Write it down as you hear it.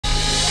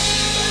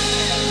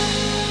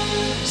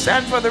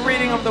Stand for the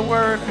reading of the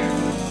word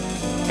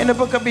in the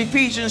book of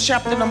Ephesians,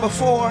 chapter number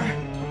 4.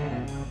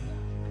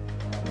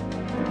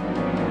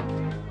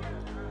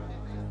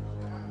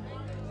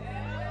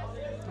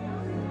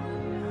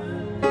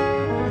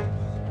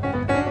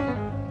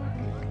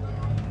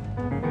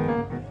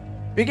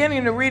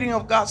 Beginning the reading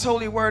of God's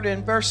holy word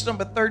in verse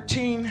number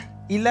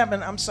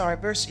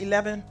verse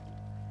 11.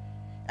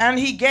 And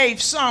he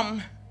gave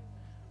some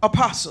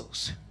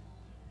apostles,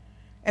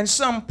 and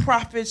some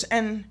prophets,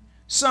 and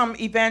some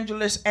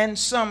evangelists, and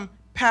some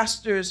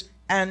pastors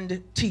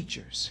and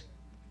teachers,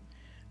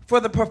 for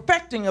the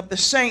perfecting of the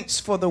saints,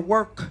 for the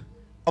work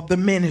of the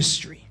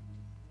ministry,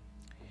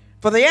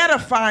 for the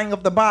edifying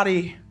of the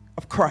body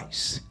of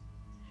Christ,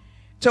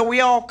 till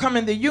we all come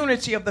in the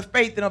unity of the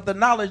faith and of the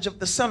knowledge of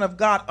the Son of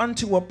God,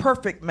 unto a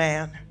perfect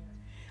man,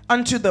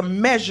 unto the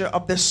measure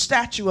of the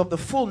stature of the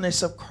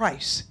fullness of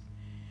Christ,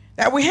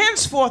 that we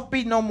henceforth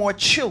be no more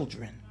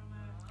children,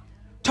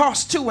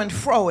 tossed to and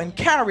fro and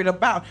carried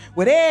about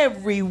with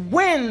every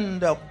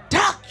wind of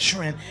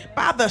doctrine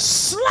by the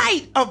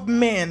sleight of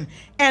men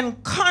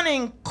and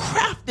cunning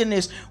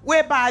craftiness,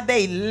 whereby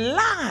they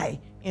lie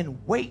in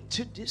wait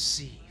to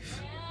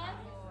deceive.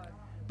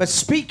 But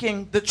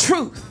speaking the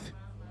truth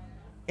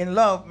in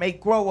love may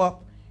grow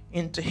up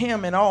into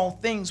him in all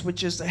things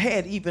which is the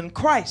head, even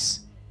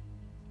Christ,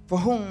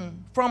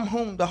 from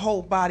whom the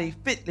whole body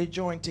fitly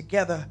joined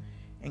together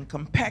and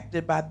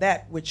compacted by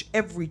that which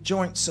every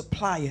joint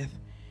supplieth,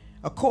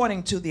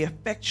 according to the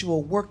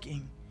effectual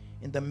working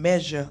in the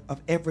measure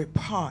of every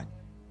part,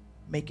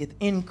 maketh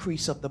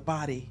increase of the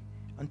body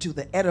unto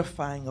the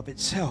edifying of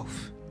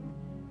itself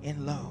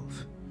in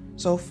love.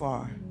 So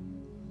far,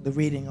 the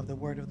reading of the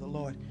word of the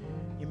Lord.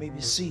 You may be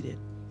seated.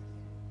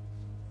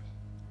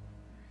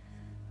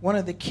 One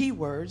of the key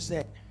words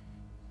that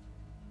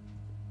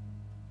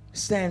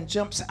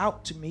jumps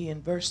out to me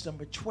in verse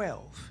number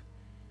 12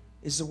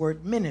 is the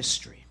word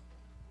ministry.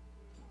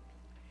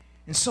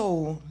 And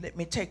so let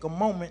me take a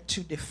moment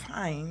to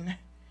define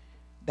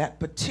that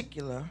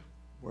particular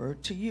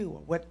word to you,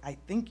 or what I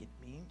think it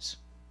means.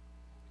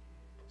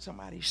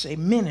 Somebody say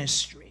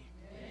ministry.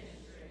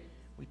 Ministry.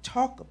 We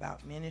talk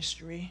about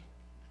ministry,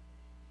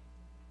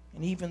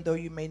 and even though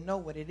you may know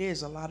what it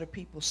is, a lot of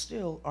people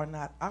still are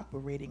not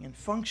operating and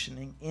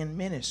functioning in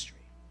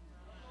ministry.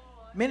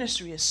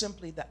 Ministry is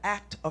simply the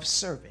act of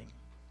serving.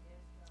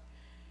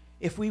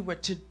 If we were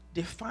to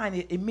define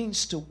it, it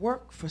means to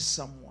work for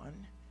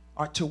someone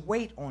or to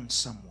wait on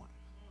someone.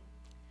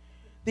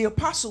 The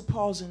Apostle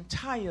Paul's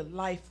entire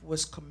life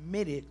was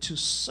committed to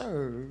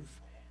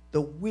serve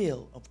the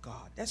will of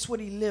God. That's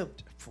what he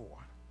lived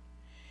for.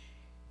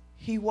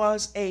 He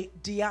was a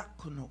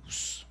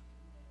diakonos,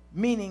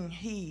 meaning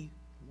he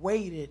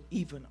waited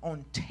even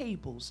on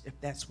tables if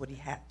that's what he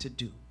had to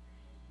do.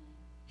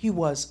 He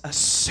was a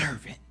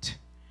servant.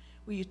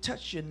 Will you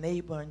touch your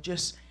neighbor and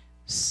just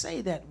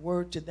say that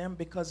word to them,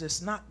 because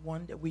it's not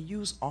one that we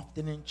use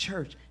often in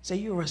church. Say,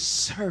 you're a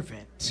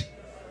servant.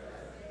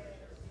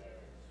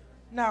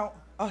 Now,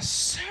 a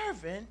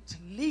servant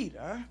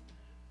leader,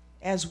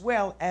 as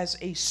well as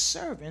a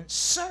servant,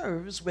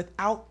 serves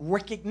without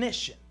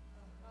recognition.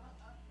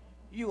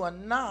 You are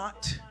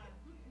not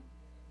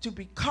to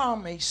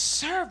become a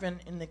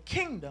servant in the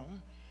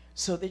kingdom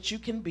so that you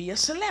can be a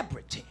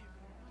celebrity.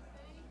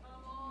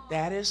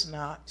 That is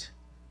not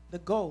the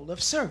goal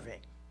of serving.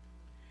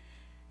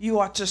 You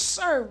are to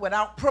serve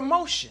without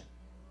promotion.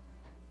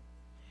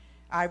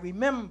 I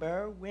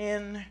remember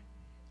when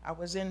I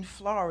was in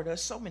Florida,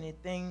 so many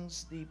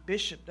things the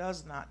bishop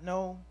does not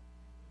know.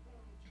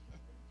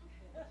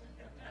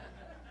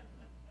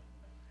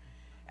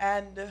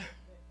 And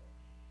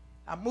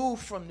I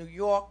moved from New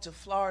York to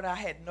Florida. I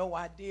had no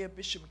idea.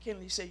 Bishop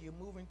McKinley said, you're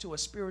moving to a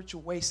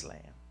spiritual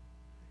wasteland.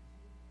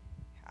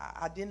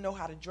 I didn't know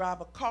how to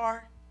drive a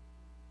car.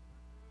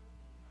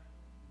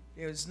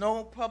 There's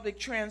no public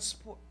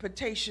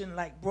transportation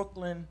like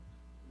Brooklyn,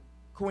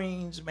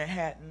 Queens,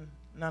 Manhattan,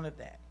 none of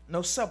that.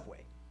 No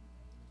subway.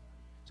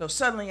 So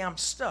suddenly I'm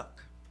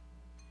stuck.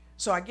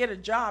 So I get a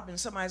job and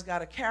somebody's got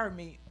to carry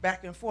me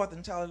back and forth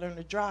until I learn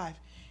to drive.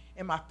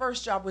 And my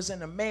first job was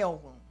in a mail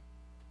room.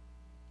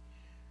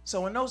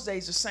 So in those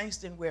days, the saints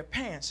didn't wear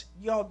pants.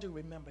 Y'all do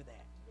remember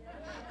that.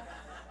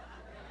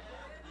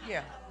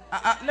 Yeah.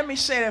 Let me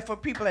say that for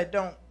people that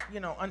don't,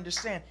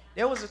 understand.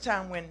 There was a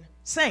time when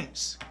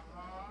saints.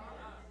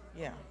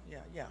 Yeah.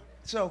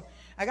 So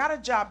I got a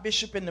job,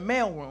 bishop, in the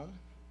mailroom,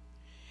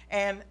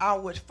 and I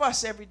would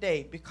fuss every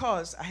day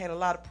because I had a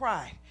lot of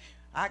pride.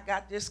 I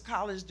got this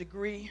college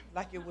degree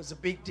like it was a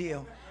big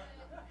deal.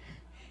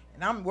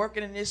 And I'm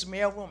working in this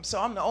mailroom,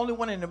 so I'm the only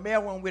one in the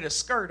mailroom with a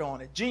skirt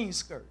on, a jean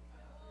skirt.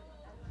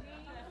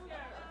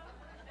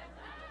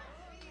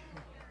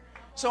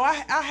 So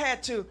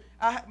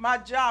my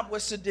job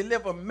was to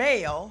deliver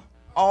mail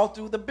all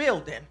through the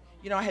building.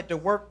 I had to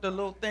work the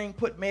little thing,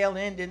 put mail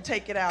in, then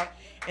take it out.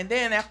 And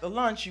then after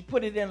lunch, you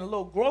put it in a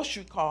little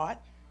grocery cart,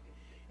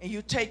 and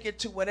you take it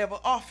to whatever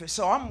office.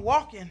 So I'm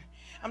walking.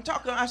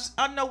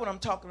 I know what I'm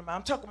talking about.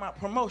 I'm talking about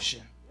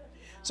promotion.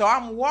 So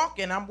I'm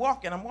walking,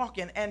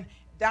 and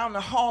down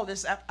the hall,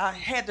 I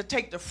had to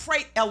take the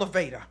freight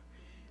elevator.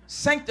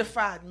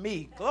 Sanctified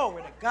me.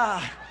 Glory to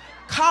God.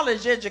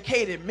 College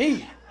educated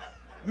me.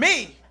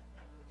 Me.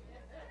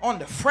 On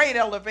the freight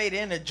elevator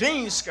in a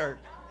jean skirt.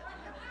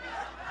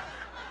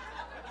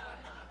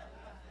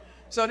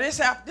 So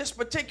this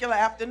particular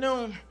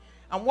afternoon,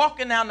 I'm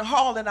walking down the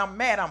hall and I'm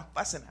mad. I'm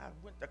fussing. I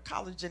went to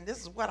college and this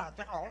is what I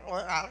think.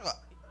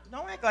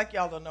 Don't act like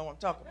y'all don't know what I'm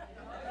talking about.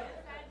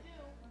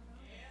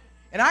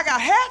 And I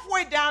got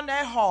halfway down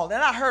that hall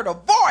and I heard a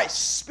voice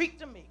speak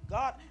to me.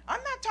 God,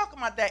 I'm not talking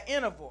about that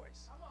inner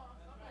voice.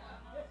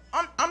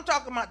 I'm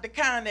talking about the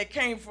kind that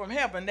came from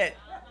heaven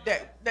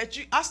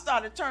I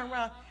started turning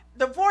around.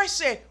 The voice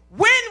said,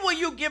 when will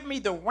you give me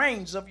the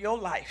reins of your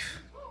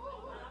life?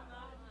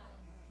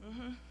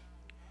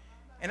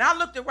 And I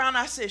looked around,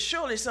 I said,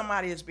 surely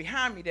somebody is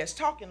behind me that's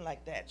talking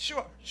like that.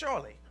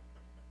 Surely.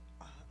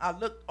 I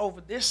looked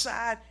over this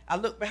side, I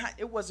looked behind,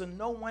 it wasn't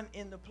no one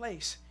in the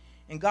place.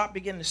 And God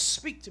began to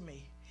speak to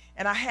me.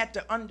 And I had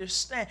to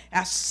understand.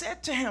 I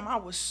said to him, I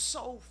was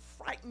so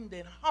frightened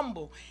and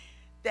humble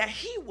that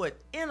he would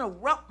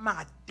interrupt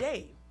my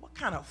day. What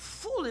kind of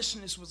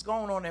foolishness was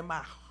going on in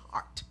my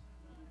heart?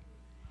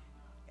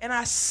 And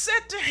I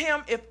said to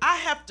him, if I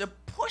have to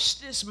push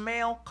this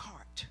mail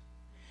cart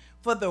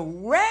for the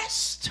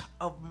rest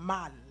of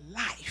my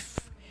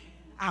life,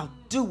 I'll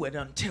do it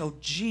until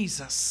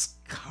Jesus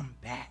come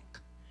back.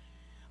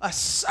 A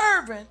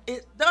servant,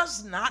 it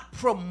does not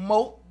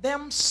promote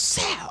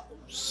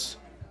themselves.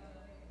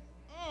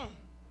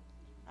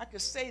 I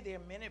could stay there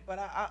a minute, but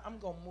I'm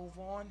going to move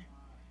on.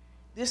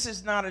 This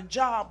is not a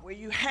job where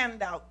you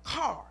hand out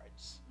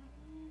cards.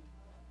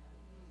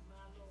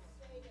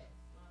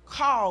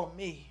 Call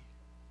me.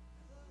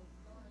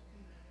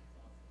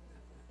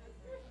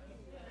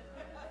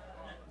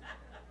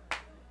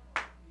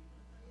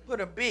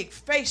 Put a big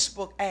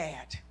Facebook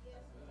ad.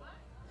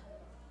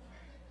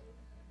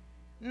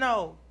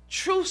 No,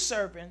 true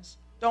servants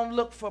don't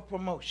look for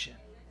promotion.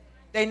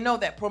 They know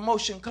that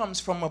promotion comes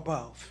from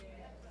above.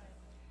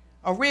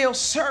 A real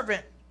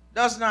servant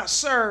does not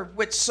serve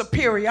with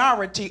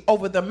superiority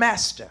over the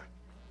master.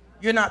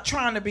 You're not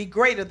trying to be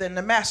greater than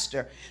the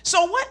master.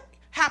 So what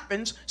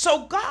happens?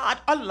 So God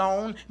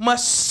alone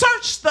must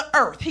search the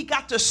earth. He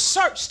got to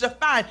search to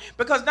find,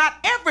 because not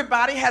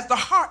everybody has the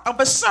heart of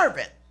a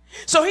servant.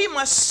 So he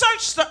must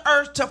search the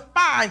earth to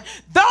find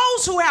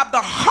those who have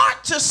the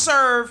heart to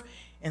serve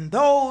and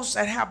those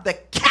that have the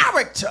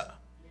character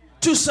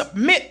to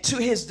submit to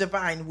his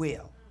divine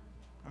will.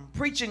 I'm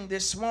preaching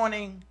this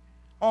morning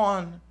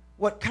on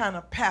what kind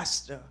of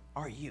pastor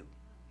are you?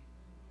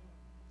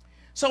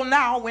 So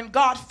now when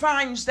God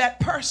finds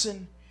that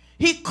person,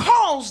 he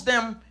calls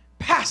them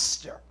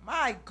pastor,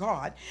 my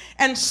God,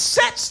 and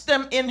sets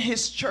them in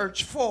his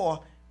church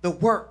for the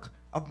work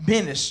of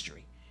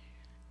ministry.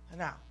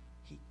 Now,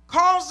 he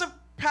calls the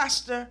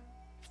pastor,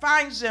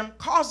 finds them,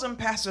 calls them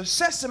pastor,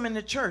 sets them in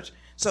the church,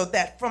 so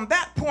that from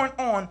that point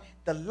on,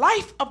 the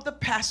life of the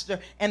pastor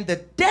and the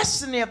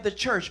destiny of the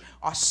church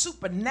are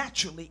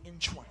supernaturally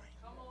entwined.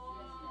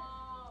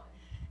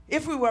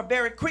 If we were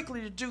very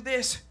quickly to do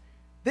this,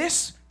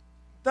 this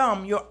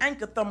thumb, your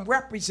anchor thumb,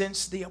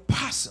 represents the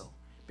apostle,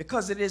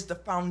 because it is the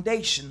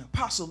foundation. The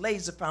apostle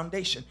lays the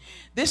foundation.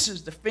 This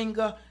is the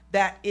finger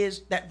that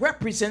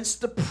represents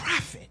the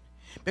prophet,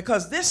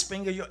 because this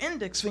finger, your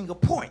index finger,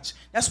 points.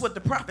 That's what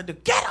the prophet do.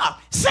 Get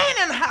up, stand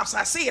in the house.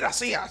 I see it, I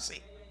see it, I see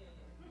it.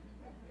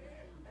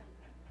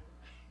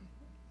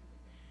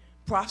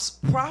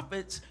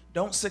 Prophets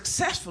don't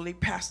successfully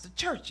pastor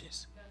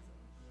churches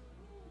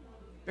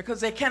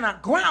because they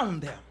cannot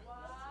ground them.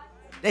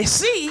 They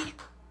see.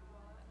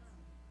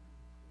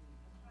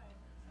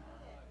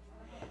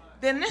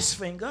 Then this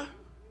finger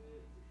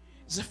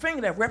is a finger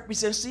that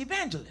represents the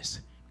evangelist,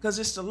 because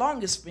it's the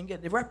longest finger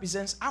that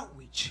represents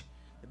outreach.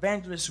 The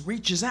evangelist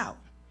reaches out.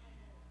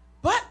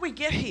 But we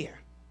get here.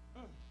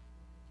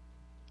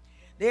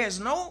 There's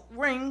no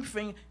ring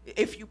finger.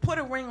 If you put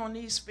a ring on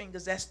these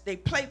fingers, they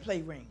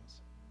play rings.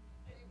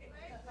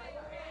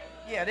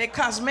 Yeah, they're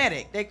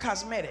cosmetic. They're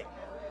cosmetic.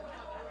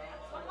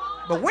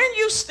 But when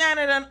you stand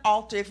at an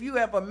altar, if you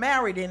ever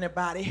married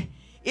anybody,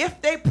 if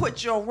they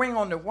put your ring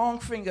on the wrong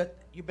finger,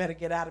 you better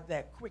get out of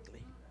that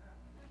quickly.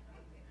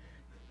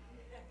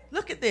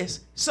 Look at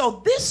this.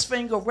 So this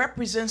finger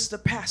represents the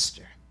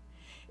pastor.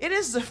 It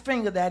is the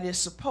finger that is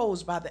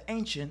supposed by the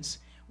ancients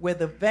where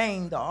the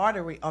vein, the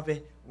artery of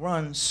it,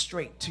 runs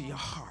straight to your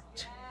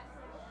heart.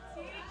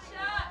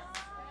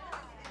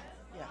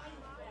 Yeah.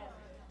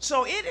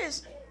 So it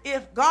is,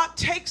 if God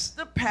takes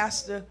the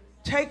pastor,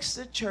 takes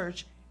the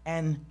church,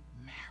 and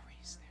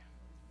marries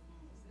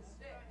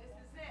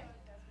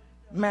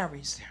them.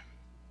 Marries them.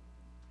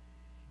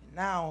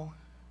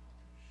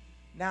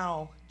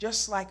 Now,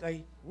 just like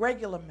a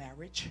regular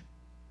marriage,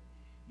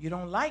 you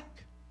don't like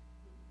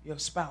your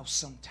spouse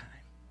sometime.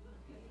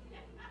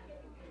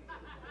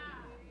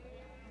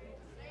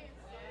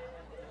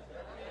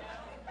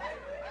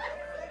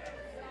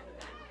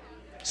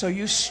 So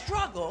you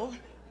struggle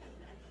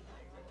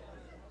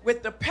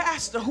with the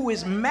pastor who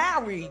is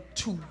married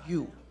to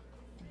you.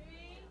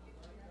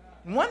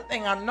 One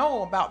thing I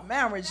know about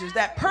marriage is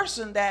that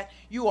person that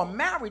you are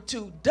married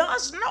to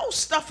does know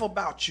stuff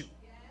about you.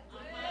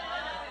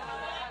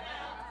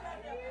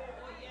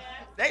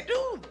 They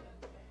do.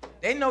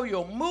 They know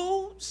your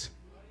moods.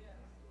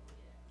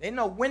 They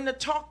know when to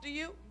talk to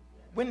you,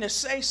 when to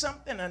say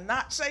something and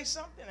not say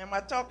something. Am I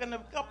talking to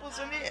couples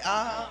in here?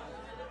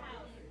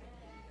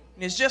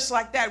 And it's just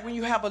like that when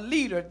you have a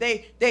leader.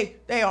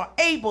 They are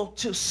able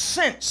to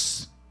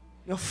sense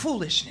your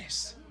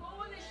foolishness.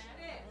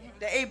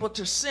 They're able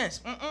to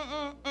sense. I'm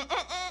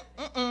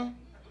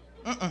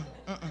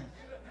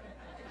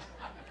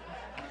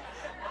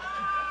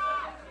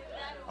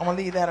going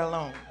to leave that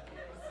alone.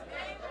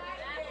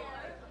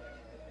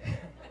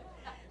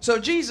 So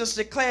Jesus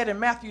declared in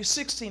Matthew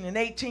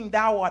 16:18,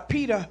 "Thou art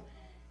Peter,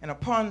 and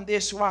upon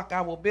this rock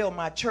I will build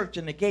my church,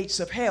 and the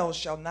gates of hell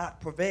shall not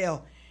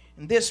prevail."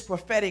 And this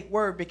prophetic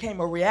word became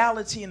a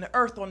reality in the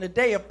earth on the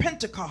day of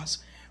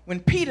Pentecost, when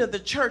Peter, the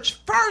church's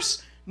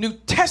first New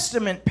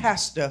Testament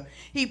pastor,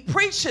 he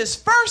preached his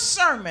first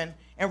sermon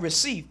and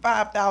received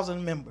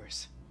 5,000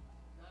 members.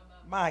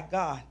 My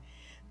God.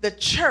 The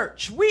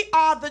church. We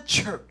are the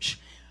church.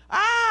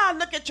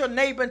 Look at your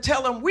neighbor and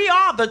tell him, we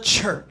are the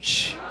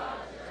church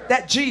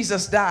that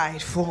Jesus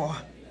died for.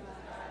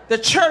 The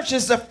church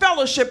is the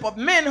fellowship of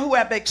men who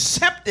have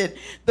accepted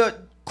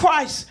the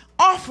Christ's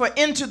offer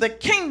into the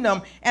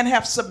kingdom and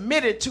have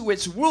submitted to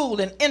its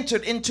rule and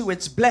entered into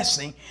its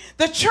blessing.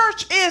 The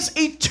church is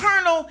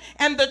eternal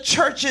and the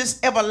church is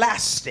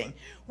everlasting.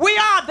 We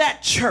are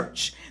that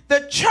church.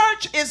 The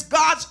church is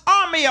God's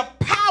army of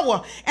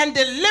power and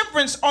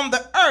deliverance on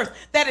the earth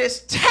that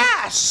is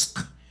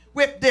tasked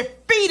with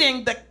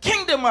defeating the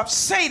kingdom of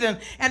Satan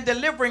and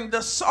delivering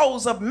the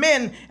souls of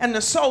men and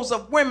the souls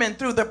of women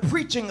through the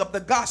preaching of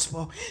the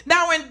gospel.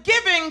 Now, in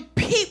giving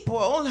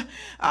people,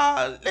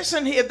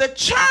 listen here, the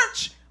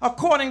church,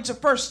 according to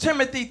 1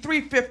 Timothy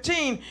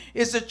 3:15,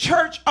 is the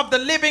church of the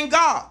living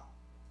God,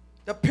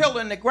 the pillar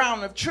and the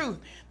ground of truth.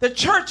 The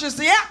church is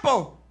the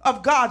apple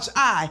of God's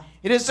eye.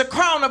 It is the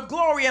crown of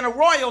glory and a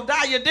royal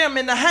diadem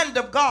in the hand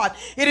of God.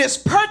 It is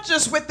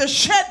purchased with the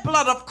shed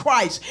blood of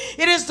Christ.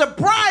 It is the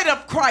bride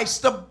of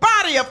Christ, the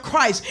body of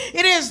Christ.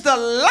 It is the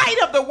light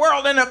of the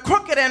world in a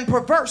crooked and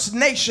perverse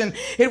nation.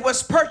 It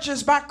was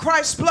purchased by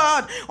Christ's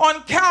blood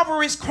on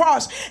Calvary's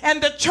cross, and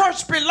the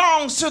church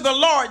belongs to the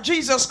Lord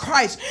Jesus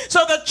Christ.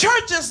 So the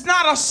church is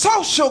not a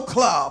social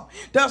club,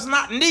 does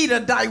not need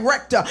a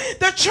director.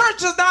 The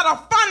church is not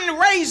a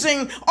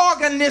fundraising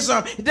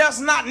organism. It does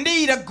not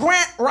need a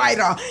grant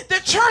writer. The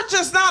church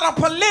is not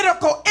a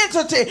political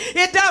entity.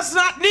 It does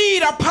not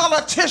need a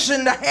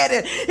politician to head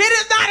it. It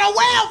is not a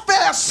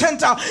welfare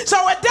center,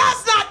 so it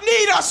does not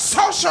need a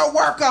social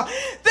worker.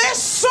 This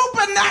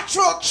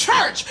supernatural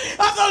church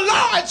of the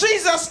Lord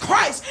Jesus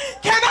Christ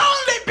can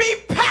only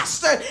be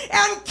pastored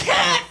and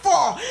cared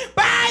for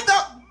by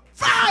the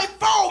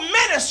fivefold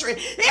ministry.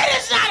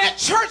 It is not a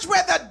church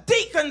where the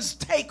deacons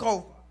take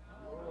over.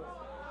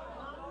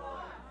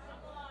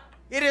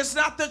 It is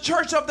not the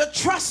church of the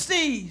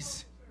trustees.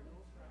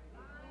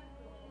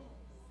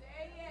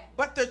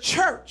 But the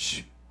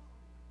church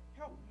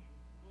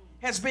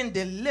has been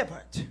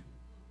delivered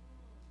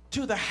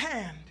to the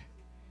hand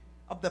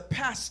of the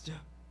pastor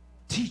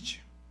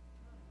teacher.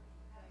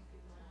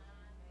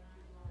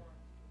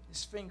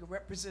 This finger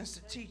represents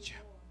the teacher.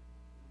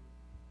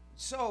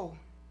 So,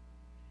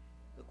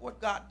 look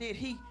what God did.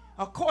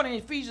 According to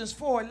Ephesians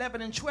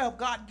 4:11 and 12,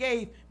 God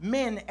gave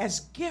men as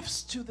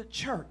gifts to the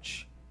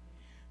church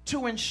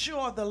to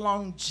ensure the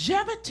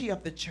longevity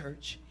of the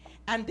church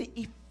and the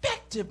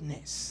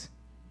effectiveness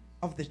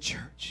of the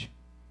church.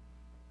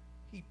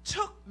 He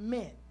took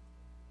men,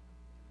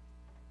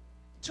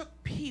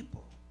 took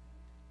people,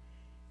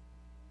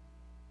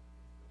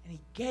 and he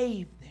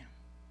gave them.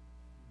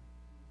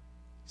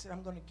 He said,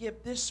 I'm going to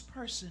give this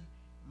person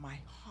my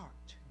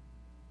heart.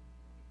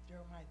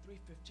 Jeremiah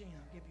 3:15,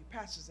 I'll give you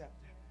passages out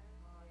there.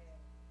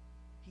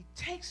 He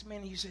takes men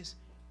and he says,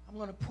 I'm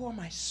going to pour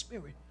my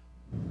spirit,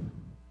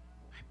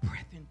 my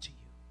breath into you.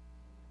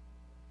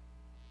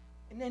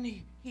 And then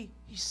he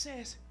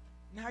says,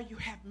 now you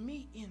have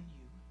me in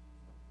you.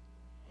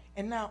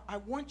 And now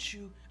I'm going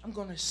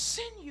to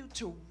send you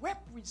to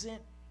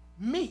represent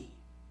me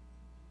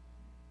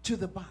to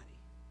the body.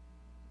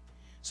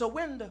 So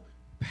when the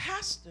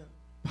pastor,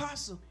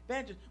 apostle,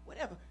 evangelist,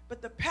 whatever,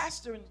 but the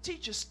pastor and the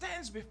teacher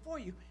stands before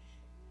you,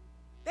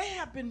 they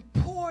have been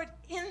poured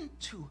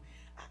into.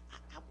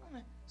 I want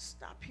to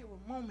stop here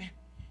a moment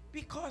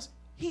because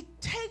he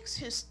takes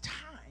his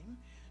time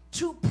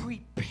to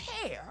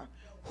prepare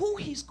who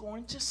he's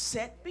going to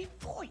set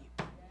before you.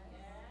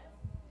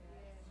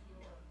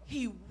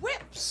 He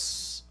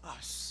whips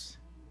us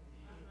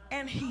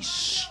and he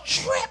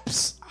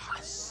strips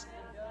us.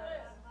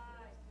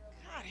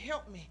 God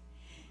help me.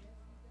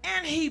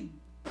 And he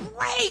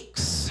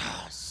breaks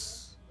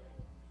us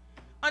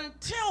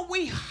until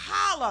we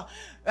holler,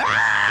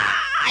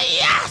 ah,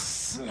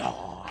 yes,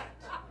 Lord.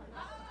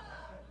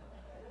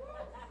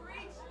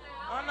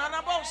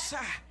 On both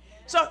sides.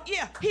 So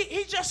yeah,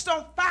 he just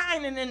don't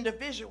find an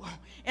individual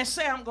and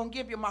say, I'm going to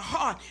give you my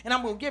heart and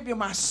I'm going to give you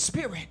my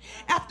spirit.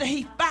 After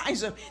he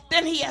finds him,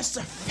 then he has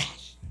to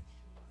fashion.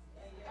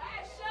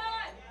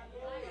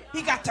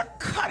 He got to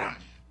cut him.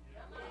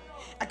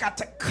 I got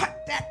to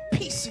cut that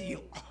piece of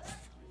you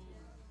off.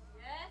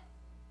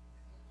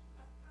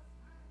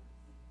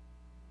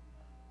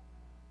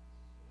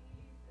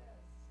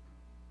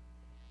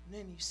 And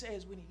then he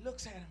says, when he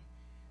looks at him,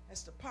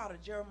 that's the potter.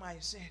 Jeremiah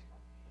said,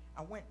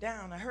 I went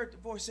down. I heard the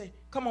voice say,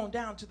 come on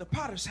down to the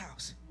potter's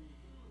house.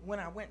 When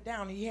I went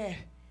down, he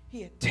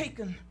had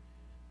taken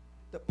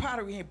the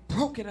pottery and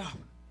broke it up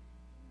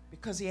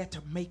because he had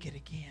to make it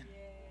again.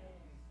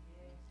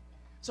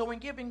 So when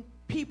giving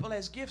people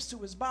as gifts to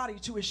his body,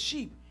 to his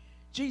sheep,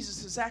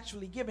 Jesus is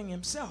actually giving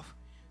himself.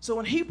 So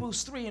in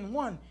Hebrews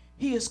 3:1,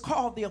 he is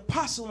called the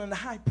apostle and the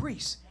high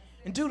priest.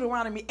 In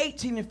Deuteronomy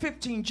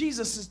 18:15,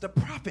 Jesus is the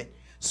prophet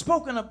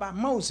spoken of by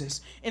Moses.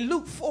 In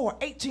Luke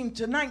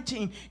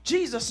 4:18-19,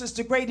 Jesus is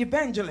the great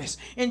evangelist.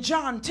 In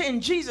John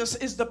 10, Jesus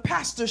is the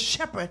pastor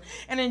shepherd.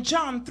 And in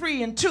John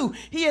 3:2,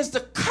 he is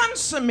the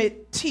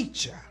consummate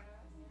teacher.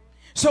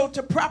 So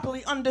to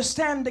properly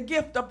understand the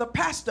gift of the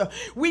pastor,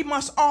 we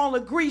must all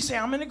agree, say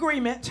I'm in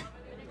agreement,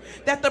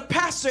 that the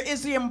pastor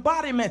is the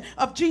embodiment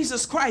of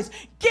Jesus Christ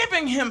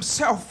giving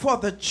himself for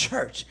the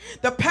church.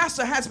 The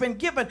pastor has been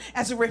given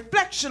as a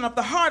reflection of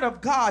the heart of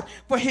God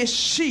for his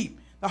sheep.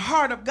 The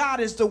heart of God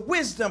is the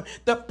wisdom,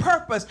 the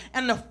purpose,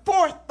 and the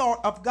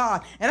forethought of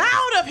God. And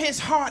out of his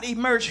heart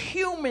emerge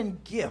human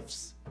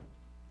gifts,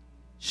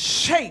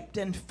 shaped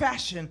and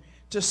fashioned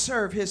to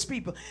serve his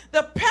people.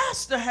 The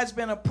pastor has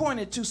been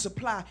appointed to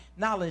supply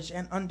knowledge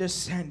and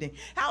understanding.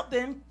 How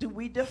then do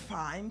we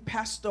define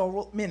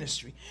pastoral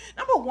ministry?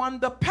 Number one,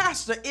 the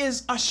pastor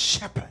is a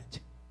shepherd.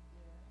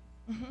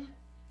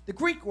 The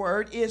Greek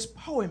word is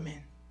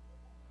poimen.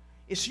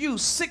 It's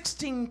used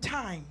 16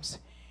 times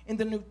in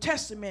the New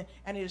Testament,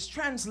 and it is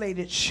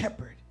translated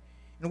shepherd.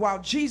 And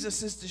while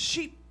Jesus is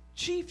the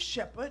chief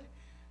shepherd,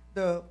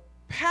 the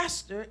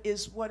pastor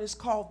is what is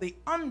called the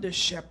under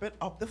shepherd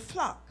of the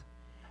flock.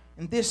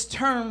 And this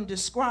term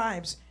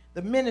describes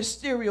the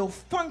ministerial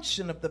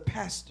function of the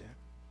pastor,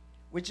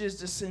 which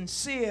is the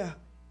sincere,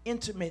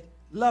 intimate,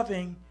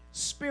 loving,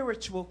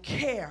 spiritual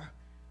care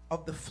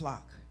of the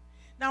flock.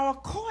 Now,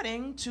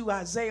 according to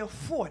Isaiah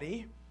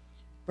 40,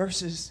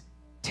 verses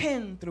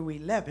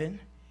 10-11,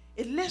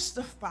 it lists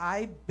the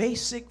 5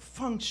 basic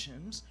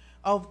functions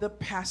of the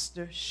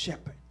pastor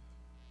shepherd.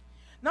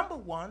 Number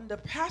one, the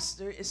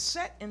pastor is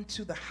set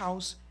into the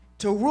house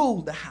to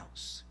rule the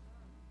house.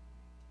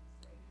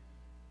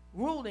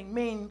 Ruling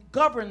means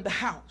govern the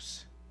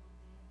house,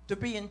 to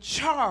be in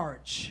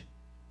charge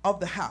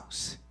of the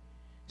house.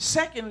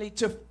 Secondly,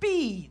 to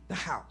feed the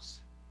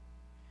house,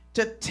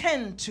 to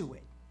tend to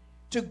it,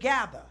 to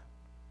gather,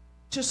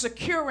 to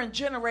secure and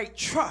generate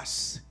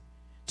trust,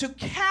 to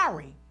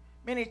carry.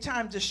 Many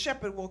times the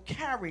shepherd will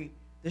carry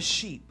the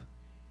sheep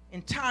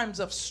in times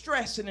of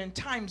stress and in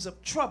times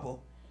of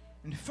trouble.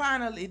 And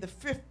finally, the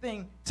 5th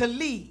thing, to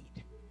lead.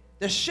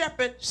 The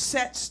shepherd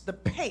sets the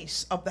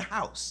pace of the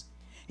house.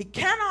 He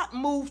cannot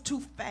move too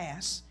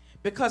fast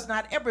because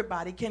not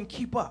everybody can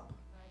keep up.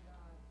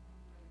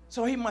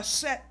 So he must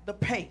set the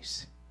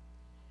pace.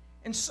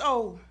 And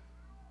so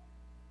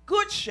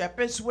good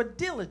shepherds were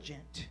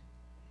diligent.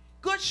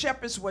 Good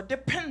shepherds were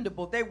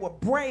dependable. They were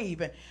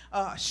brave. And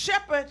a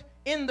shepherd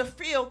in the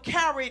field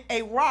carried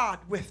a rod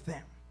with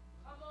them,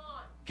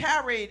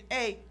 carried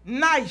a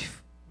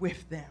knife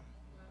with them,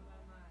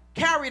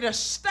 carried a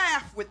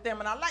staff with them.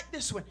 And I like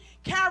this one,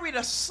 carried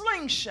a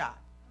slingshot.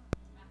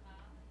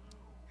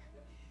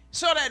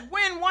 So that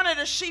when one of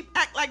the sheep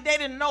act like they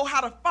didn't know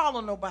how to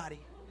follow nobody,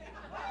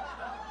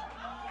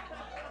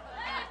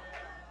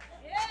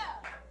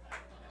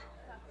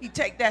 he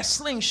take that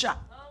slingshot.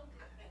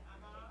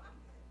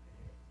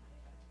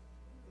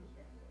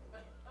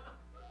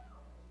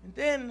 And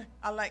then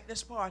I like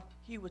this part.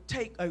 He would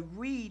take a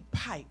reed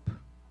pipe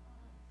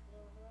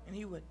and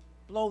he would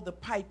blow the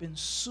pipe and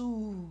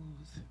soothe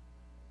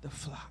the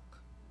flock.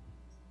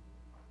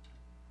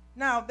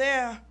 Now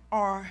there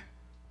are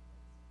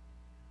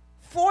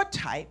 4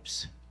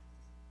 types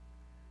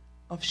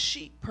of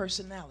sheep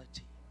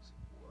personalities.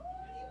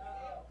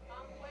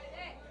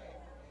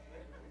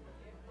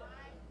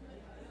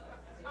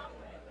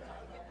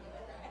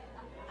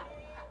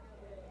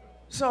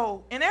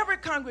 So in every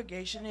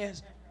congregation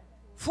there's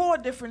 4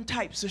 different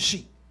types of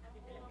sheep.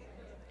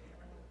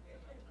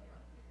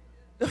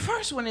 The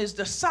first one is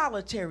the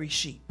solitary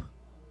sheep.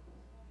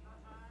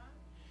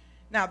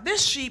 Now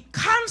this sheep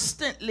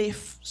constantly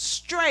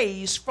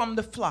strays from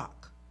the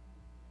flock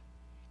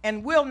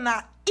and will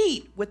not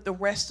eat with the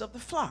rest of the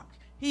flock.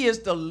 He is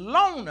the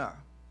loner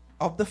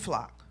of the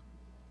flock.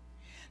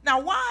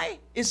 Now, why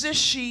is this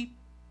sheep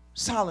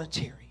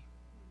solitary?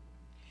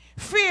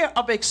 Fear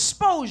of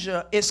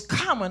exposure is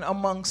common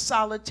among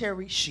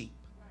solitary sheep.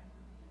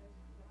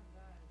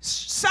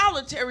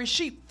 Solitary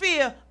sheep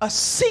fear a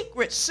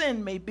secret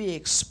sin may be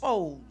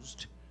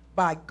exposed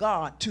by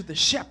God to the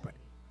shepherd.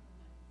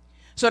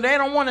 So they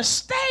don't want to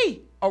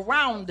stay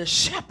around the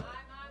shepherd.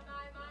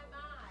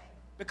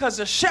 Because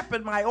the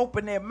shepherd might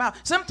open their mouth.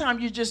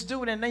 Sometimes you just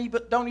do it and they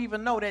don't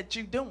even know that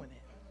you're doing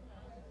it.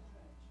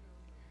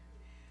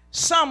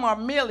 Some are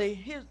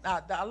merely,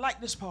 I like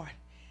this part.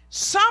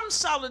 Some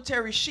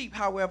solitary sheep,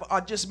 however,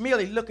 are just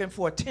merely looking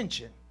for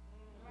attention.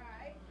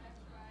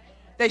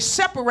 They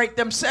separate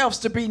themselves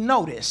to be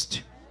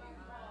noticed.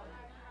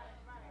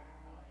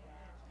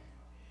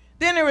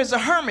 Then there is a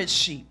hermit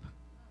sheep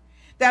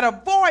that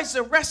avoids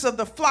the rest of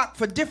the flock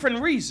for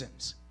different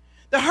reasons.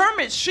 The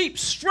hermit sheep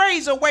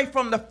strays away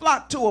from the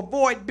flock to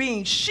avoid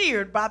being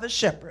sheared by the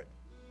shepherd.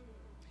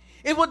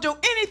 It will do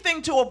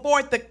anything to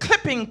avoid the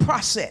clipping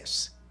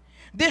process.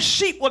 This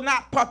sheep will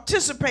not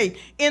participate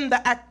in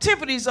the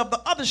activities of the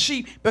other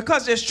sheep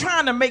because it's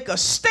trying to make a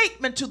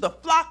statement to the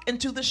flock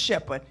and to the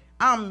shepherd.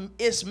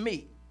 It's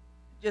me.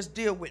 Just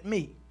deal with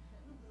me.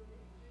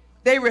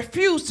 They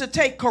refuse to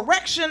take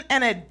correction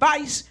and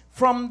advice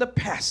from the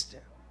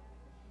pastor.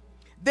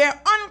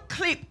 Their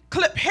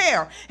unclipped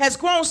hair has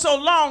grown so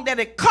long that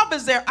it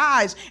covers their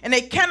eyes and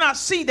they cannot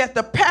see that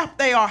the path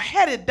they are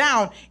headed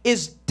down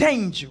is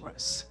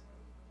dangerous.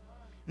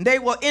 They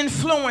will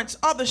influence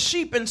other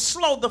sheep and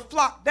slow the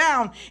flock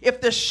down if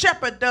the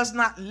shepherd does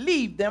not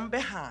leave them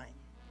behind.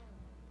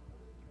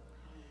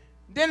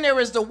 Then there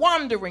is the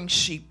wandering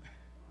sheep.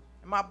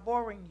 Am I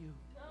boring you?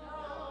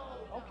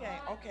 No.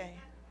 Okay.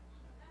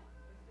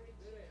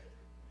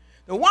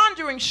 The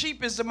wandering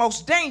sheep is the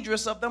most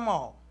dangerous of them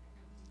all.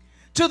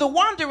 To the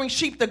wandering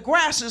sheep, the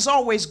grass is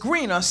always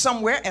greener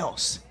somewhere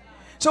else.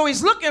 So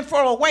he's looking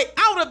for a way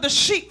out of the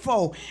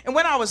sheepfold. And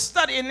when I was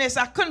studying this,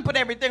 I couldn't put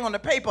everything on the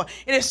paper.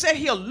 And it said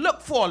he'll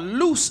look for a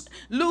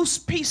loose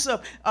piece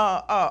of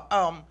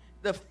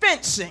the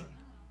fencing.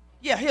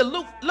 Yeah, he'll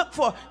look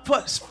for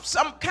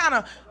some kind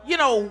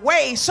of,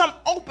 way, some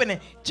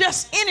opening.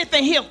 Just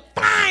anything. He'll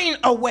find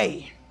a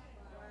way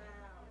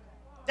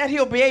that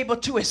he'll be able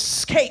to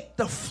escape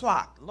the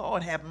flock.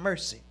 Lord have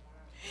mercy.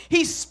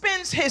 He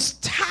spends his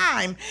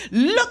time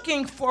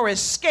looking for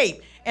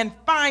escape and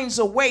finds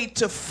a way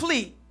to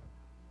flee.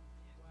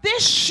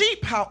 This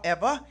sheep,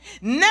 however,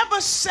 never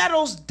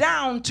settles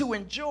down to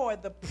enjoy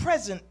the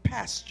present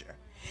pasture.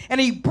 And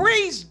he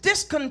breeds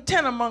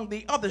discontent among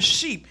the other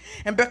sheep.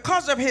 And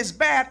because of his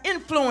bad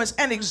influence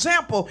and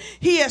example,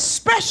 he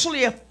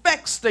especially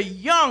affects the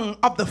young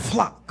of the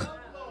flock.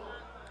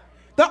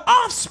 The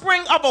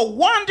offspring of a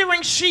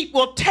wandering sheep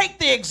will take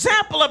the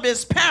example of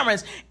his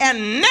parents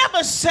and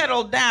never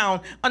settle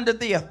down under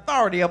the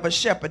authority of a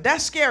shepherd.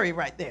 That's scary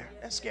right there.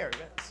 That's scary.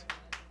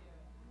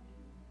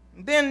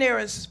 Then there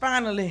is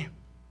finally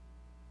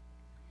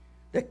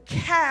the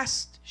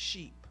cast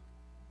sheep.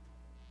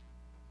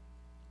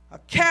 A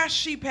cast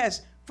sheep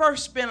has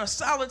first been a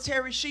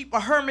solitary sheep, a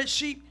hermit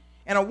sheep,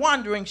 and a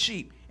wandering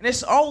sheep. And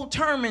it's an old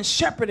term in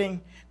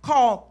shepherding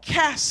called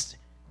cast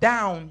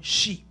down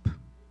sheep.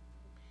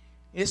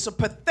 It's a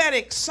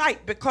pathetic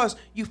sight because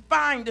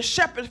the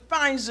shepherd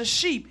finds the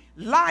sheep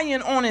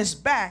lying on his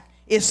back,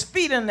 his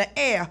feet in the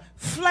air,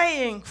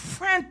 flaying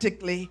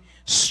frantically,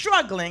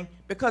 struggling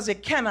because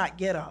it cannot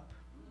get up.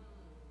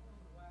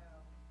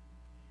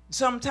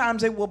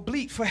 Sometimes it will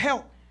bleat for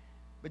help,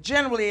 but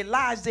generally it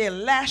lies there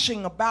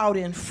lashing about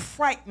in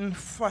frightened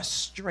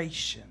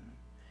frustration.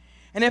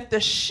 And if the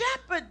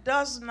shepherd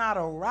does not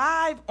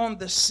arrive on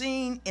the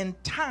scene in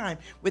time,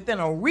 within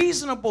a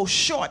reasonable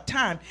short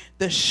time,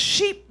 the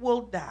sheep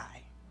will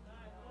die.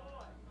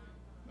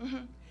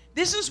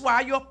 This is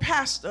why your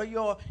pastor,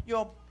 your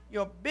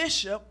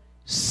bishop,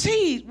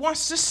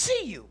 wants to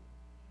see you.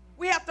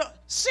 We have to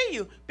see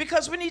you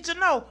because we need to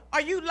know,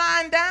 are you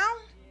lying down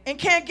and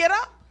can't get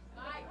up?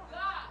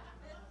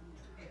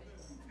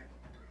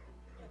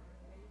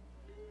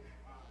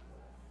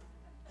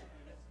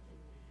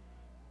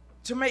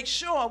 To make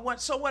sure,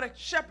 what a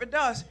shepherd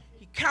does,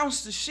 he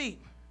counts the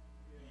sheep.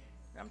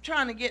 I'm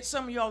trying to get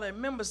some of y'all that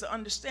members to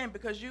understand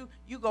because you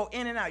go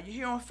in and out. You're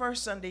here on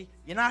first Sunday.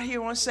 You're not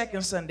here on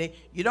second Sunday.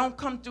 You don't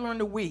come during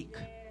the week.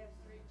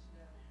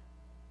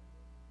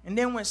 And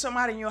then when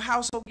somebody in your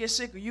household gets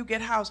sick or you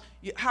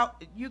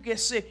get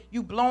sick,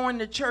 you blowing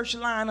the church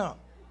line up.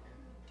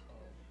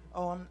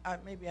 Oh,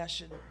 maybe I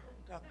shouldn't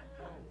talk.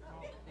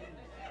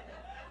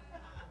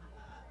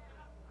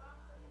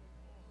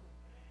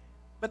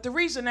 But the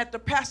reason that the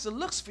pastor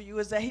looks for you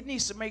is that he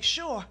needs to make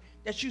sure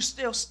that you're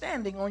still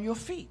standing on your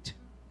feet.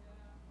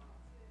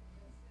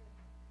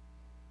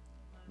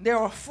 There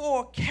are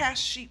 4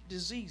 cast sheep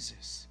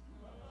diseases.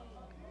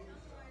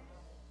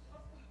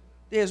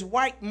 There's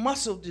white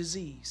muscle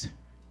disease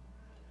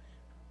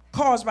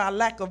caused by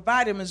lack of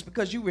vitamins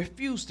because you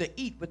refuse to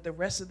eat with the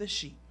rest of the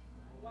sheep.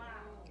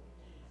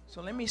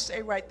 So let me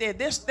say right there,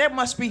 there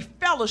must be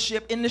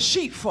fellowship in the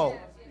sheepfold.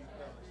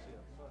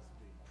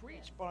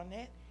 Preach,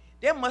 Barnett.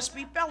 There must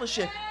be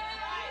fellowship.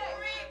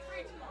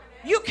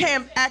 You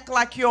can't act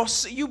like you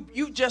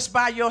just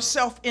by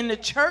yourself in the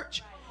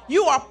church.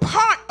 You are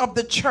part of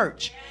the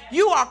church.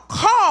 You are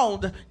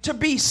called to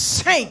be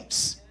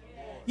saints.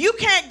 You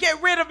can't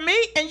get rid of me,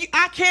 and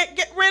I can't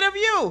get rid of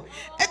you.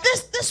 And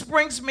this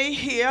brings me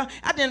here.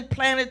 I didn't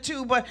plan it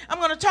to, but I'm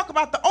going to talk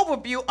about the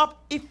overview of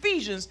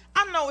Ephesians.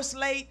 I know it's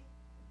late.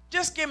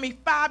 Just give me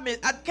 5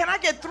 minutes. Can I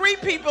get 3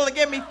 people to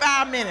give me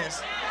 5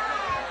 minutes?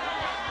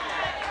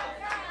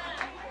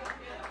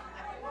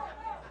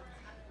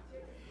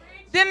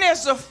 Then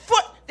there's a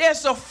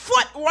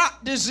foot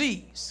rot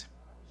disease.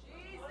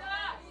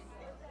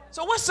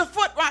 So what's the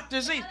foot rot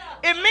disease?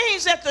 It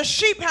means that the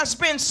sheep has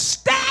been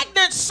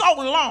stagnant so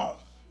long.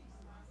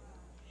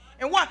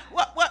 And what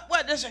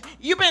does it?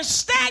 You've been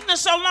stagnant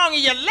so long,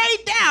 and you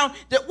lay down.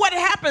 That what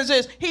happens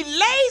is he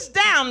lays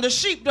down, the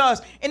sheep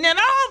does, and then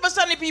all of a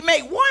sudden, if he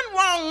make one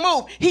wrong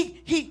move,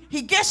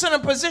 he gets in a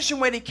position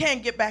where he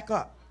can't get back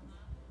up.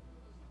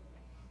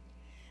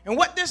 And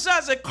what this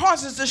does, it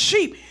causes the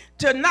sheep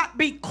to not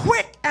be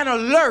quick and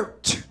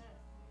alert.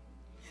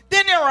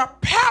 Then there are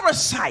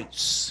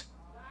parasites.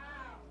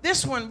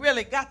 This one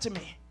really got to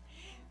me.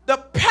 The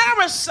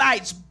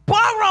parasites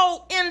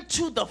burrow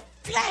into the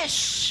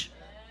flesh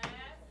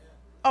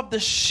of the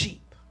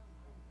sheep.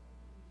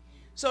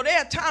 So there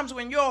are times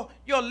when your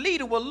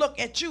leader will look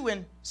at you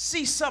and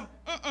see something.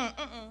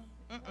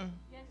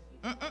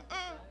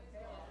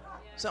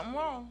 Something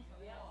wrong.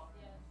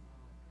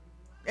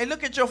 They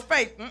look at your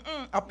face.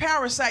 A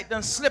parasite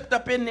done slipped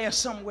up in there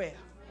somewhere.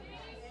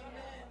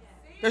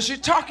 Because you're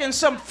talking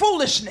some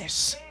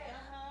foolishness.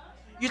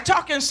 You're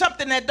talking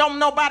something that don't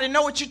nobody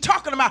know what you're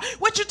talking about.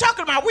 What you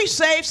talking about? We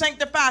saved,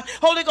 sanctified,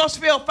 Holy Ghost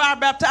filled, fire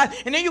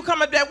baptized. And then you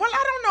come up there, well,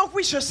 I don't know if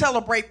we should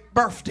celebrate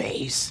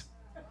birthdays.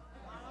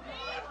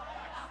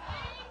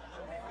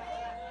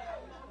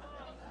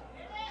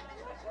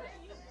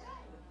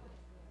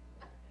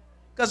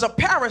 Because a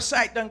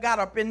parasite done got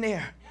up in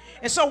there.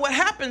 And so what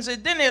happens is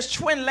then there's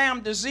twin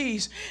lamb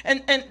disease,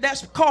 and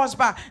that's caused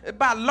by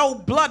low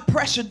blood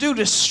pressure due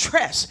to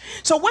stress.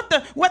 So what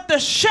the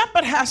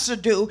shepherd has to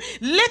do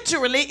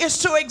literally is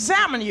to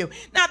examine you.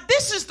 Now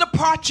this is the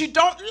part you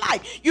don't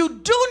like. You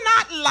do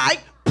not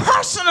like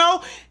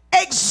personal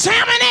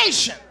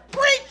examination.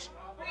 Preach.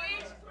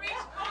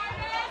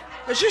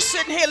 Because you're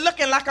sitting here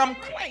looking like I'm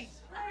crazy.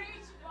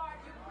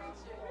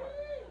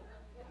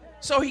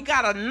 So he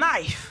got a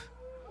knife.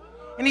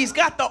 And he's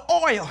got the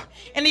oil,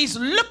 and he's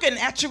looking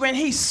at you, and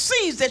he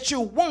sees that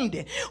you're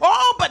wounded.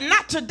 Oh, but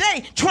not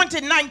today,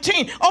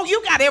 2019. Oh,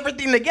 you got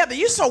everything together.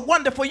 You're so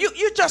wonderful.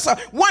 You just a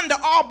wonder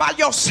all by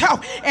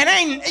yourself.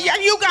 And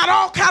you got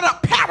all kind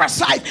of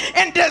parasites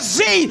and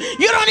disease.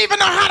 You don't even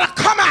know how to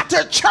come out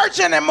to church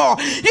anymore.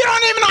 You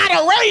don't even know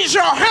how to raise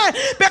your hand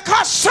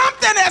because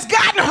something has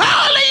gotten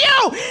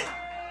hold of you.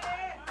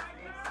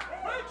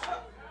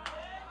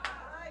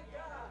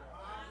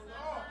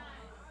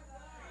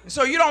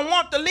 So you don't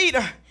want the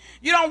leader.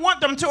 You don't want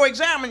them to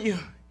examine you.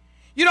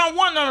 You don't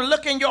want them to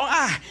look in your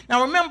eye.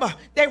 Now remember,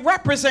 they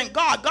represent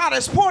God. God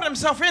has poured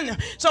himself in them.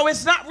 So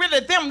it's not really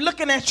them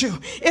looking at you.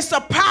 It's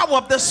the power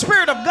of the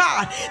Spirit of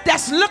God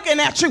that's looking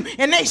at you.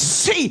 And they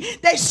see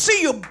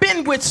you've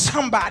been with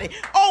somebody.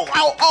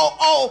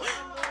 Oh.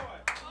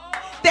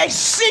 They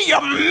see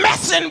you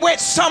messing with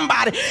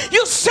somebody.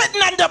 You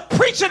sitting under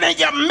preaching and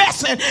you're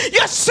messing.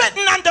 You're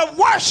sitting under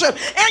worship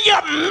and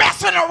you're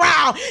messing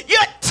around. You're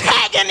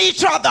tagging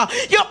each other.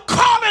 You're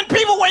calling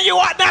people when you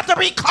ought not to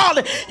be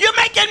calling. You're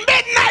making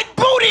midnight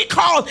booty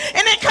calls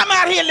and then come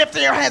out here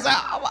lifting your hands.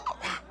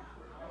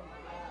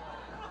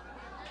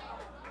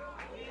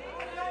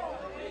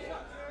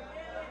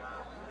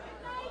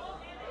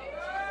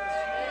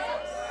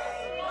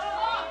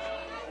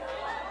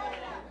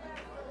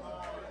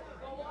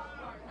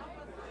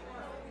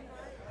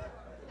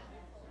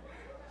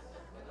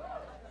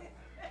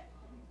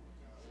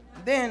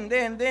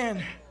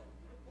 Then.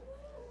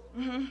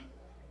 You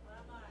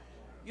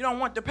don't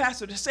want the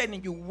pastor to say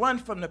anything. You run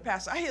from the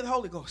pastor. I hear the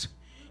Holy Ghost.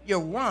 You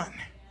run.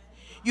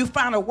 You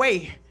find a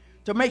way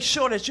to make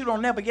sure that you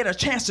don't never get a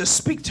chance to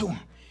speak to him.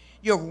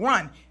 You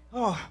run.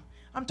 Oh,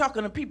 I'm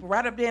talking to people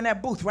right up there in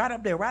that booth. Right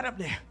up there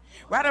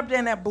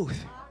in that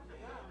booth.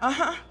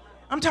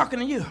 I'm talking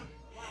to you.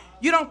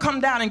 You don't come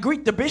down and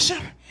greet the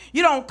bishop.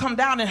 You don't come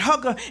down and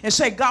hug her and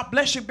say, God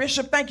bless you,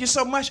 bishop. Thank you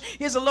so much.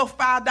 Here's a little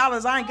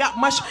 $5. I ain't got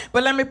much,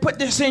 but let me put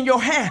this in your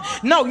hand.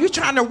 No, you're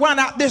trying to run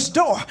out this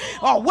door.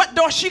 Oh, what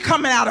door she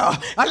coming out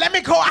of? Let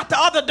me go out the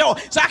other door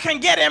so I can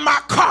get in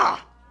my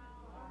car.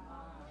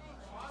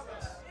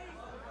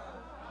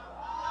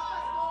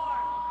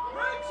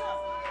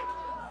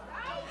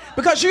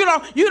 Because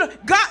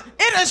God,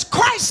 it is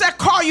Christ that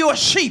called you a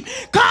sheep.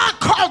 God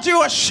called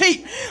you a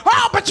sheep.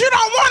 Oh, but you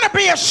don't want to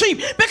be a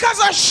sheep because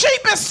a sheep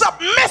is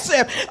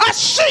submissive. A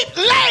sheep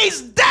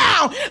lays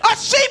down. A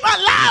sheep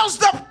allows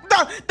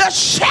the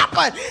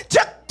shepherd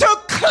to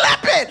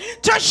clip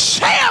it, to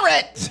share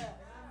it.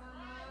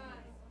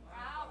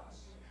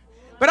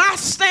 But I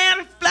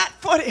stand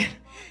flat-footed.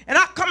 And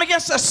I come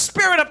against a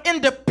spirit of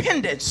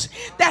independence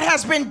that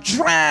has been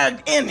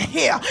dragged in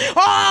here.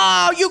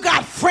 Oh, you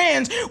got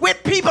friends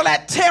with people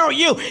that tell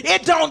you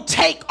it don't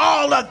take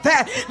all of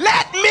that.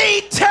 Let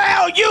me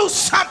tell you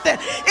something.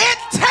 It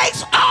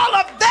takes all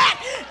of that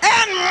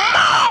and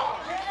more.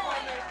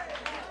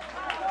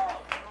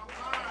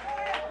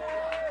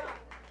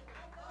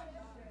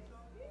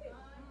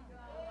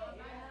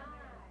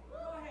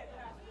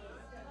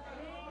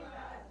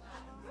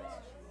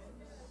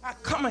 I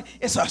come coming.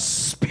 It's a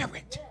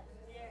spirit.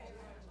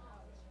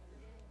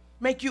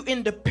 Make you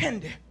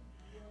independent.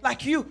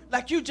 Like you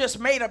just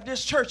made up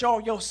this church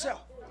all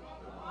yourself.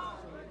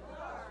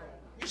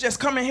 You just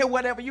come in here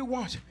whatever you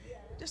want.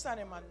 This not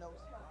in my notes.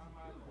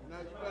 Now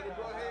you better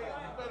go ahead.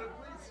 You better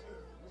preach it.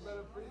 You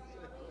better preach it.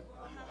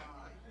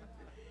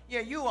 Yeah,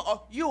 you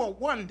a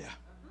wonder.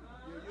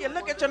 Yeah,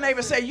 look at your neighbor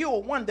and say, you a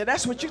wonder.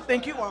 That's what you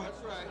think you are.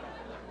 That's right.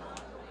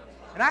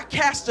 And I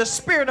cast the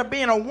spirit of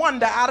being a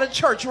wonder out of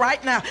church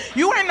right now.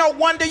 You ain't no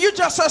wonder. You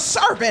just a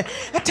servant.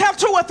 And tell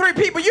 2 or 3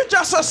 people, you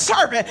just a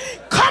servant.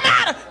 Come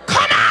out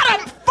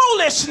of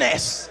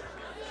foolishness.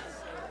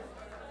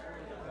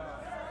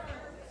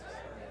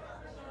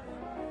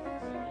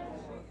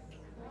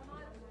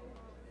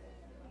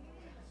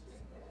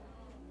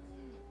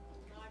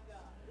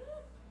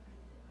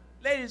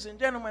 Ladies and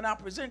gentlemen, I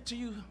present to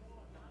you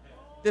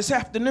this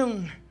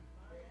afternoon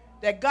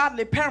that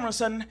godly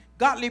parents and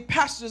godly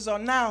pastors are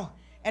now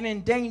an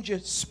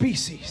endangered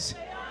species.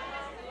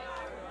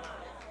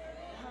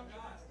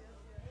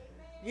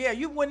 Yeah,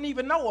 you wouldn't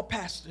even know a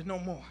pastor no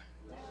more.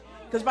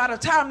 Because by the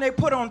time they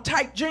put on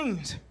tight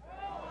jeans,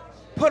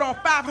 put on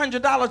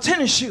 $500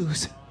 tennis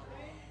shoes,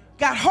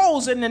 got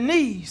holes in the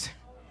knees,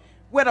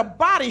 with a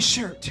body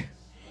shirt,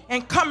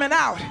 and coming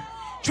out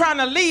trying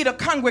to lead a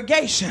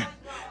congregation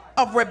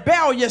of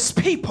rebellious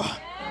people.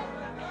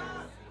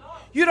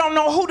 You don't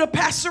know who the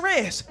pastor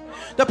is.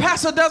 The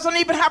pastor doesn't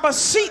even have a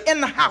seat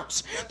in the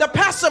house. The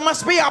pastor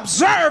must be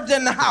observed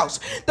in the house.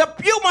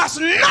 You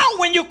must know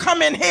when you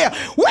come in here,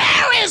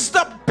 where is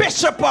the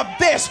bishop of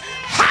this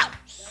house?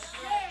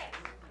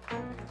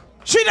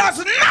 She does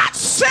not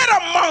sit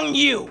among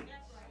you.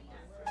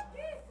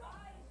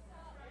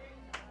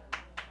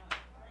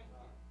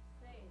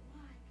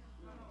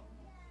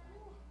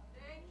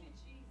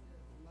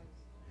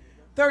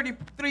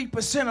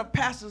 33% of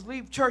pastors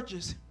leave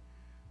churches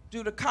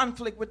due to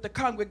conflict with the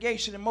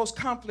congregation, and most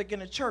conflict in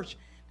the church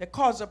that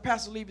causes a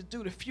pastor to leave is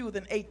due to fewer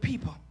than 8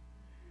 people.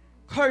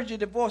 Clergy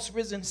divorce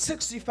risen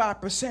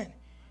 65%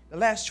 the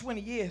last 20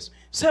 years.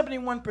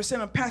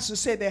 71% of pastors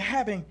say they're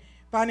having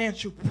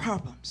financial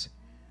problems.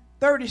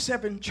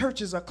 37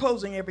 churches are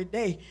closing every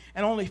day,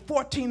 and only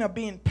 14 are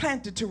being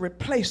planted to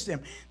replace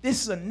them.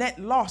 This is a net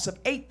loss of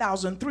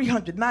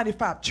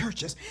 8,395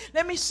 churches.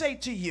 Let me say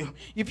to you,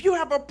 if you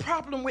have a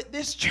problem with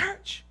this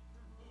church,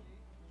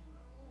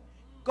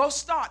 go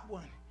start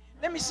one.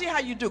 Let me see how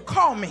you do.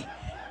 Call me.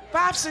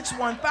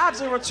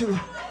 561-502-5197.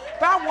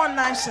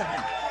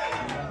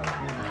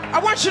 I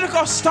want you to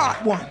go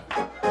start one.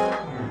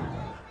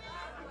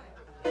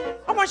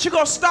 I want you to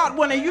go start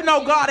one, and you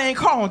know God ain't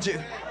called you.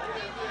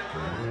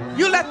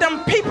 You let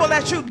them people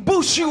that you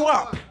boost you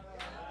up.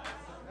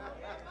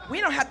 We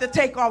don't have to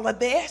take all of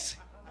this.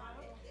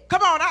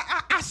 Come on,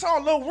 I saw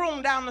a little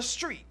room down the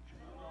street.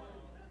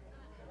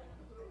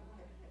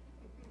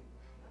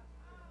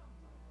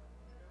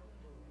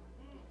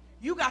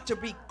 You got to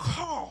be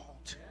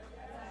called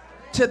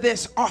to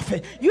this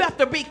office. You have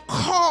to be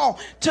called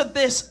to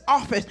this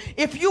office.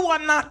 If you are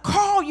not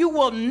called, you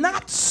will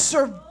not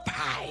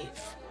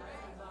survive.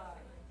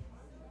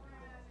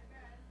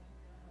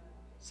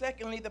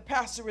 Secondly, the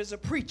pastor is a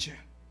preacher.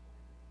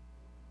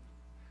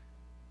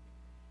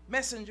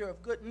 Messenger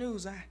of good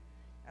news. I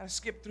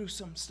skipped through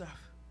some stuff.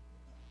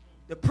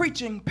 The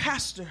preaching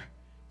pastor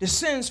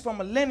descends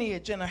from a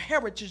lineage and a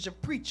heritage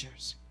of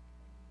preachers.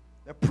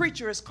 The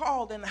preacher is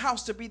called in the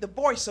house to be the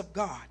voice of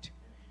God.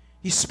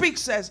 He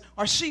speaks as,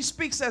 or she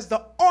speaks as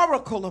the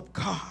oracle of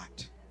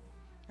God.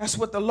 That's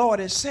what the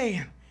Lord is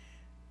saying.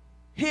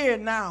 Here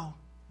now,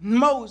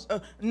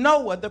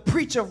 Noah, the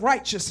preacher of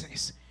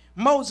righteousness.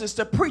 Moses,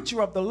 the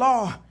preacher of the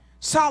law.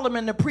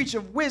 Solomon, the preacher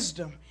of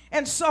wisdom.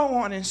 And so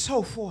on and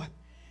so forth.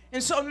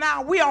 And so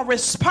now we are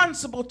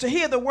responsible to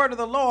hear the word of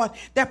the Lord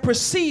that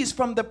proceeds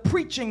from the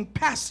preaching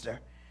pastor.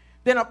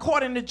 Then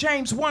according to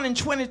James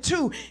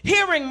 1:22,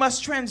 hearing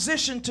must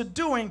transition to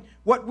doing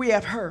what we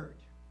have heard.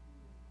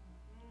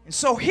 And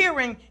so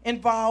hearing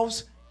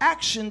involves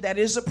action that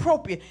is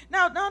appropriate.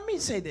 Now let me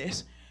say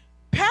this.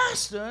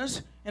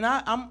 Pastors, and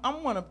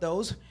I'm one of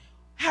those,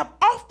 have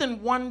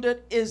often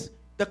wondered, is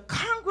the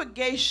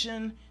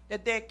congregation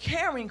that they're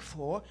caring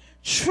for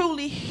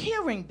truly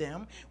hearing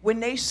them when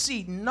they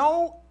see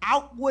no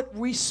outward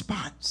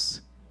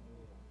response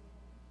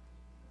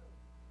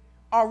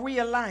or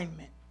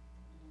realignment?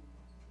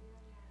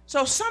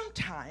 So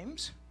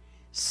sometimes,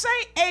 say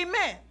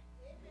amen.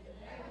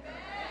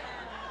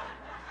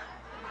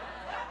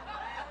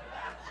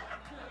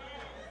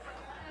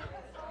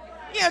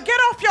 Yeah, get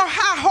off your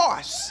high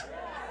horse,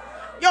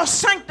 your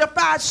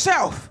sanctified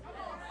self.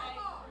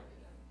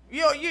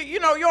 Your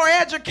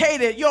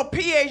educated, your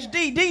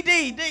PhD,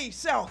 DD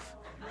self.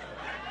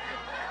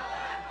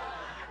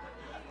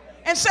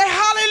 And say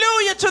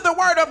hallelujah to the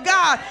word of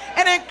God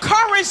and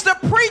encourage the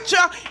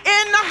preacher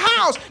in the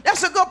house.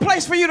 That's a good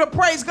place for you to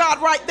praise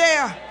God right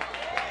there.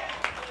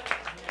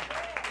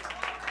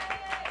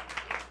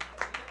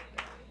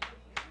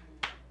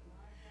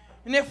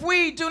 And if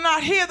we do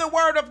not hear the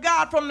word of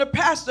God from the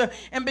pastor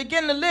and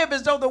begin to live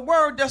as though the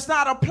word does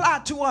not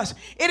apply to us,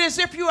 it is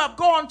if you have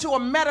gone to a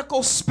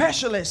medical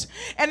specialist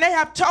and they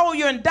have told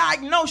you and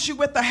diagnosed you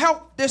with a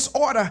health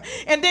disorder,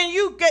 and then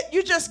you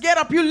just get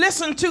up, you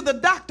listen to the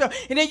doctor,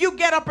 and then you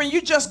get up and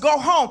you just go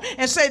home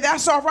and say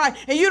that's all right,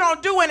 and you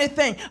don't do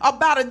anything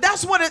about it.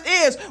 That's what it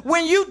is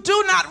when you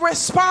do not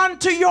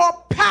respond to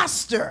your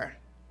pastor.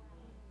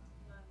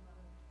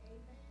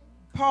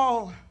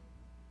 Paul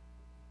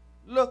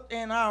looked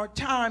in our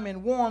time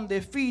and warned the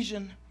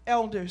Ephesian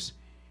elders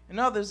and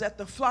others that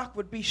the flock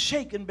would be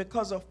shaken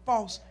because of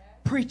false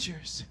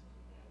preachers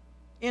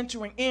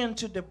entering in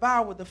to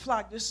devour the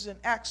flock. This is in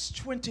Acts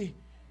 20.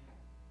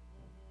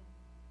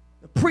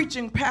 The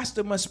preaching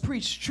pastor must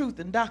preach truth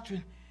and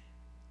doctrine.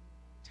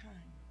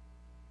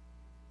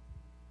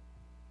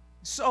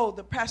 So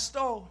the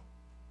pastor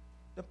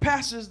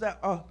is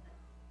a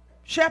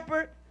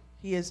shepherd,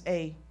 he is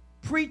a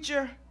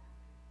preacher,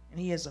 and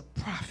he is a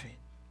prophet.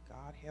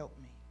 God help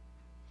me.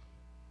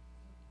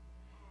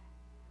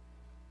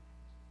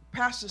 The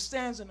pastor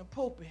stands in the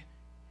pulpit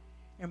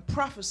and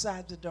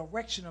prophesies the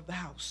direction of the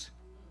house.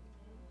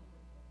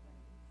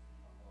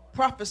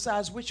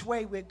 Prophesies which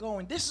way we're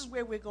going. This is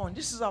where we're going.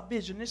 This is our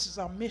vision. This is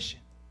our mission.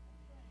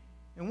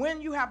 And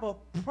when you have a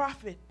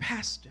prophet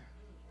pastor,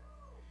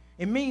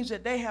 it means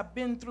that they have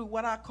been through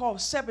what I call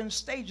 7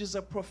 stages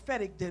of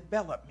prophetic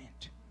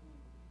development.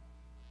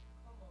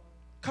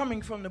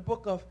 Coming from the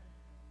book of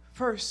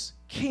 1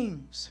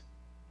 Kings,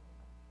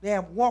 they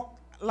have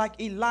walked like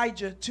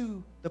Elijah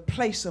to the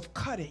place of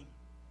cutting.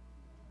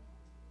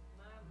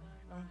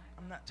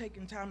 I'm not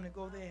taking time to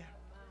go there.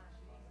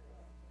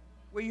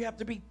 Where you have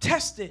to be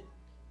tested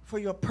for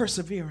your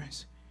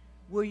perseverance.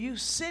 Will you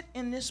sit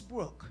in this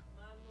brook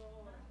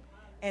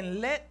and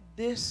let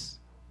this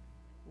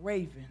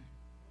raven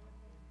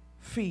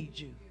feed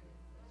you?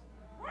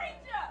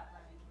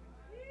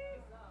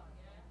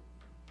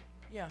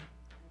 Yeah.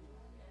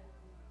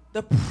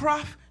 The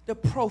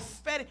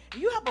prophetic.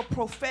 You have a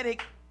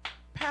prophetic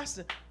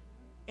pastor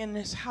in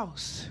this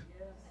house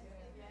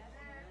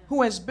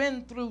who has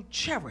been through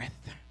Cherith.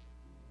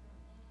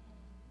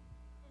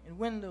 And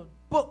when the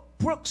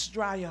brooks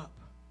dry up,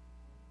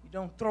 you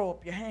don't throw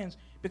up your hands,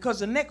 because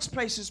the next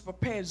place is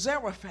prepared,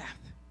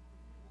 Zarephath,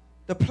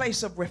 the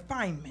place of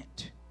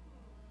refinement.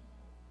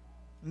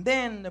 And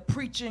then the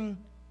preaching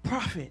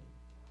prophet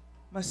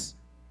must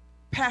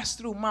pass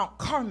through Mount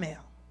Carmel,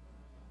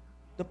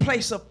 the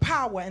place of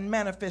power and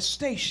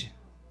manifestation.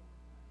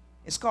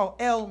 It's called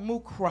El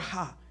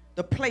Mukraha,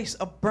 the place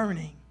of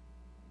burning.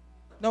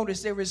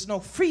 Notice there is no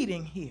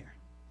feeding here.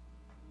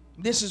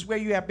 This is where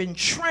you have been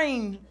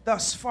trained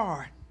thus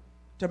far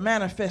to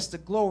manifest the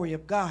glory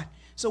of God.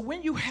 So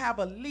when you have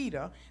a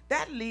leader,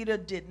 that leader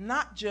did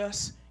not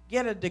just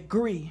get a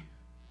degree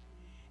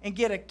and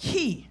get a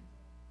key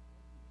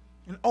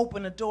and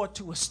open a door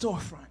to a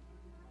storefront.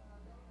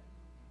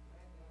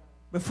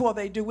 Before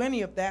they do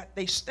any of that,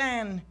 they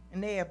stand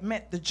and they have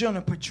met the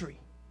juniper tree,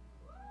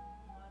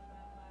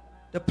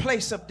 the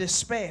place of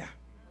despair.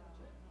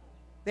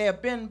 They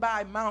have been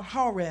by Mount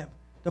Horeb,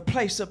 the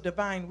place of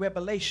divine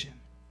revelation.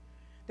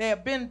 They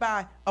have been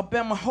by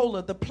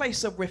Abimahola, the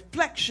place of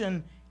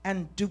reflection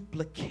and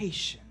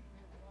duplication,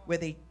 where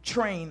they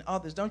train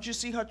others. Don't you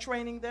see her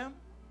training them?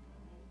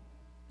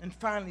 And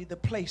finally, the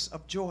place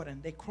of Jordan.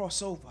 They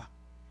cross over.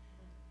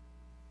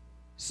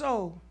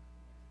 So,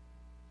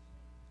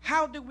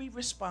 how do we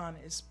respond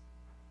as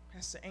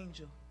Pastor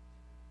Angel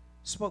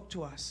spoke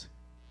to us?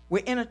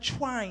 We're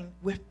intertwined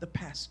with the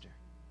pastor.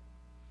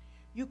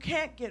 You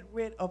can't get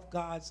rid of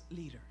God's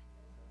leader.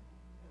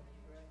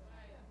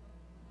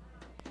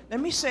 Let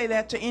me say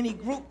that to any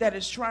group that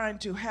is trying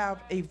to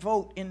have a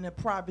vote in the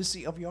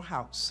privacy of your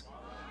house.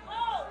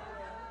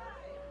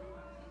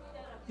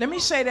 Let me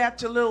say that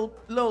to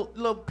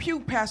little pew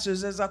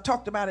pastors, as I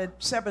talked about at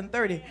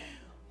 7:30,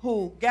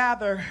 who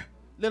gather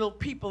little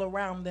people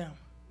around them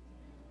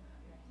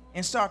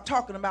and start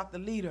talking about the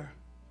leader.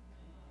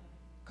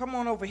 Come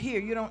on over here.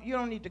 You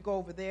don't need to go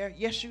over there.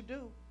 Yes, you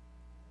do.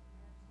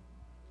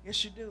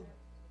 Yes, you do.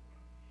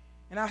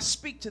 And I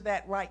speak to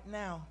that right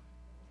now,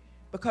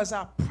 because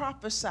I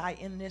prophesy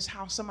in this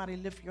house. Somebody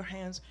lift your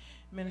hands.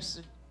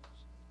 Minister,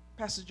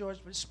 Pastor George,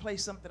 let's play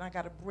something. I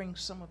got to bring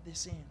some of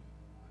this in.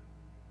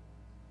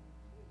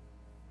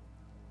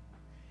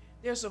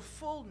 There's a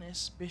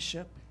fullness,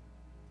 Bishop,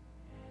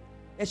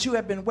 that you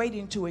have been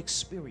waiting to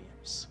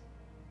experience.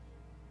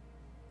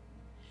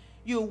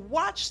 You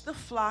watch the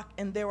flock,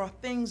 and there are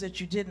things that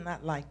you did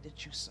not like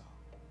that you saw.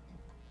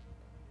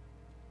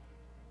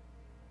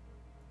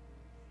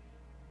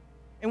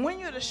 And when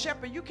you're the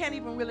shepherd, you can't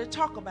even really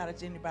talk about it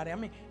to anybody. I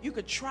mean, you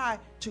could try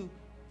to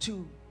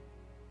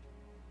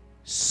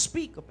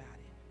speak about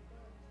it,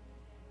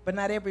 but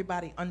not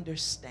everybody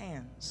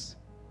understands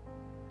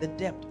the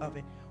depth of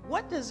it.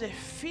 What does it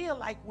feel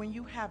like when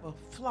you have a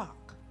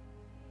flock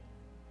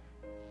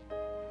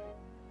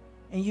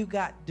and you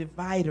got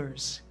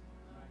dividers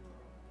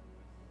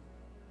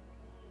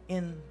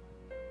in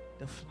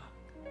the flock?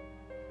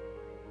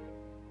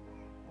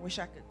 I wish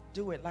I could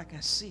do it like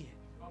I see it.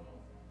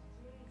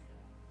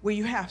 where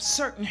you have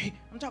certain,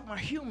 I'm talking about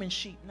human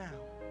sheep now.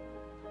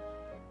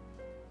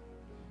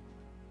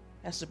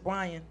 Pastor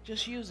Brian,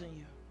 just using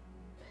you.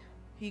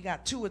 He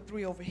got 2 or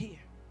 3 over here.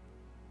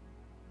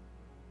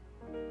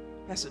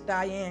 Pastor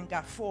Diane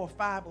got 4 or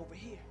 5 over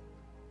here.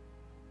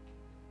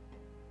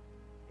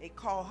 They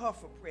call her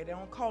for prayer. They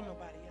don't call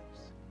nobody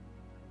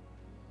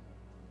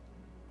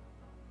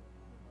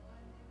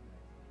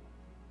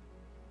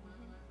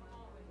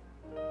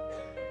else.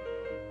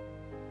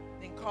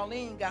 Then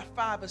Colleen got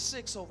 5 or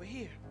 6 over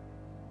here.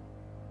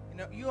 You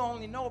know, you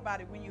only know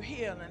about it when you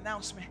hear an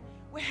announcement.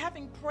 We're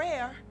having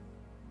prayer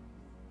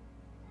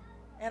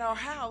at our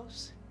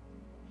house.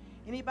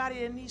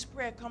 Anybody that needs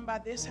prayer, come by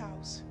this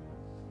house.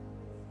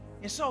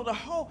 And so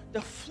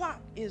the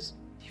flock is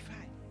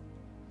divided.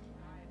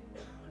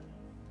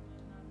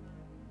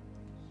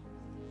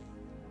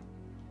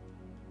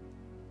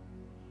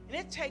 And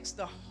it takes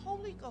the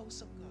Holy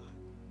Ghost of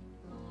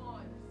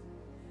God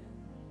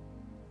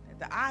that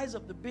the eyes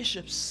of the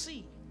bishop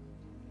see.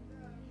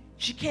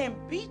 She can't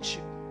beat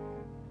you.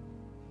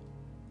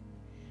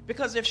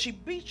 Because if she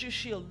beats you,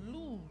 she'll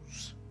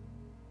lose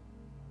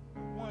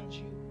the ones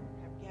you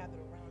have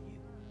gathered around you.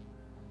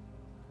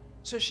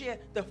 So she had,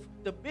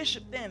 the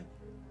bishop then,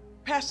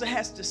 pastor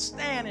has to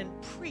stand and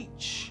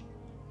preach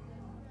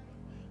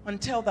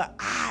until the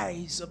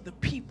eyes of the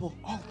people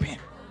open.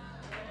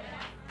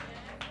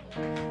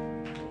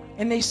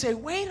 And they say,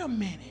 wait a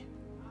minute.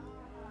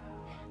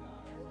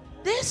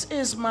 This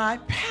is my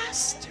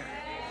pastor.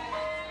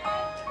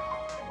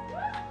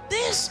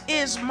 This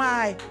is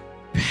my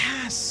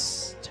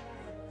pastor.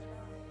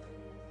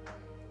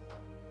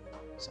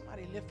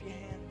 Somebody lift your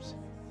hands.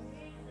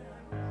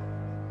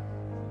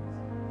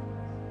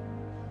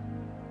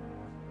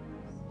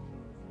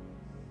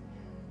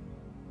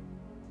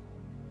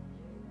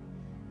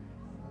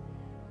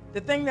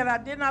 The thing that I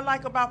did not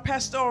like about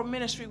pastoral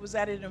ministry was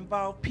that it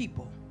involved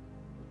people.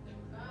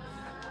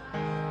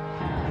 Yes,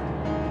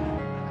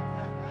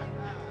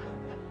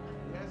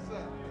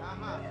 sir.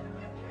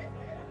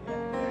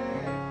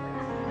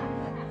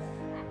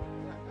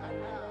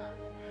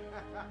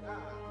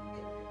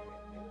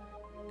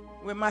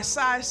 With my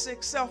size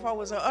 6 self, I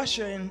was an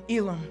usher in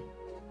Elam.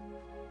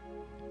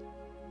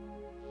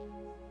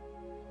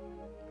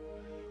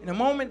 In the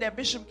moment that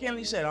Bishop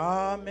Kinley said,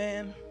 "Oh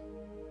man,"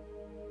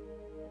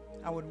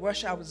 I would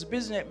rush. I was a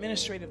business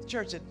administrator of the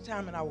church at the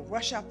time, and I would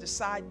rush out the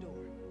side door,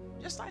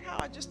 just like how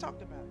I just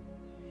talked about it.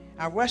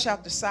 I rush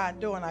out the side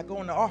door and I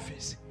go in the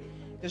office,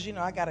 because you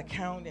know I got to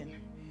count and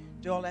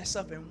do all that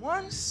stuff. And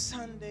one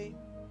Sunday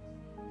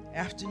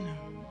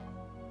afternoon,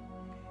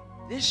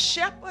 this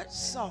shepherd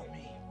saw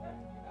me.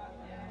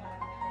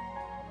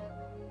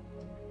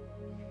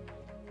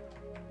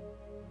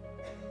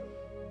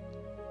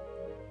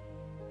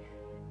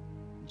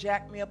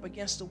 Jacked me up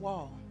against the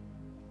wall.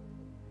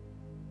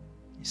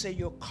 He said,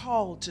 "You're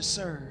called to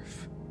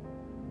serve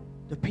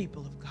the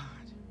people of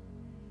God."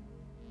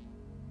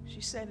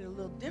 She said it a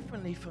little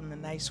differently from the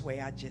nice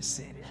way I just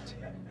said it.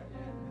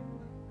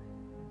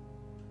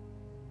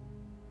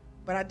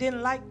 But I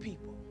didn't like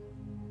people.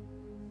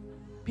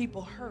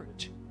 People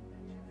hurt.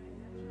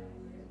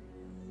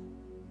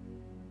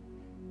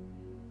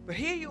 But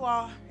here you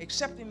are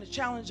accepting the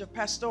challenge of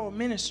pastoral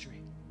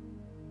ministry.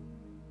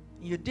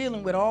 You're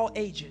dealing with all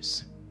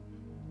ages.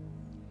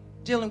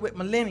 Dealing with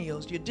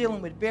millennials, you're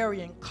dealing with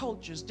varying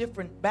cultures,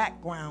 different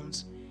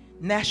backgrounds,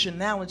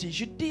 nationalities.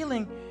 You're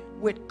dealing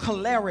with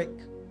choleric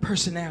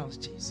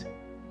personalities,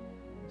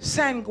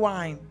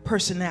 sanguine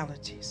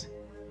personalities,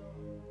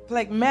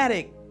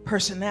 phlegmatic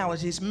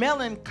personalities,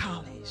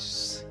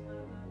 melancholies.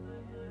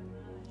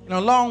 And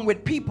along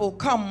with people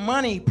come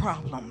money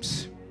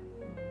problems,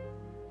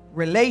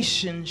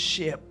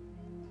 relationship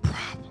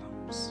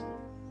problems,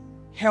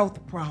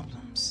 health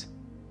problems,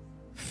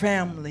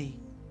 family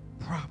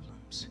problems.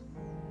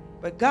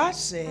 But God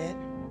said,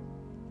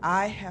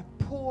 "I have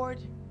poured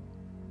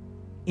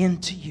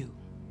into you,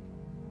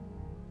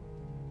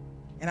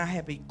 and I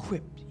have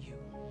equipped you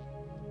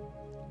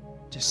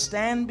to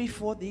stand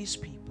before these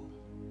people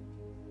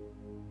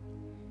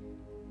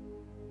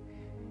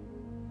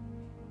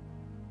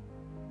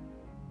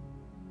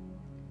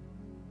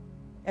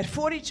At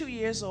 42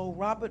 years old,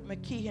 Robert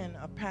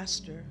McKeon, a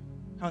pastor,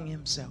 hung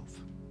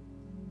himself.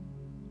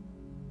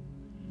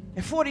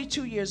 At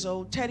 42 years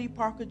old, Teddy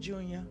Parker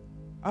Jr.,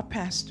 a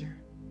pastor,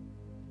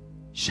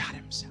 shot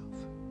himself.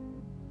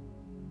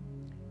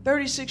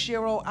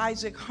 36-year-old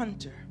Isaac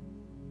Hunter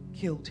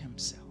killed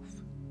himself.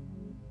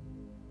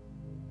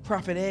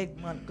 Prophet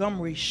Ed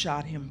Montgomery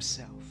shot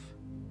himself.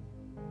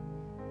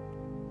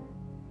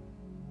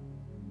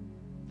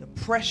 The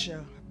pressure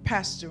of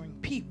pastoring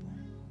people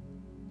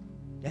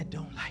that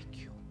don't like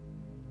you,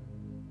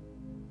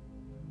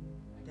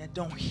 that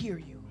don't hear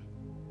you.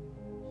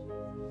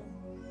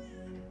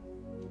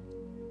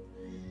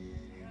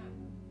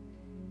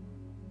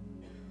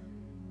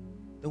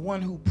 The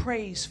one who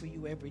prays for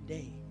you every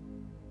day,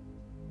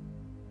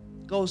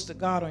 goes to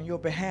God on your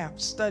behalf,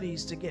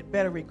 studies to get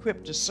better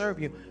equipped to serve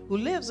you, who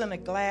lives in a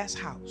glass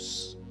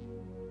house,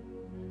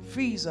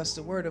 feeds us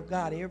the word of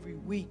God every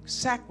week,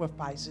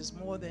 sacrifices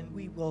more than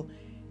we will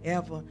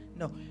ever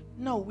know.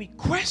 No, we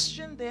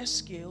question their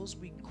skills.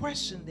 We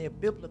question their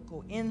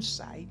biblical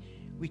insight.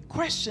 We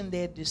question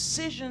their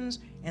decisions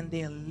and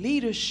their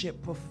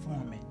leadership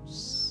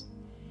performance.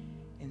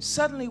 And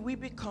suddenly we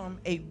become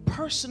a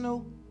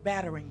personal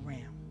battering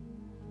ram.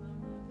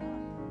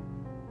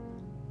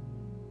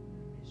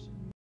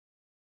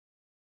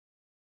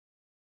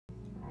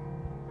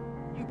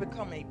 You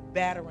become a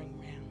battering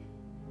ram.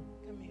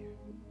 Come here,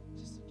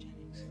 Sister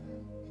Jennings.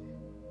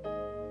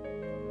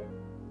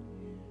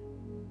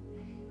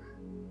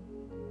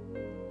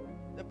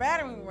 The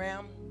battering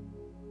ram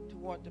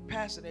toward the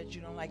pastor that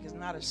you don't like is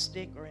not a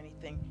stick or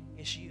anything.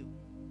 It's you.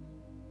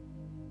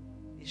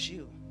 It's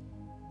you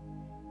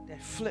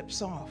that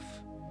flips off.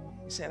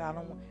 He said, I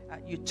don't want,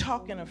 you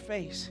talk in her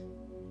face.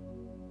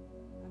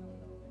 I don't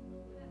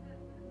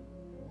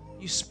know.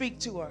 You speak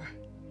to her.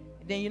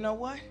 And then you know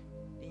what?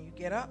 Then you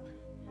get up.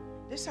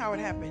 This is how it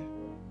happened.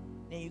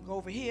 Then you go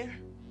over here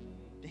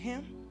to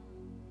him.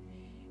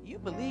 You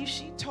believe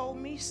she told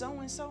me so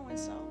and so and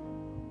so?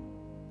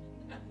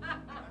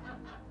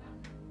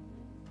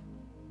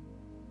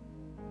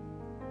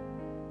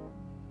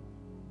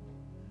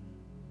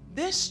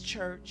 This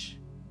church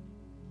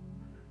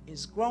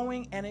is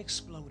growing and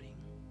exploding.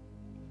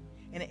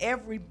 And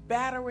every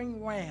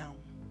battering ram,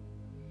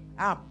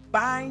 I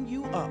bind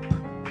you up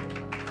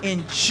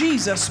in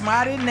Jesus'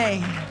 mighty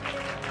name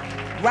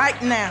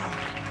right now.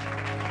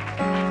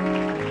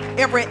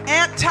 Every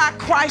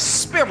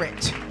antichrist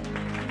spirit,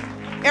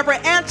 every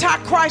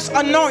antichrist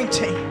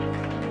anointing,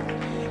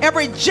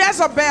 every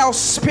Jezebel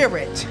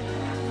spirit,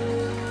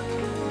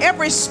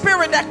 every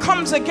spirit that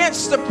comes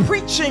against the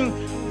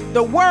preaching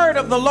the word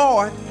of the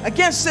Lord,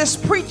 against this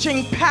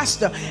preaching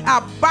pastor, I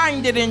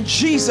bind it in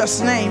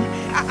Jesus' name.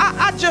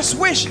 I just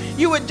wish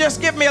you would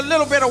just give me a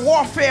little bit of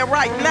warfare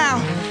right now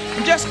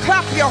and just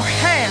clap your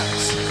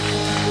hands.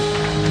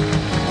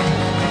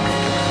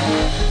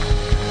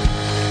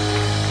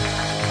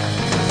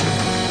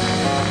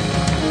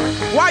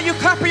 While you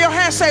clap your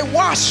hands, say,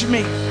 wash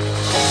me.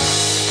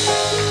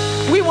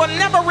 We will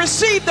never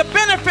receive the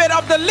benefit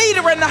of the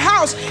leader in the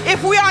house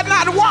if we are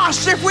not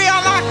washed, if we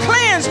are not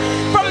cleansed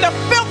from the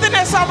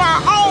filthiness of our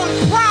own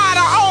pride,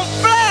 our own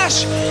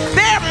flesh.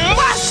 There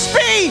must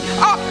be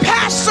a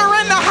pastor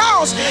in the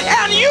house,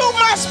 and you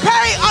must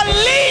pay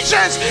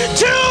allegiance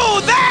to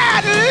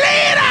that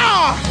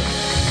leader.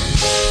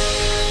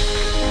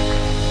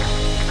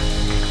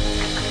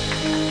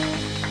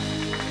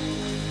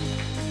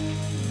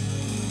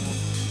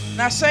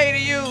 And I say to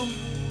you,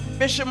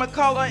 Bishop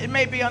McCullough, it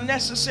may be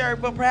unnecessary,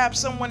 but perhaps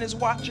someone is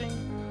watching.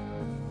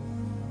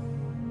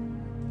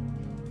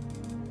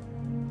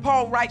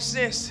 Paul writes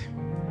this.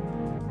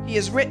 He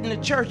has written the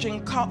church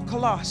in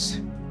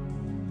Colossus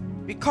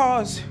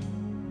because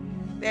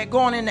they're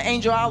going into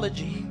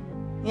angelology.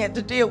 He had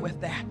to deal with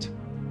that.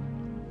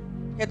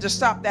 He had to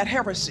stop that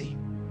heresy.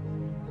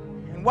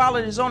 And while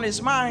it is on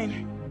his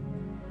mind,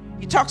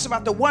 he talks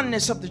about the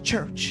oneness of the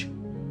church.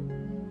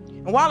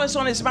 And while it's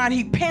on his mind,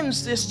 he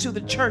pins this to the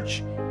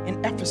church in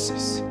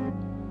Ephesus.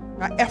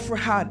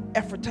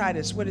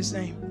 Epaphroditus, what is his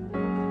name?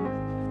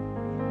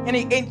 And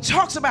he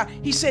talks about,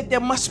 he said there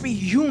must be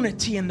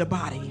unity in the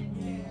body.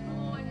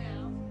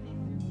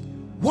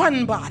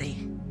 One body.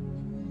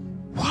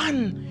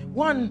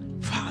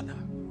 One Father.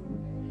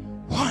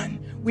 One.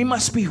 We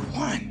must be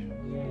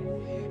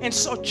one. And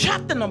so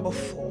chapter number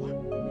 4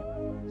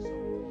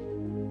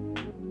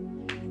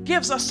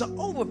 gives us an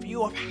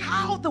overview of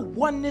how the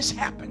oneness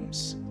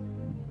happens.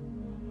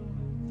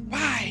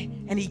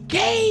 And he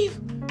gave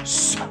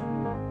some.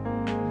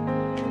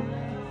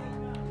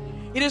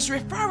 It is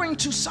referring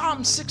to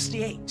Psalm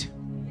 68.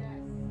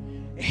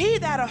 He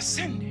that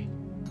ascended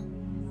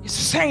is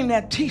the same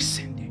that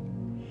descended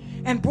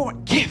and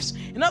brought gifts.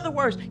 In other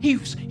words, he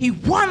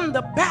won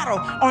the battle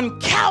on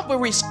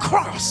Calvary's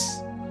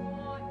cross.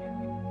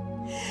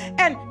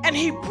 And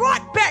he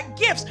brought back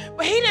gifts,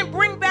 but he didn't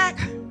bring back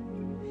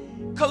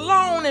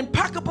cologne and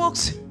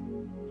pocketbooks.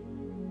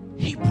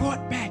 He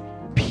brought back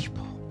people.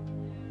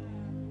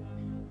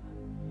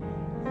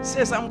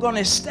 Says, I'm going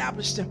to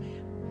establish them.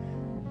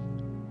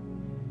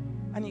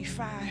 I need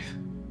 5.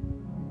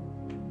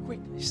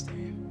 Quickly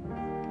stand.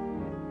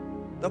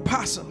 The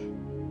apostle,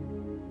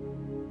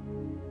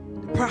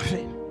 the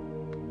prophet,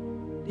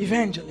 the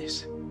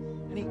evangelist.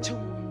 I need 2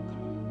 more.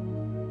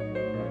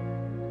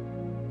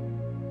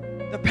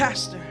 The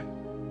pastor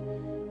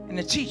and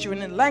the teacher.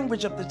 And in the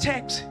language of the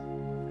text,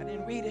 I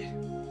didn't read it,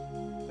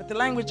 but the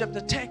language of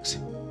the text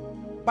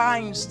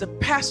binds the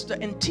pastor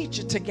and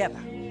teacher together.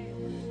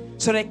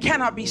 So they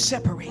cannot be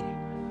separated.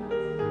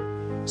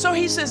 So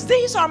he says,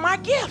 these are my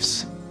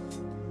gifts.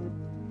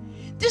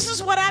 This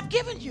is what I've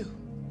given you.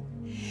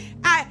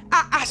 I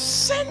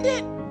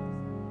ascended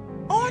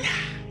on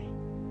high.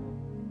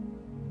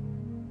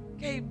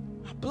 Gave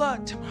my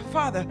blood to my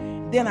Father.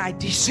 Then I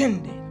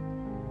descended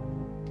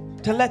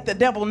to let the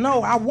devil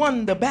know I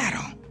won the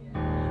battle.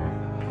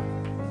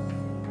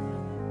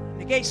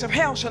 The gates of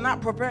hell shall not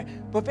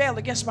prevail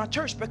against my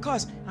church,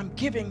 because I'm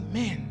giving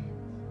men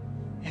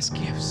as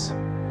gifts.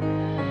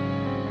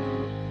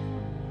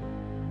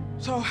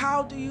 So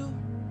how do you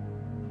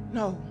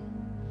know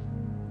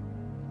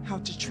how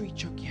to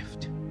treat your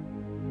gift?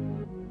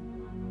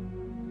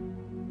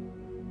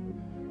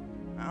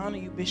 I honor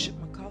you, Bishop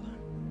McCullough.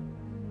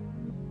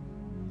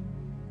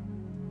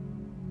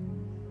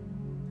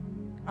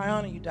 I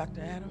honor you,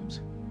 Dr. Adams.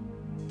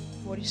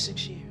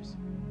 46 years.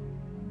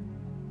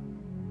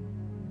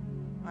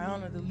 I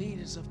honor the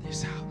leaders of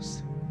this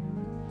house.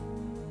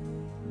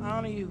 I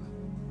honor you,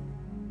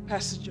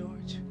 Pastor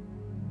George.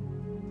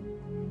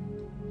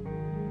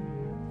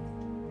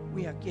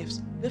 We are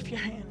gifts. Lift your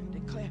hand and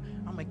declare,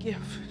 I'm a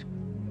gift.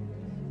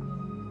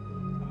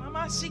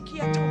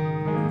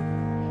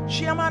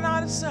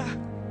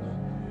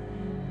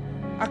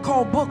 I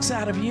call books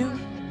out of you.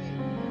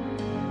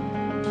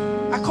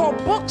 I call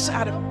books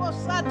out of you.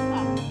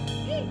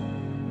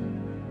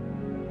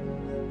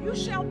 You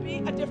shall be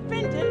a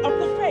defendant of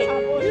the faith.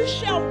 You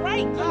shall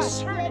write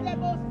concerning.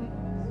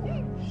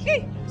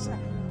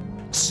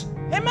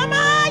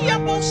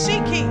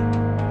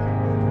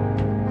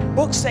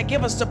 Books that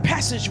give us the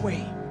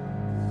passageway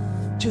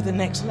to the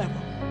next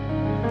level.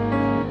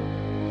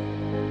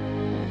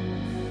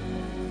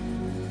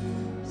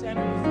 Stand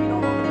on your feet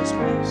all over this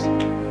place.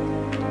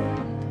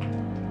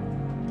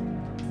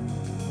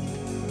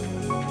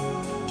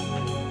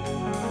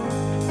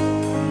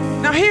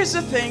 Now here's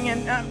the thing,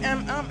 and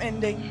I'm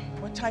ending.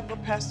 What type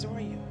of pastor are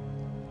you?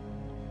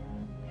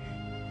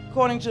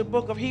 According to the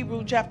book of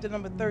Hebrews, chapter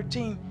number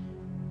 13,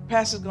 the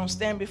pastor's going to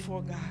stand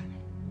before God.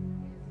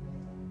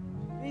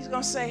 He's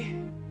going to say,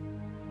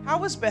 how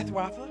was Beth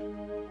Rapha?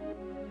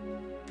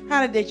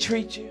 How did they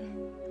treat you?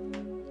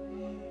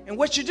 And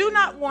what you do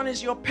not want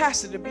is your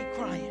pastor to be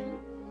crying.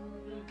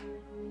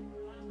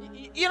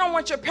 You don't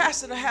want your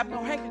pastor to have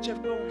no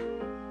handkerchief going,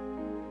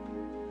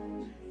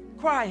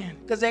 crying,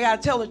 because they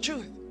got to tell the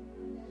truth.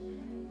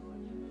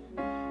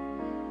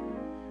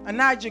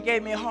 Anijah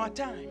gave me a hard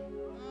time.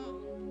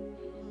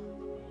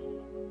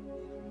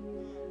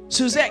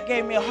 Suzette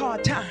gave me a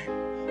hard time.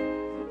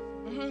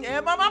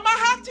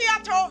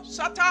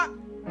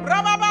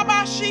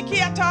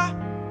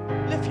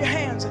 Lift your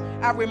hands.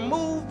 I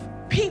remove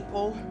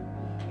people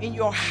in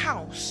your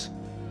house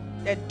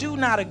that do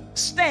not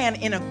stand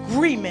in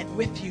agreement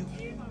with you.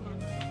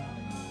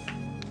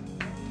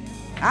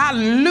 I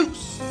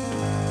loose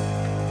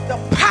the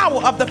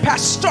power of the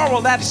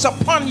pastoral that is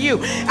upon you.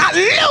 I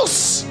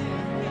loose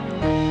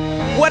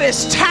what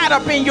is tied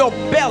up in your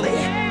belly.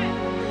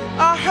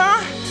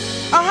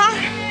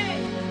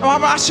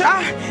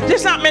 This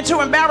is not meant to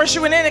embarrass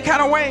you in any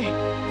kind of way.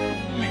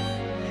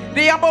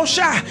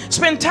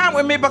 Spend time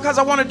with me because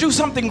I want to do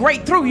something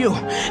great through you.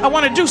 I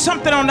want to do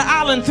something on the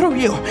island through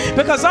you,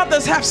 because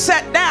others have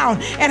sat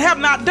down and have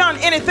not done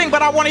anything,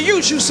 but I want to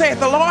use you, saith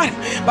the Lord.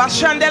 But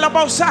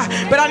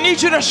I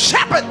need you to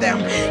shepherd them.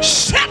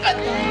 Shepherd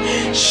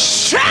them.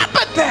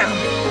 Shepherd them.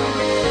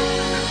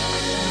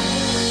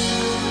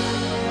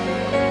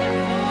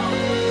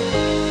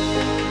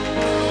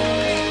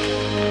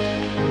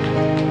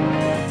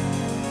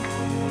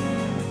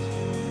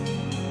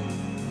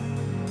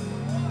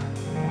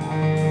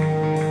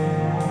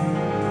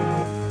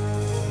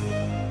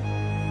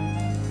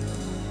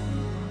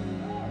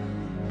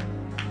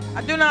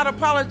 I do not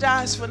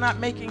apologize for not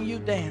making you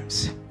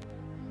dance.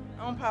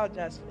 I don't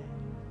apologize for that.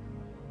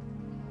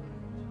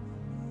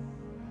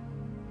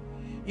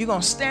 You're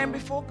going to stand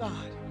before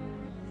God.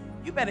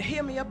 You better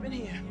hear me up in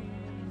here.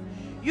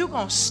 You're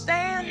going to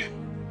stand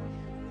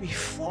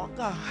before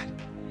God.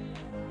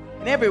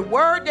 And every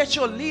word that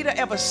your leader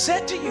ever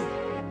said to you,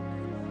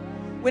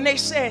 when they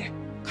said,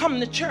 come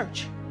to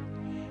church,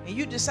 and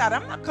you decide,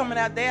 I'm not coming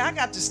out there, I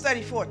got to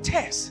study for a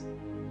test.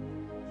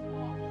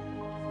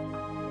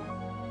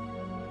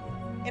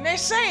 And they're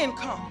saying,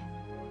 come.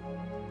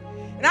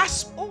 And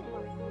oh my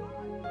God.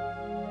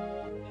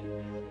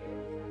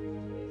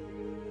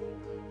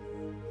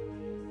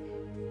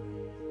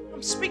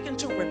 I'm speaking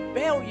to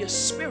rebellious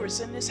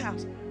spirits in this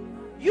house.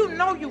 You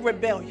know you're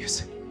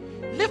rebellious.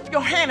 Lift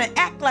your hand and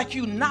act like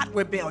you're not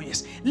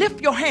rebellious. Lift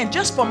your hand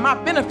just for my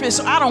benefit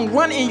so I don't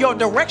run in your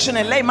direction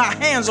and lay my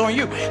hands on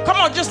you. Come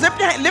on, just lift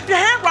your hand. Lift your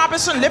hand,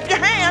 Robinson. Lift your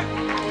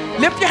hand.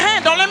 Lift your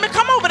hand. Don't let me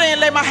come over there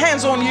and lay my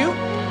hands on you.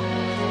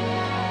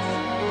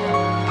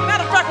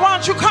 Matter of fact, why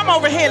don't you come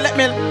over here and let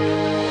me...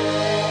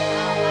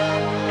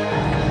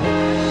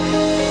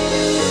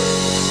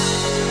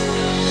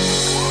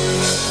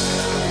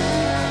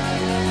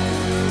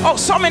 Oh,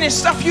 so many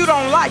stuff you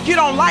don't like. You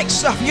don't like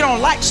stuff. You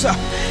don't like stuff.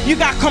 You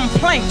got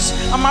complaints.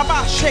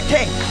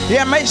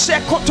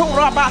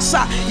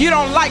 You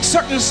don't like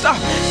certain stuff.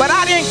 But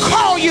I didn't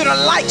call you to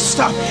like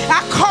stuff.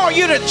 I call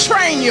you to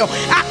train you.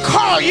 I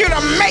call you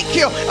to make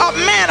you a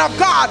man of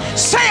God.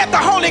 Saith the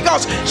Holy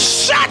Ghost.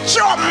 Shut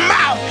your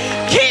mouth.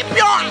 Keep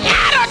your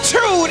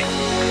attitude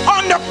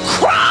on the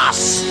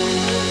cross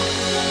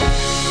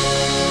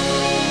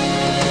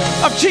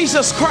of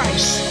Jesus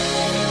Christ.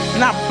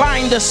 And I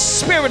bind the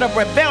spirit of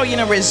rebellion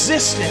and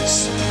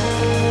resistance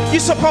You're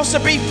supposed to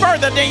be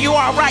further than you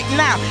are right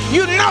now.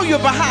 You know you're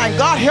behind.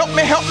 God, help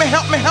me, help me,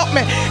 help me, help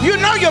me. You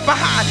know you're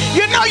behind.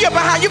 You know you're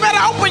behind. You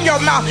better open your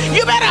mouth.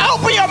 You better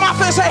open your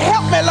mouth and say,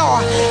 help me,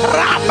 Lord.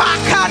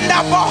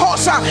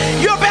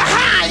 You're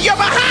behind. You're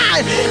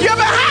behind. You're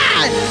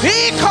behind.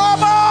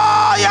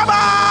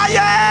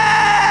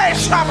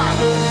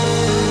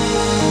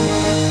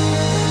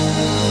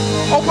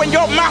 Open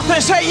your mouth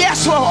and say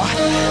yes, Lord.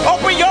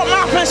 Open your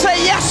mouth and say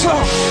yes,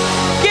 Lord.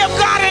 Give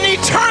God an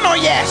eternal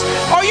yes.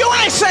 Oh, you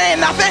ain't saying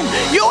nothing.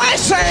 You ain't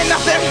saying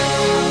nothing.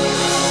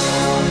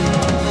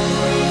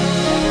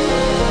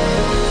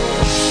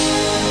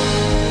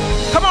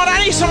 Come on,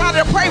 I need somebody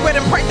to pray with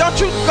and pray. Don't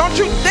you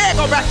dare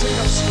go back to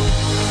this.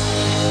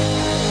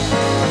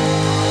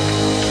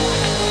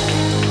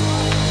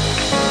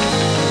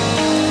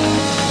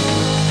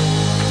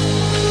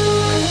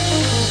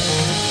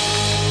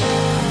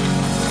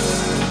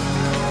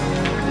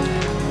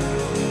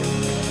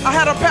 I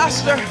had a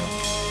pastor,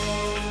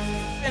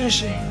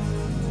 finishing.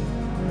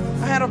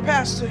 I had a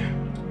pastor,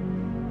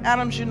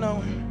 Adams, you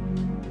know,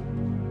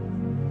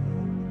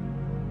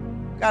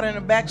 got in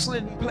a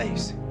backslidden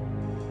place.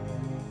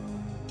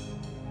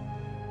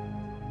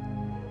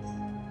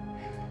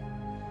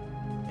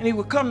 And he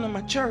would come to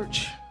my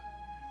church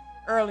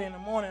early in the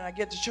morning. I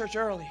get to church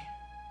early.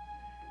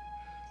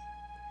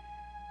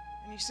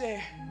 And he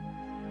said,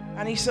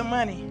 I need some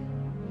money.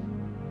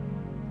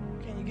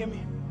 Can you give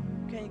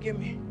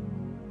me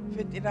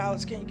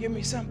 $50? Can you give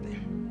me something?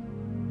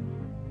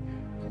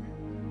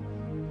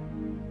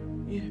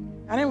 Yeah.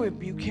 I didn't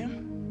rebuke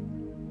him.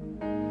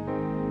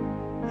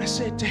 I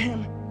said to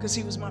him, because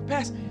he was my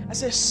pastor, I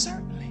said,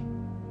 certainly.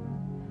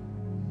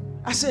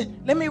 I said,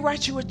 let me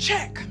write you a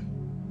check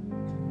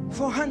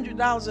for $100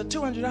 or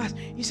 $200.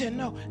 He said,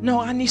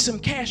 no, I need some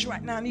cash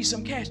right now. I need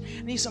some cash.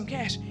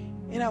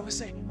 And I would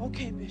say,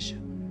 okay, Bishop.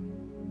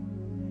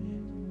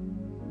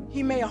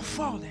 He may have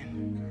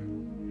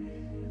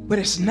fallen, but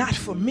it's not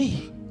for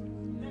me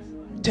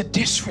to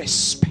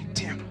disrespect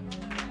him.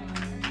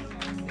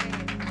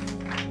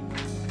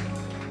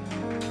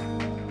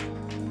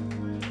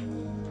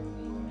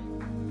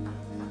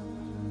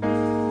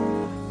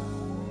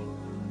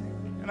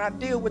 And I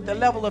deal with the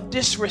level of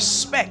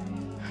disrespect.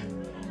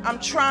 I'm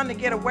trying to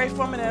get away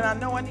from it, and I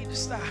know I need to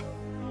stop.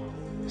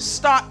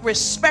 Start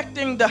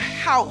respecting the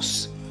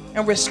house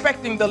and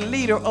respecting the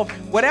leader of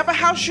whatever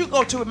house you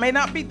go to. It may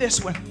not be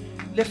this one.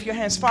 Lift your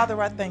hands.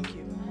 Father, I thank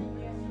you.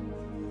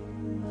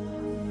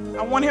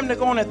 I want him to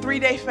go on a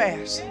 3-day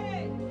fast.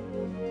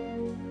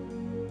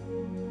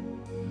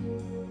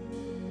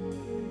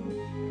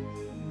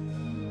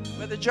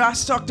 Brother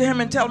Josh, talk to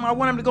him and tell him I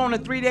want him to go on a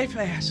 3-day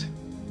fast.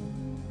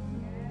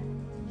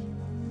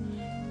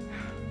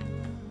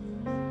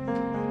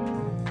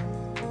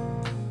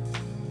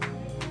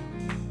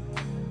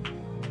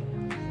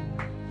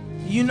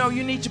 You know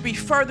you need to be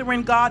further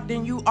in God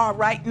than you are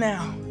right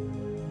now.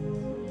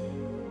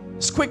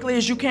 As quickly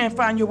as you can,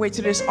 find your way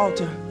to this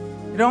altar.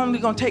 It's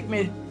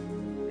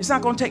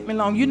not going to take me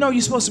long. You know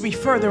you're supposed to be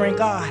further in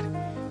God,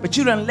 but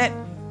you done let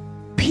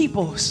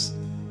people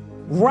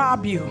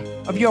rob you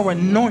of your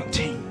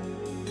anointing,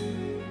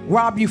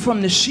 rob you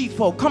from the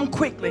sheepfold. Come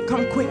quickly,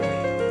 come quickly.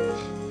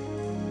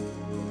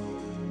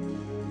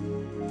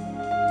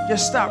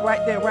 Just stop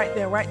right there, right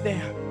there, right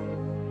there.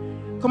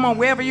 Come on,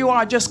 wherever you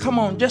are, just come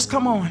on, just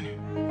come on.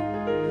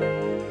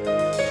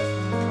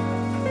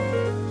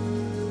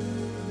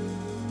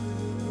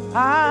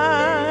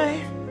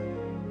 I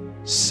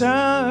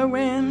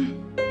surrender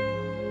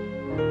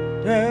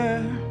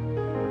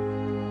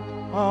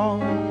all.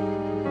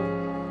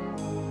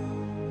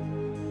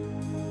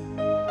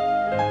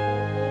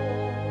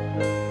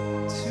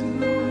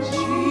 To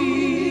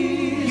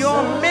Jesus.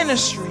 Your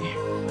ministry,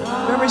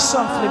 very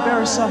softly,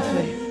 very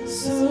softly.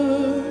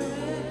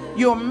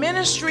 Your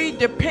ministry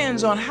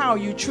depends on how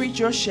you treat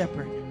your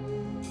shepherd.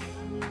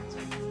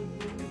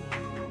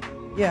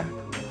 Yeah.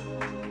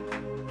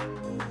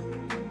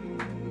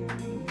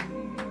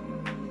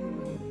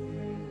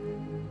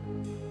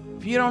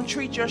 If you don't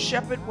treat your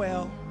shepherd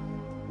well,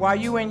 while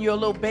you're in your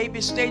little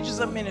baby stages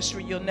of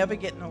ministry, you'll never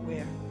get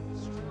nowhere.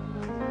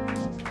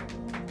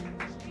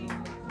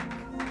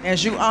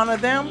 As you honor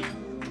them,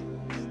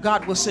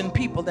 God will send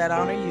people that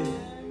honor you.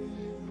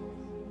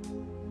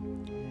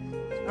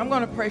 I'm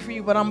going to pray for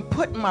you, but I'm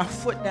putting my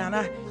foot down.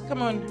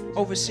 Come on,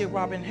 Overseer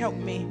Robin, help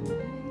me.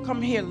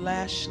 Come here,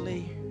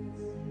 Lashley.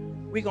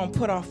 We're going to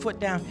put our foot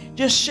down.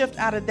 Just shift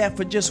out of that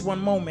for just one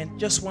moment,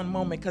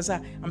 because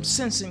I'm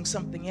sensing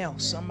something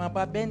else. Come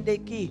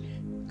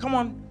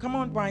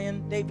on,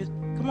 Brian, David.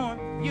 Come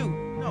on, you.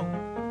 No.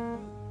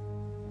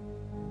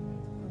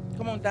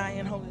 Come on,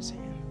 Diane, hold his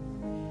hand.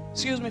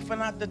 Excuse me for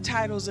not the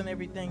titles and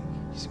everything.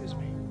 Excuse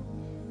me.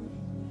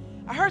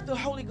 I heard the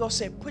Holy Ghost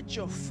say, put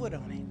your foot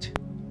on it.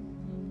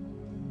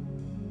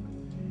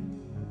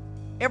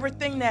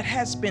 Everything that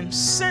has been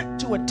sent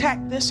to attack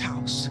this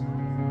house,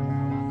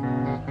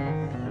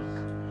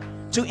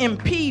 to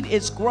impede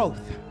its growth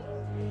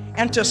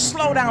and to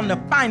slow down the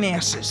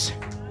finances,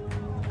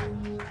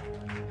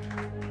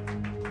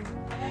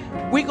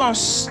 we're going to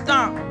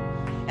stop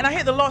And I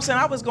hear the Lord saying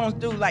I was going to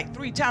do like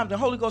 3 times. The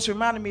Holy Ghost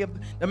reminded me of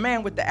the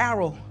man with the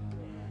arrow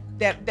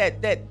that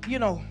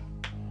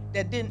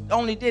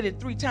only did it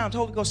 3 times. The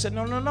Holy Ghost said,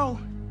 no.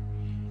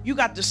 You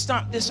got to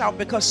stomp this out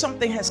because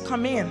something has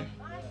come in.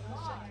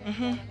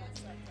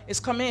 It's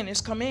come in.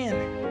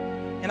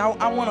 And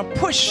I want to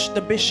push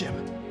the bishop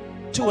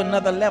to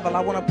another level.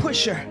 I want to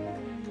push her.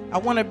 I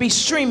want to be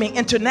streaming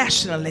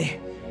internationally.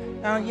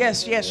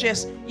 Yes.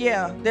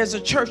 Yeah, there's a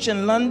church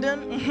in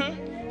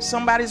London.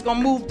 Somebody's going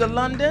to move to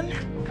London.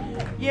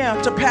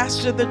 Yeah, to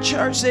pastor the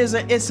church.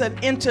 It's an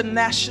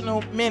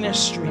international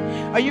ministry.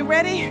 Are you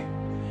ready?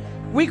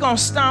 We're going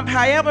to stomp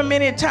however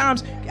many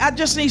times. I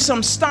just need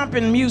some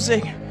stomping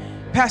music,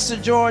 Pastor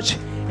George.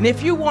 And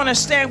if you want to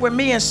stand with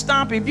me and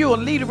stomp, if you're a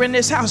leader in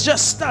this house,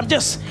 just stomp.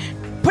 Just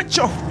put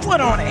your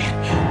foot on it.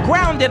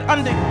 Ground it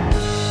under.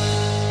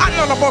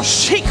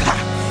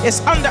 It's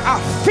under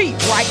our feet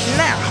right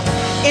now.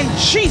 In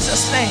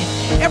Jesus' name.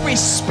 Every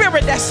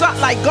spirit that's not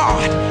like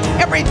God,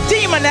 every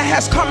demon that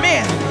has come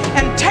in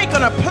and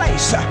taken a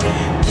place,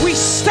 we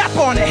step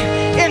on it.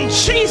 In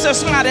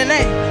Jesus' mighty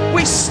name,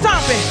 we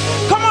stomp it.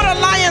 Come on,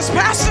 Alliance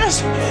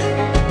pastors.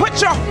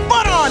 Put your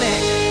foot on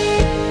it.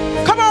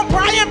 Come on,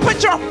 Brian,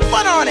 put your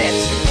foot on it.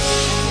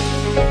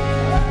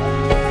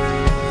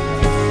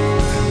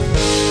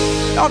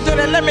 Y'all do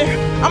that.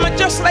 I'm going to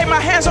just lay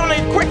my hands on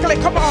it quickly.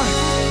 Come on.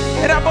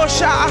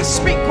 I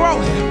speak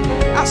growth.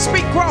 I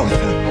speak growth.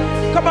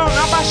 Come on,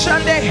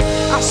 Abashande.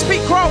 I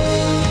speak growth.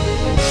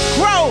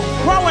 Grow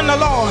in the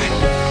Lord.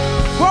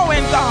 Grow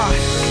in God.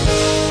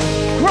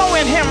 Grow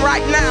in Him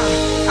right now.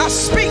 I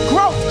speak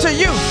growth to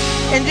you.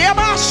 In the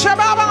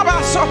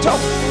Abashababasoto.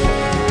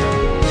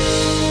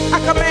 I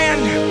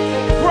command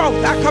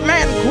growth. I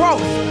command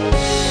growth.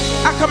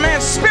 I command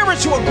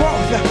spiritual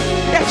growth,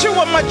 that you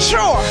will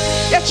mature,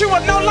 that you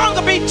will no longer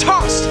be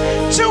tossed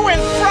to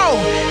and fro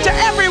to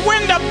every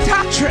wind of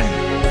doctrine.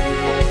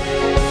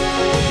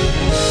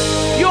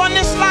 You on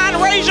this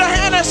line, raise your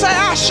hand and say,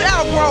 I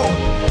shall grow.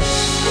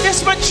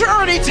 This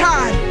maturity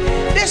time,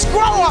 this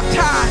grow up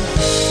time,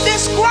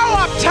 this grow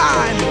up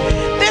time,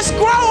 this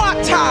grow up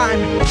time,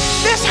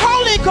 this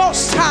Holy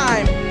Ghost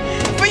time,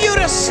 for you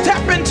to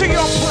step into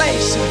your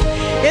place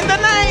in the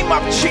name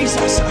of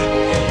Jesus.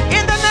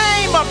 In the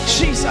name of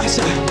Jesus.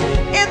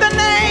 In the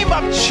name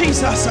of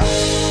Jesus.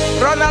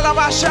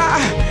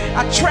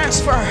 I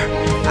transfer.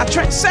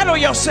 Settle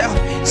yourself.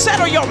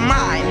 Settle your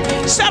mind.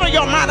 Settle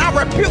your mind. I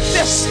rebuke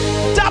this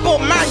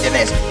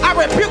double-mindedness. I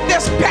rebuke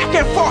this back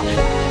and forth.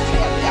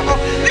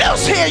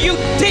 Loose here, you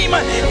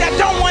demon that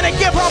don't want to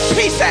give her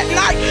peace at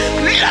night.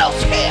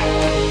 Loose here.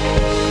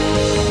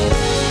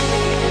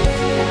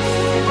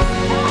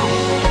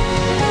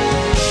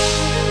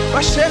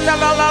 I'm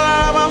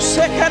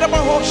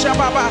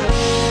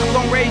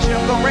gonna raise you.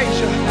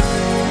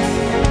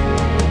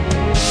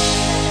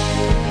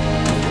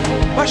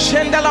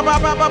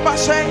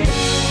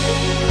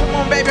 Come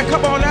on, baby,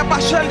 come on.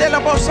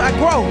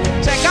 Grow.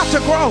 Say, got to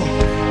grow.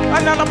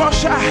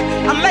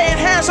 I'm laying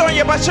hands on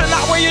you, but you're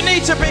not where you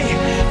need to be.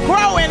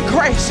 Grow in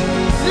grace.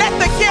 Let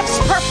the gifts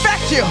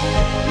perfect you.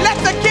 Let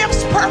the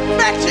gifts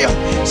perfect you.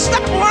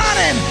 Stop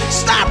running.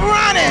 Stop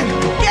running.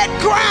 Get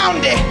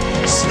grounded.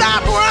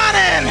 Stop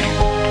running.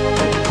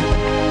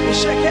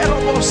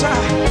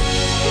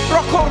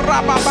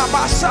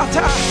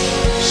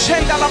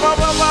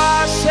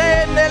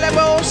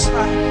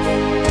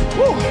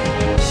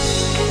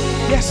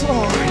 Yes,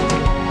 Lord.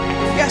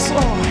 Yes,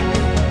 Lord.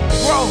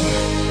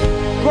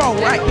 Grow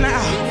right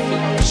now.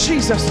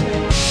 Jesus'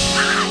 name.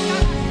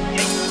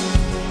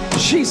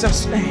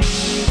 Jesus' name.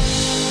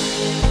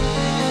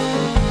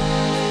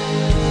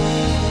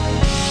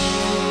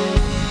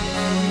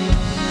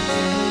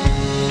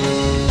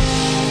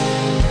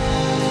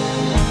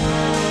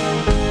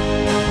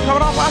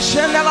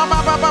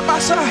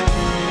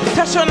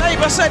 Touch your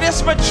neighbor, say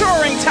it's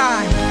maturing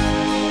time.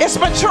 It's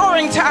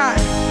maturing time.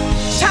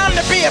 It's time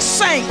to be a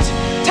saint.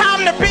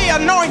 Time to be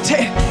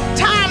anointed.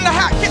 Time to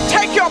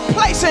take your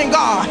place in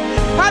God.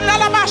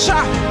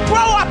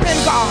 Grow up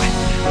in God.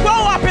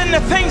 Grow up in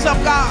the things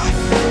of God.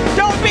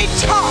 Don't be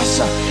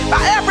tossed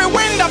by every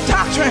wind of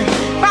doctrine,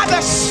 by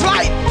the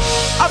sleight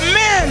of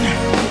men.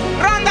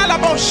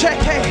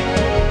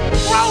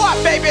 Grow up,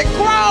 baby.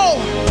 Grow.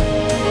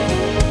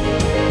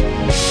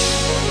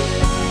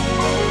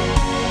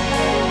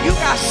 You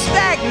got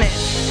stagnant.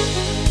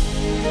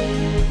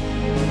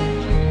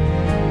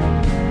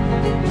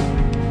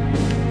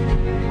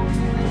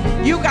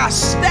 You got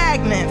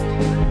stagnant.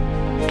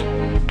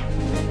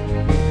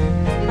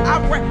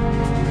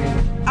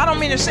 I don't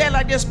mean to say it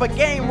like this, but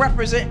game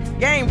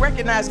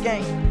recognize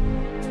game.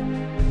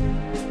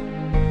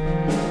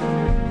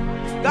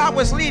 God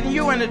was leading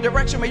you in a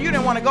direction, but you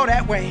didn't want to go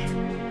that way.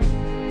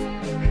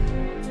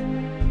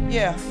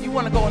 Yeah, you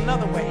want to go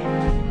another way.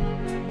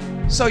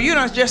 So you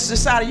done just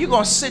decided you're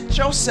going to sit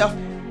yourself.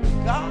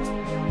 God.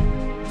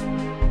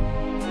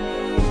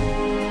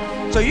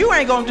 So you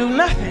ain't going to do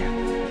nothing.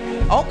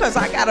 Oh, because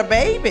I got a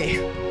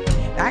baby.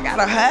 I got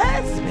a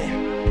husband.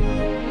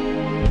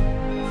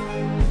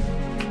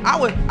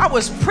 I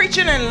was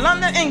preaching in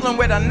London, England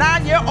with a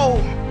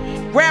 9-year-old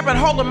grabbing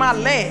hold of my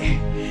leg,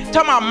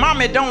 telling my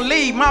mommy, don't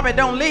leave, mommy,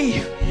 don't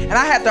leave. And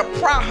I had to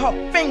pry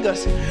her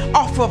fingers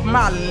off of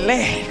my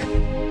leg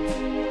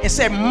and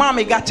said,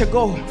 mommy got to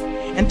go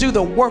and do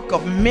the work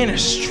of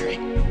ministry.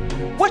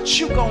 What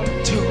you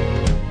gonna do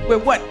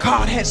with what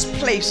God has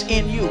placed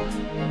in you?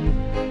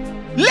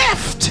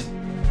 Lift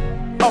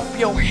up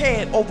your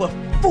head over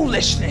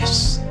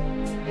foolishness.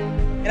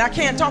 And I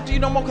can't talk to you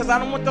no more because I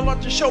don't want the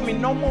Lord to show me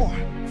no more.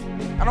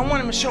 I don't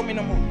want him to show me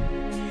no more.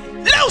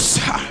 Loose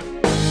her.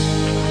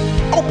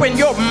 Open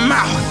your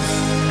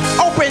mouth.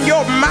 Open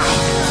your mouth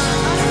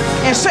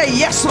and say,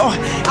 yes, Lord.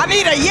 I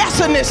need a yes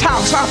in this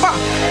house.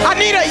 I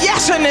need a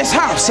yes in this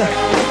house.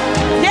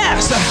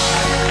 Yes.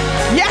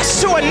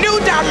 Yes to a new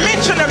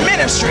dimension of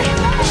ministry.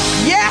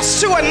 Yes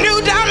to a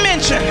new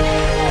dimension.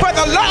 For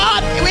the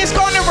Lord is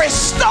going to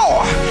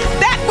restore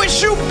that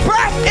which you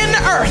birthed in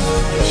the earth.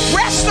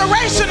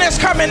 Restoration is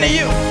coming to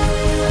you.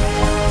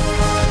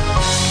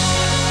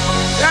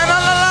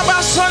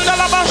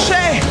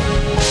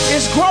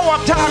 It's grow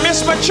up time.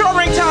 It's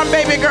maturing time,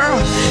 baby girl.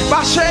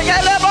 That's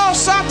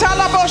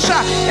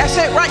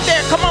it right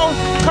there. Come on.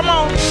 Come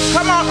on.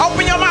 Come on.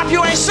 Open your mouth.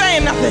 You ain't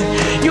saying nothing.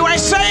 You ain't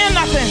saying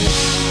nothing.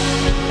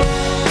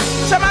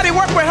 Somebody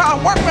work with her.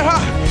 Work with her.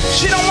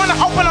 She don't want to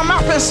open her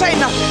mouth and say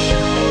nothing.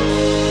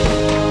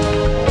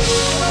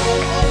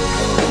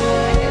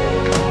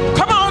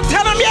 Come on.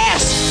 Tell them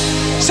yes.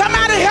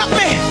 Somebody help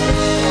me.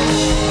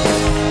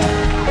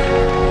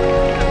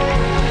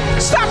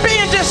 Stop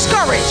being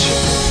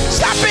discouraged.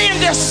 Stop being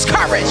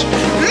discouraged.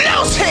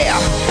 Loose here.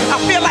 I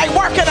feel like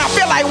working. I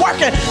feel like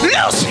working.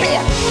 Loose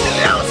here.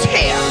 Loose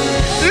here.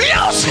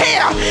 Loose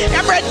here.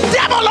 Every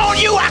devil on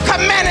you, I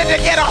commanded to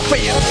get off of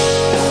you.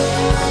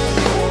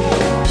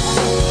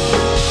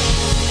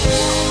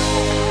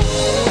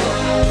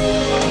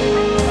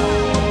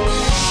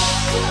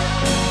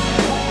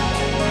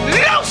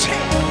 Loose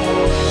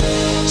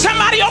here.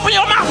 Somebody open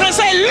your mouth and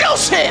say,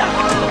 loose here.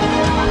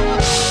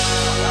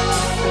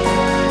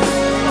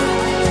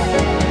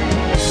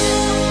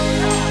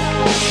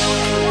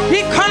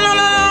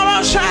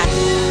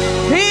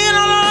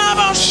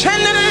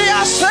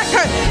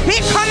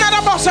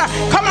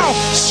 Come on,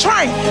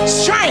 strength,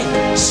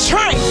 strength,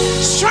 strength,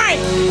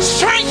 strength,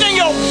 strengthen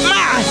your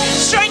mind,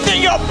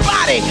 strengthen your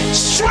body,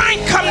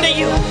 strength come to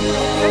you.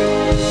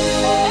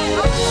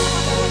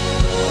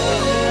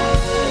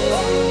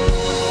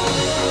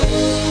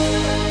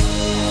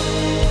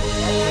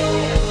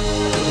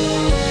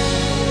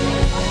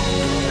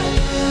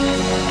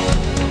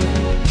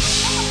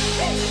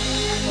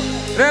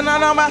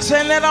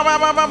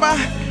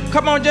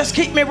 Come on, just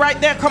keep me right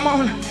there. Come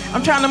on.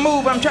 I'm trying to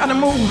move. I'm trying to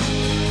move.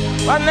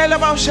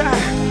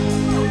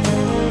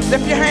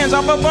 Lift your hands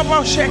up. Grow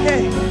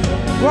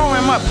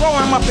him up. Grow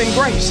him up in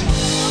grace.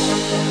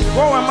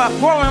 Grow him up.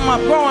 Grow him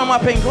up. Grow him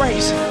up in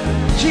grace.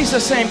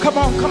 Jesus' name. Come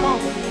on. Come on.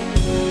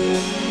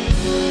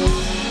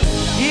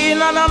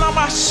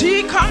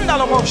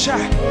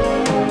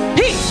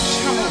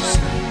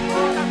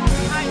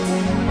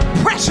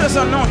 Precious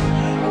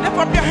anointing. Lift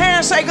up your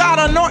hands. Say, God,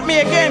 anoint me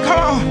again. Come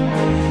on.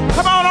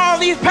 Come on, all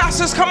these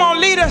pastors. Come on,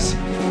 leaders.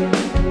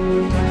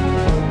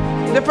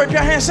 Lift up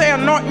your hand, say,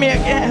 anoint me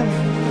again.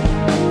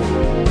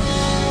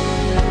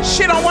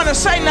 She don't want to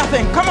say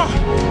nothing. Come on.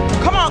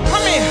 Come on,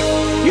 come here.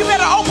 You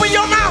better open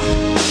your mouth.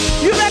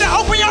 You better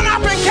open your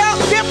mouth and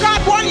give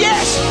God one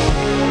yes.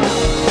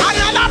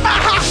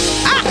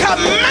 I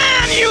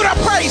command you to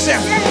praise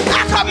him.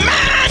 I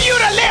command you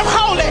to live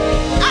holy.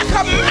 I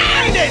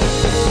command it.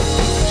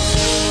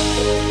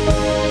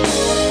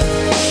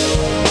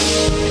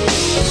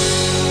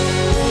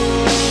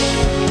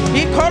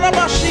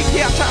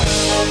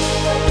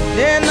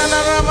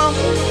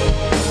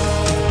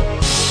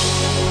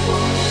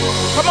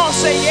 Come on,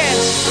 say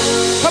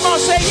yes. Come on,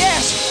 say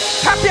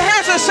yes. Clap your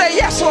hands and say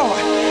yes, Lord.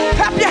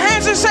 Clap your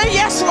hands and say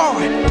yes,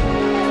 Lord.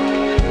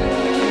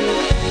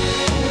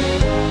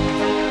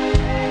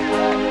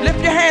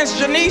 Lift your hands,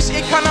 Janice.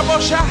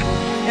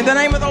 In the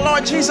name of the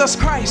Lord Jesus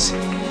Christ.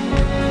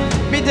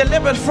 Be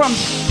delivered from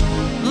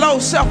low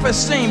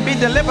self-esteem. Be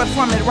delivered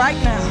from it right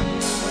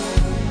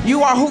now.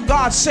 You are who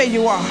God say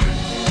you are.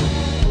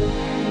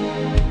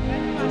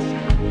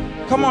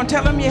 Come on,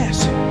 tell him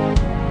yes.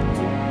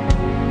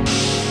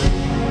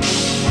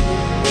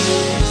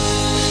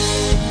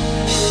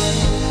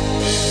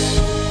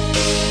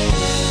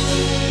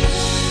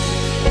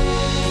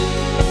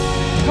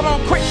 Come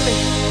on, quickly.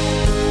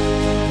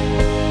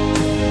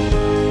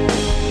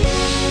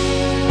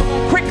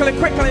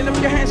 Quickly,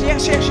 lift your hands.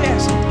 Yes, yes,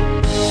 yes.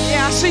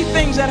 Yeah, I see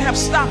things that have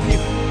stopped you.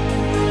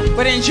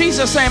 But in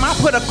Jesus' name, I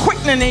put a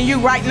quickening in you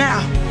right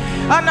now.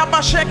 I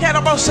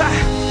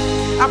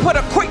put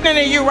a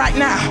quickening in you right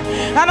now.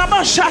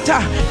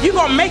 You're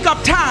going to make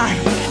up time.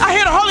 I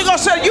hear the Holy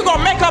Ghost say, you're going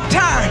to make up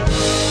time.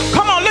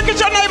 Come on, look at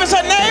your neighbor and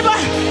say, neighbor,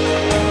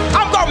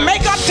 I'm going to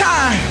make up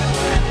time.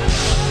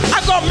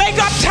 I'm going to make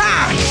up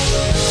time.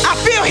 I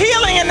feel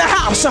healing in the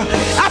house.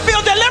 I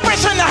feel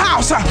deliverance in the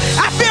house.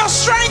 I feel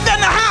strength in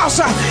the house.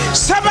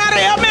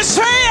 Somebody help me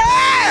say,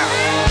 yeah.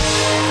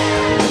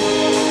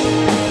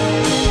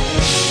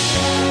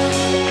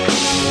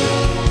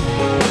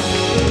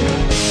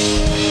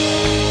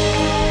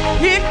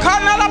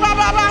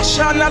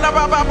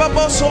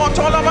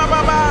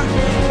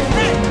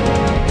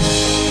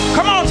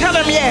 Come on, tell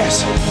him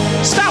yes.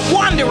 Stop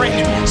wondering.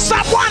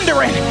 Stop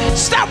wondering.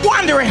 Stop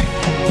wondering.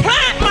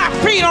 Plant my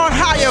feet on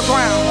higher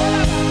ground.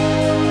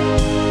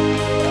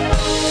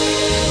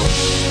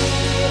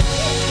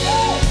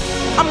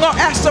 I'm going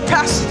to ask the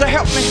pastors to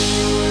help me.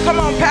 Come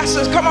on,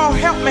 pastors. Come on,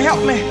 help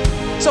me.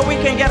 So we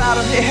can get out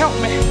of here. Help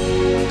me.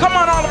 Come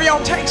on, all of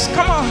y'all tanks.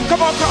 Come on,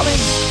 Colleen.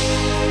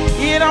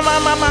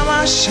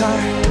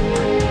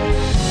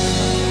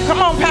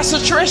 Come on, Pastor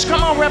Trish.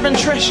 Come on, Reverend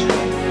Trish.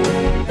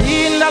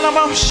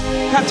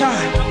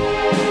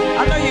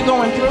 I know you're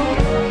going through,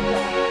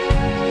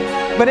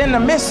 but in the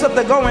midst of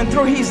the going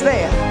through, he's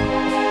there.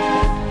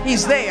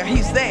 He's there.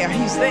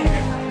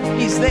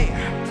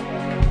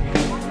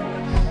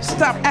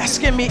 Stop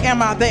asking me,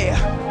 am I there?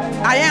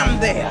 I am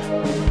there.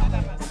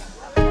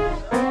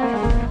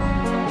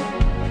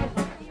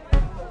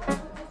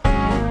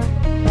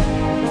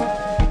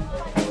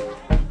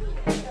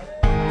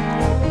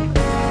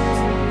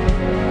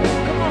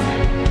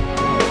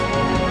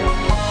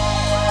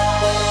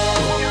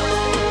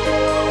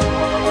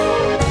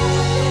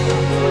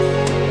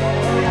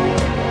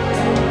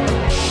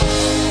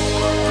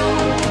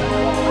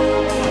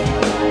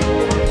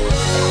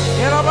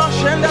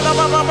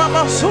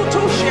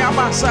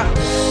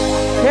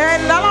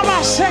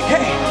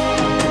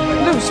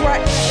 Loose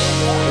right.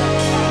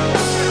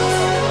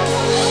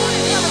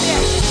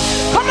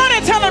 Come on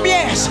and tell him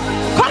yes.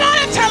 Come on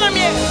and tell him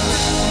yes.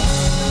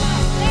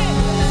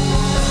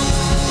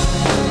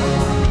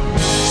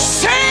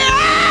 Say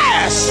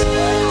yes.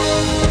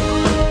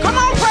 Come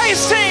on,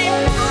 praise team.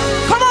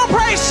 Come on,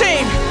 praise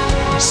team.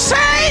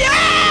 Say yes.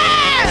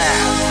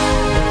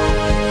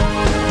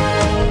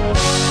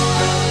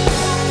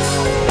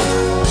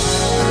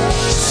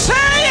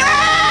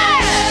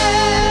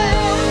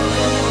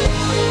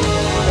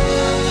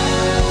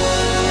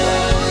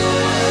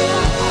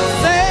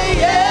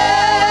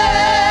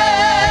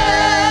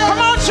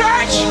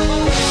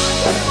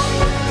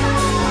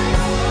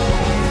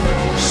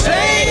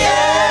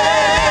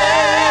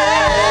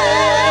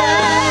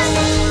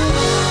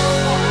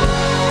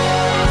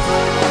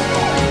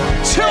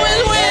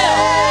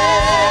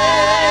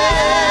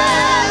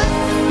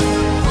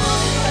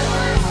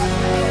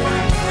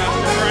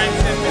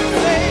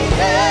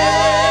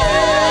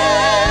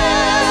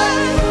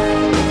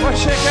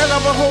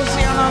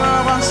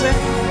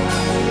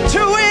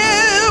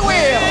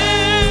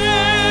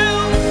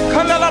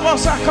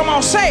 Come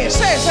on, say it.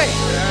 Say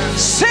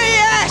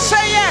yes,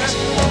 say yes,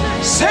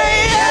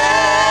 say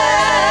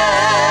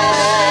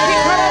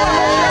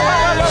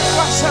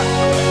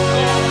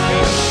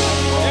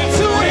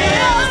to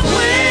his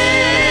will.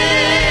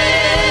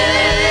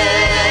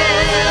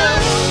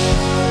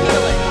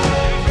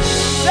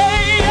 Say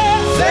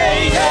yes.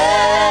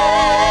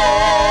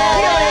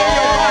 Healing in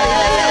your body.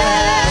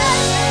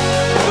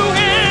 To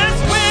his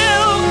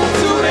will,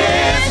 to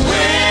his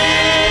will.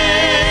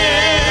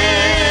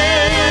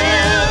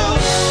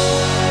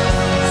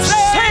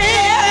 Say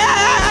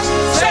yes.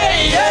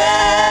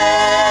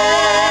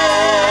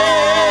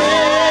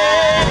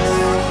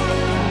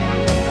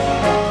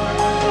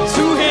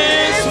 To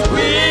his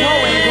will.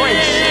 Knowing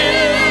grace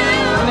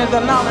and in the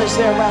knowledge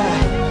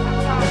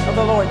thereof of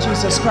the Lord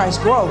Jesus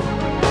Christ. Grow,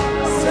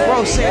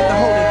 saith the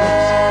Holy Ghost.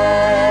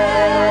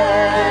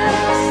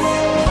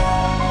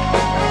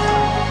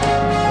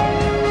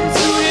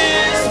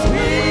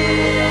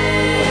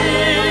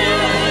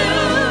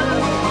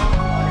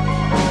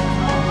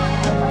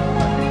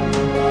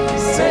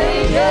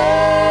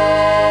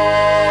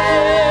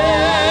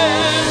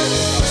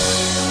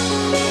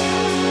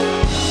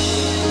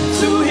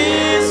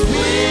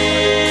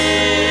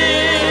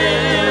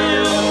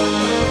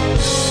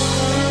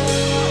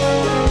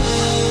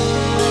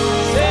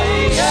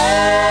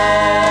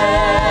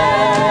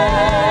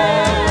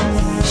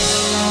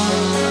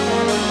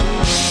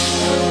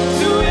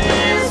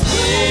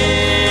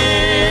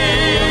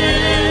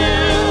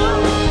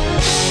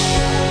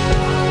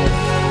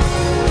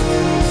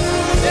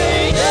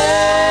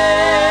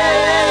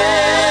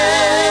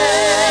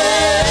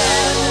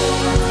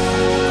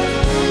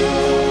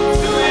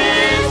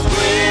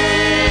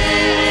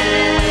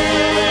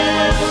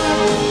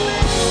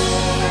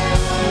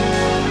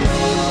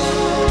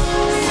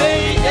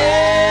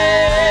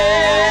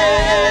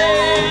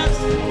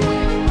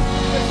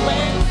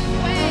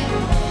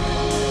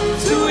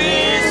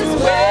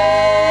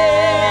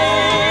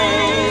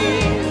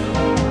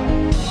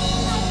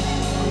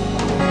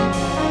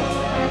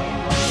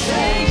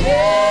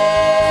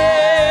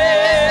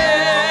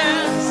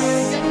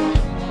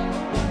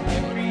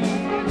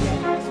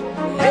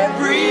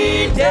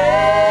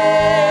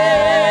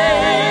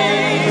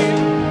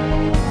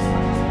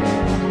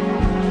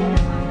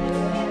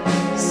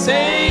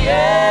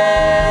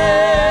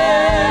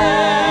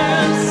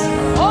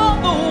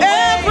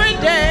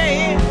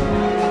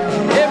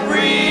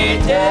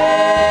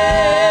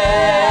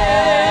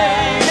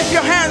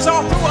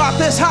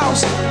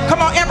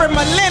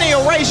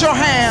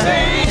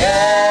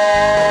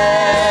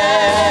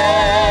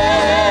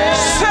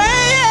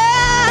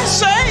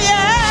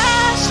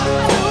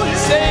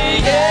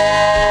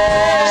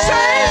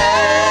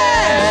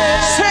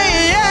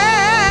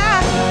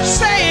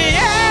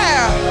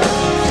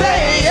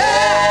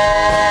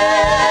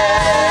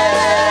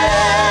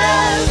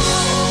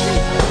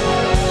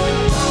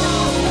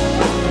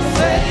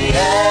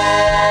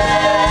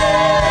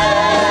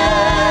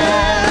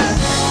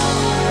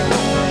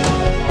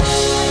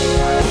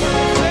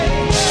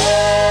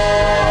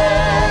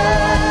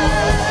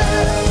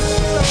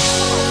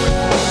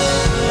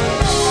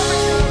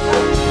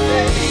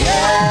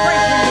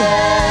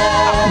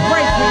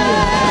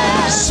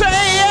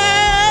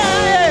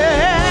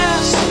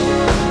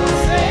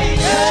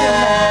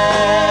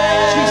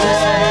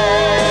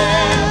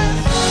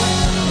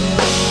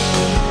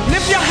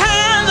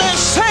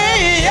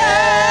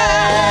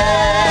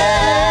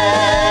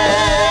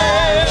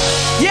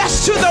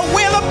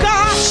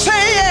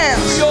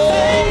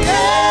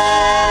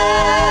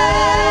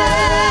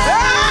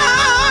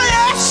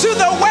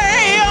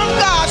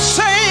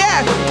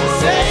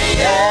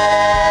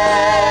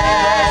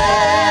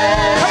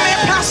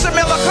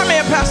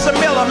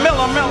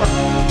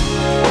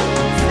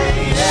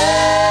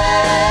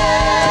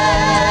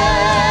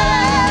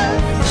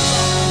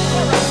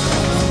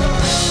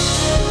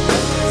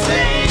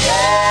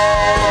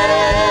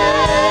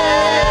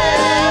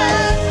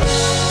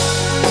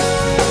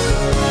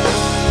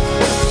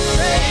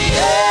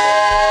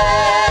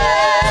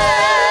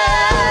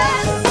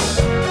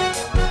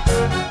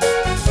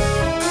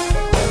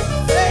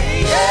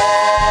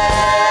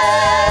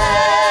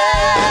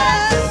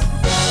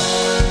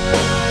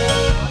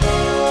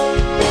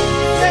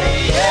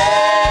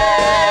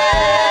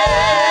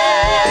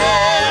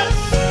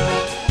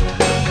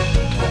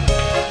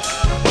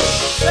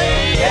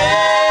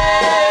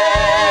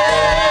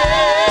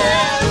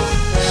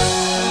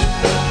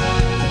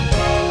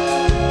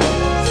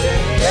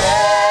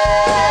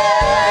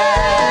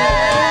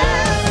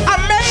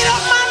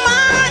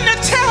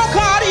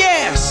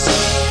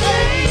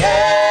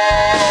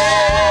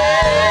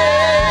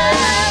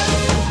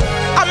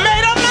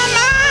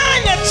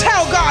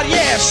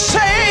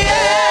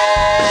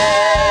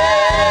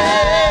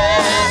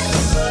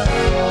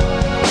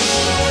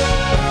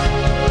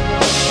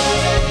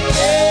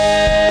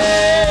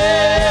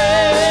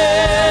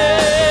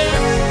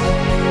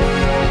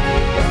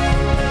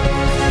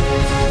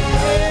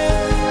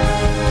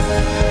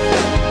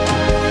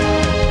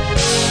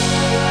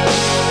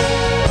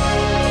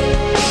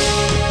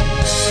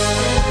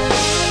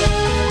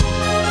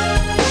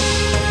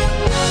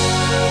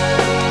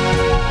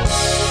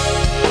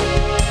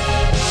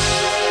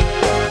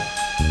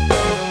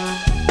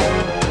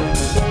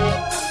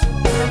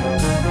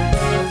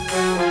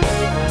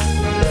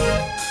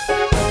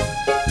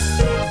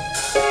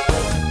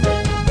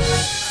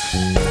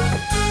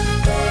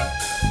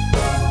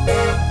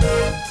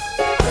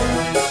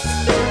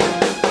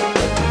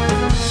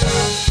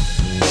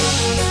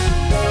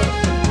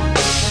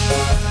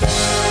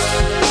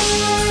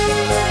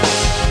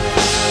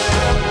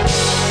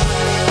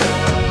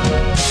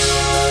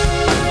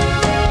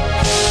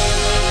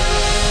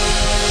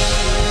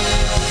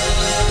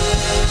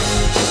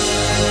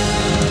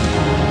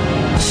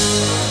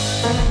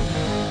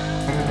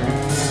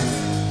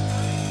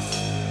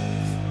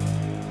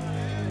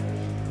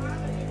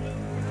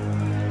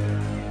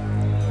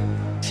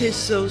 'Tis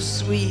so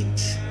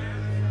sweet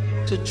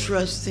to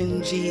trust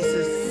in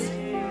Jesus,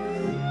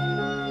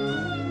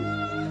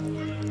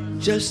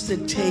 just to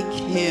take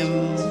him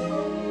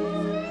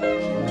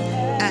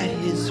at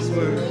his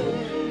word,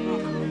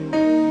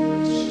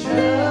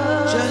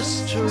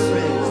 just to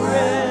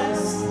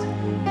rest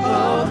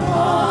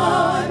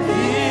upon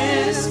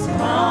his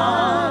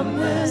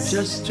promise,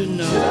 just to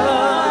know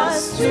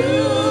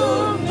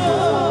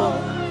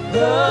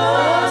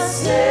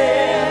thus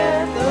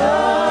saith the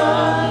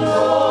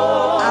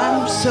Lord.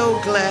 I'm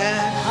so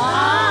glad.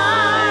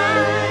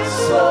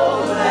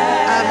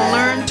 I've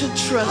learned to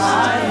trust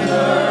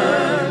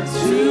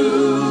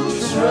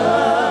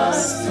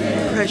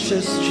him.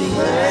 Precious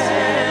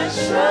Jesus.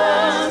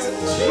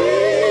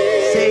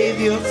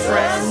 Savior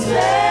friend.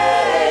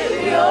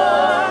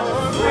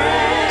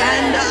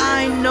 And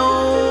I know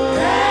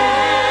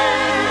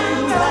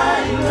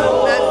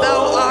that thou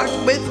art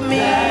with me.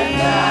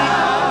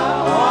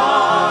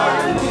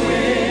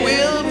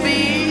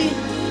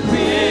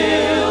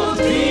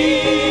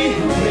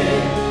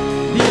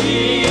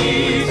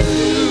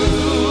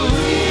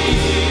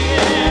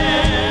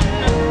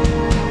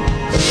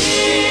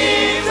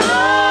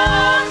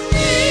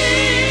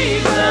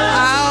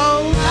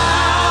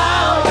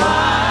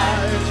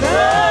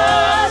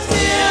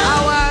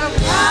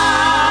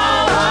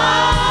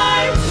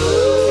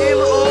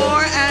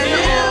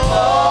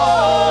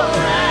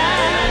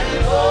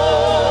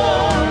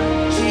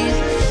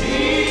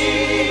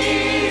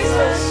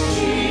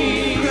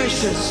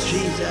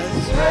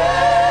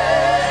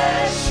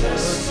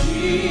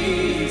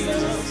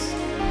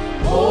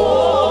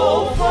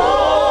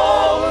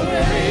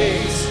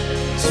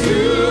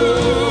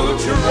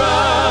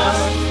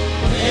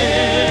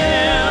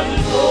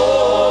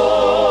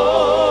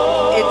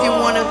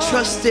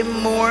 Trust him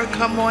more.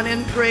 Come on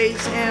and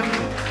praise him.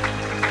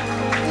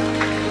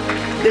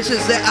 This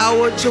is the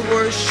hour to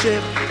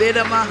worship.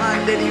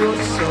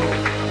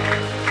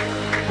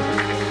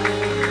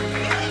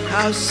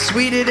 How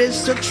sweet it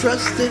is to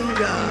trust in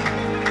God.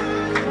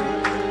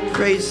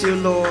 Praise you,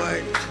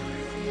 Lord.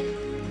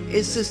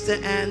 Is Sister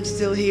Ann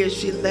still here?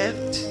 She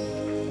left.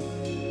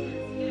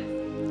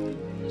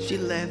 She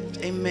left.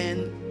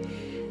 Amen.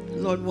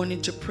 Lord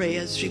wanted to pray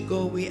as she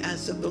go. We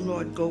ask that the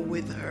Lord go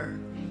with her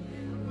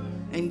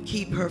and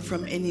keep her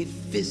from any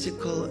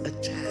physical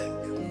attack.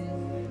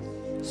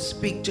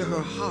 Speak to her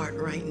heart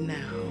right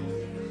now.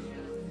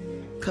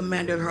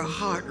 Command that her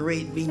heart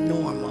rate be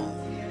normal.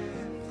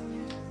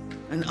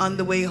 And on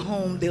the way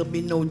home, there'll be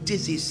no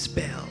dizzy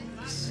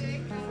spells.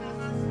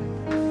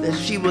 That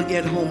she will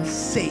get home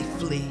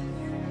safely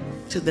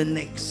to the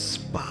next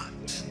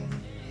spot.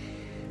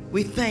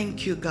 We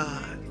thank you,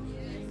 God,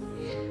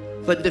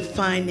 for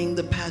defining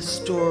the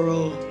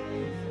pastoral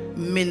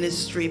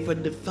ministry, for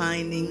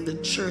defining the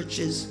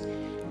church's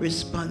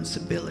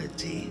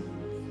responsibility.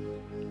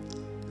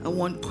 I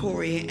want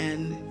Corey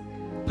and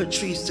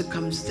Patrice to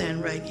come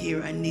stand right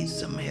here. I need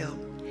some help.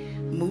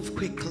 Move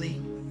quickly.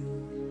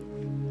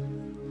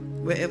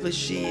 Wherever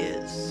she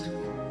is.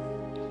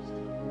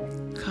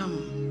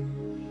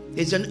 Come.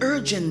 There's an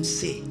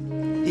urgency.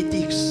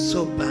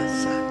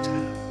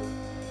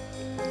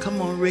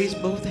 Come on, raise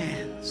both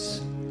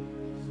hands.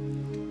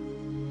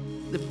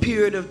 The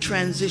period of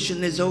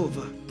transition is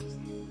over.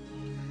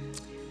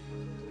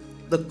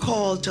 The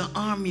call to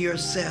arm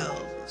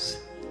yourselves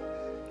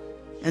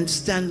and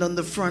stand on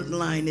the front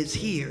line is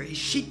here.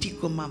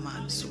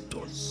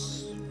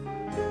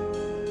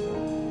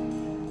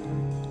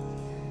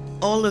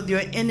 All of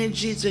your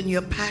energies and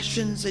your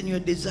passions and your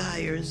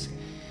desires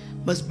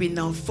must be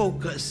now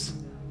focused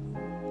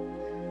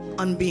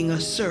on being a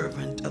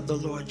servant of the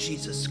Lord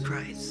Jesus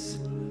Christ.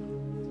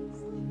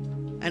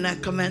 And I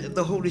command that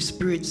the Holy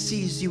Spirit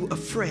sees you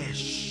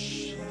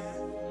afresh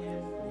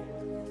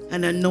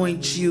and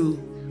anoints you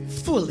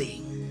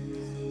fully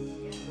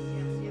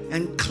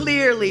and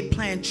clearly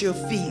plant your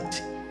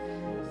feet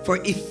for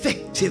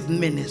effective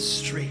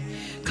ministry.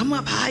 Come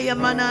up higher,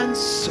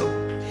 mananso.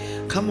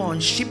 Come on,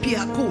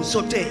 shipiaku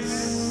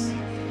sotes.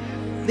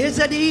 There's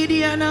a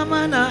didiana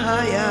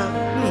manahaya.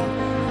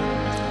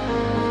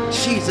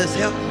 Jesus,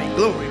 help me.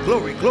 Glory,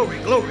 glory, glory,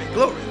 glory,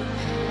 glory.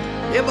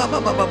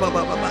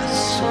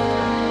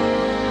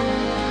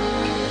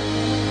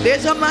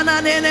 There's a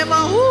mananene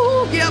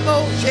mahu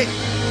yaboshe.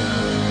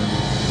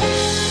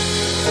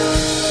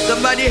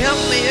 Somebody help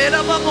me.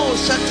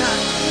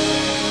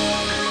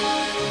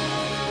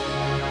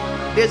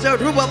 There's a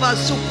rubaba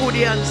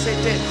sukurian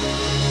sete.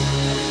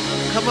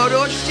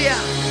 Kamaroshia.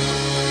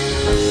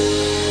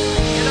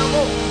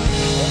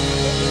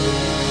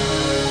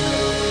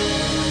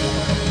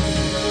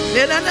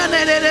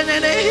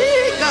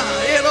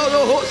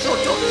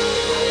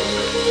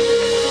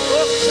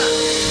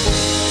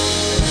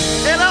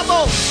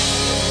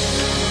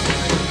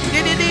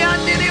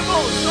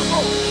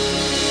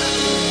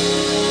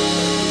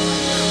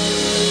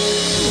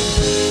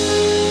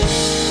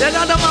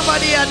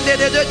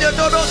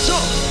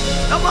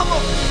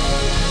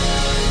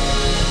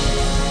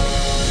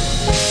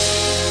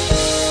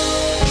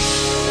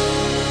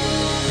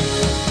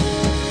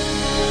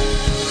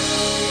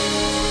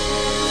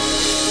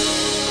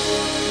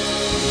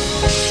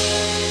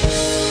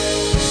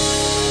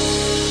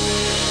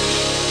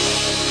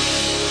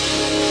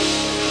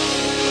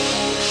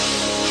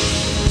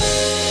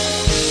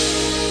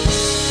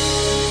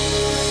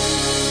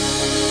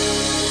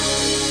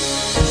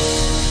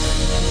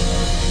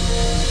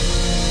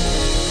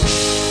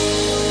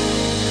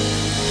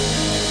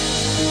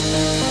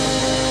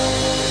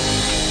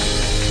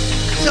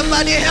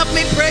 Somebody help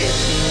me praise.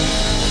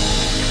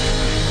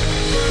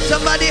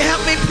 Somebody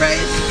help me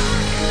praise.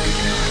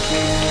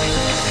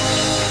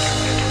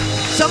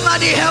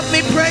 Somebody help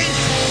me praise.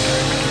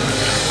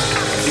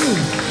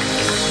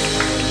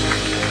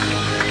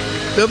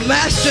 The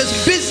master's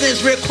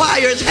business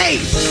requires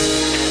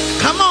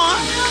haste. Come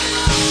on.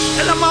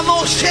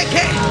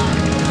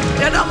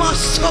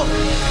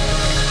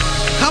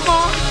 Come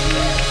on.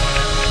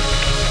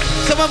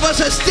 Some of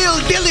us are still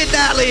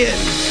dilly-dallying.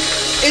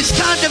 It's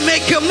time to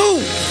make your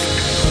move.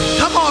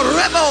 Come on,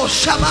 Rebel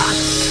Shabbat.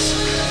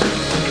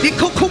 He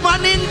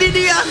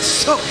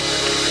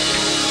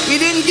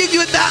didn't give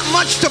you that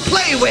much to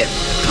play with.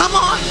 Come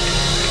on.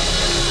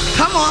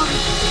 Come on.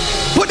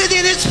 Put it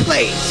in its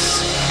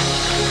place.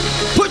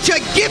 Put your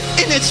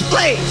gift in its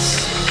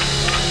place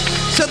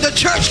so the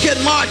church can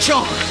march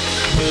on.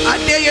 I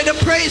dare you to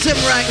praise him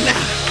right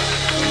now.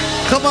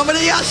 Come on.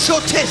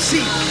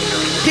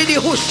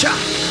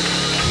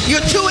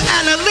 You're too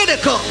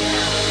analytical.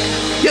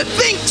 You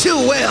think too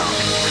well.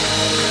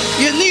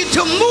 You need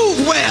to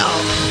move well.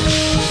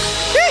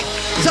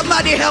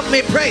 Somebody help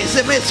me praise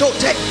him. It's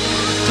okay.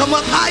 Come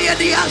up higher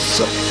the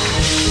aso.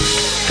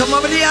 Come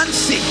over the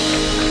ansi.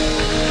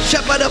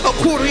 Shepherd of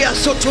Akuria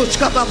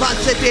Sotushka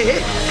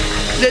Babasete.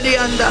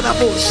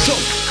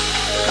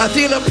 I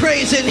feel a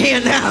praise in here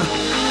now.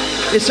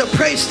 It's a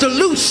praise to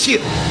loose you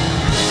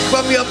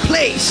from your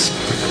place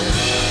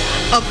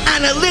of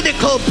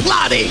analytical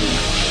plotting.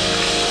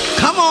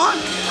 Come on.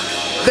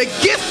 The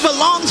gift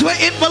belongs where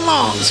it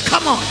belongs.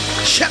 Come on.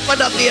 Shepherd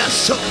of the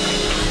aso.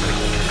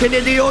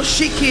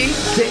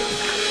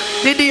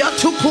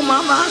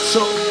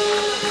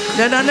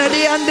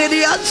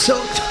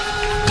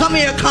 Come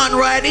here,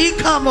 Conrad.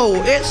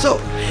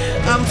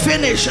 I'm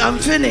finished. I'm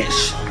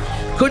finished.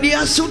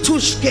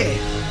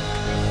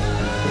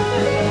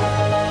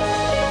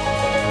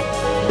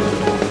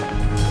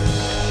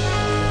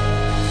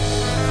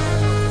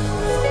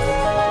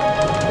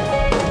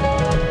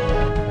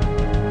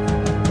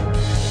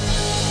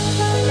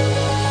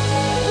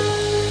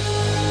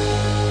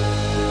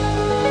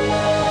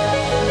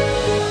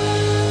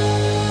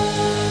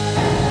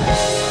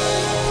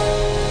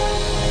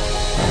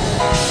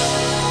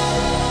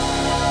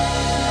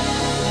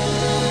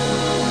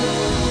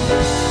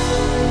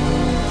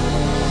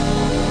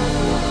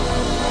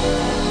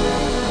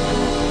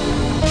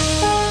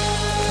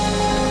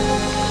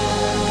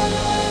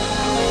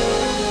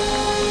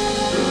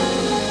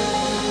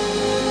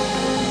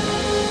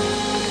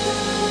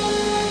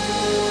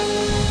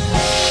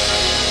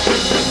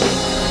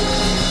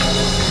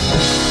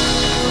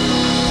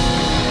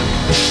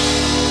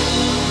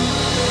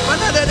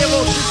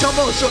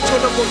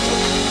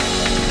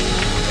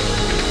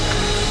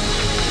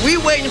 We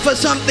waiting for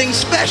something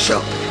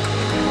special.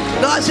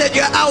 God said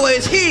your hour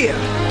is here.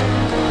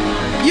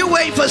 You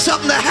waiting for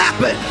something to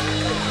happen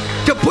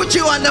to put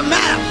you on the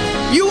map.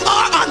 You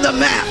are on the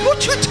map.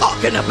 What you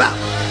talking about?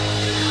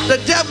 The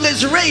devil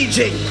is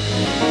raging.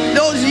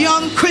 Those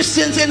young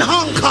Christians in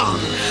Hong Kong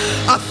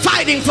are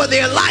fighting for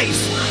their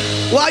life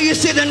while you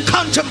sit and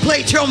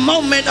contemplate your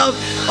moment of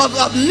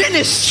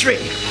ministry,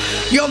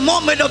 your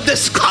moment of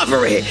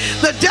discovery.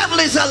 The devil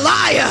is a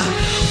liar.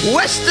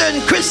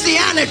 Western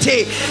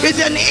Christianity is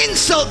an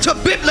insult to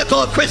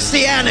biblical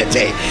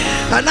Christianity.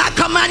 And I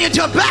command you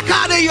to back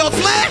out of your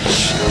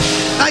flesh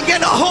and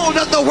get a hold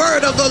of the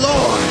word of the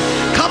Lord.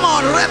 Come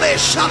on, Rebbe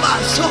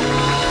Shamaso.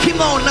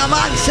 Kimon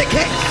Naman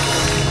Seke.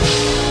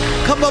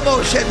 Come on,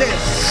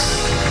 this.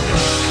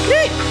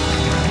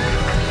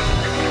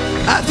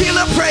 I feel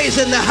a praise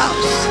in the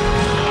house.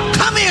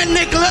 Come here,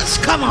 Nicholas.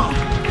 Come on.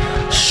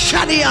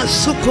 Shadia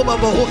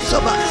Sukubabo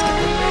Sabaski.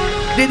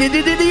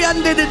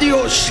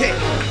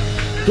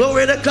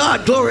 Glory to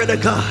God, glory to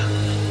God.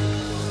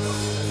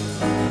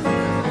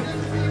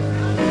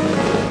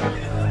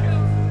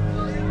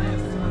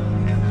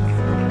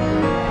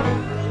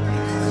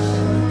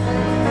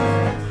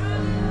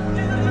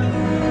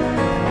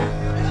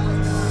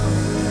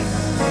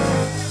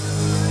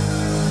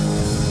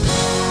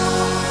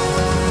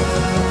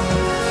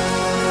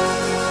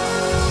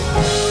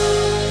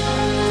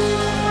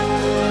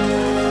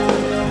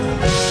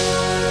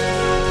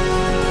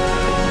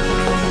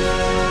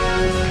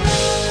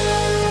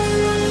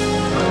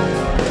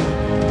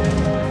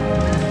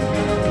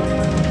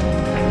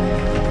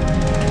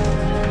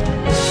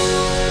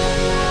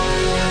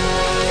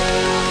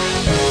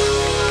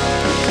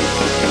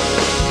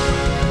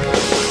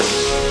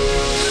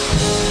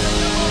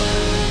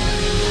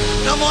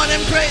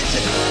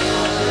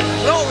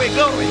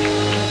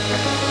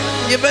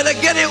 You better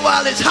get it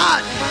while it's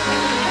hot.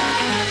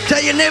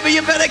 Tell your neighbor,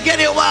 you better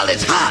get it while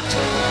it's hot.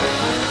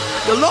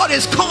 The Lord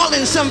is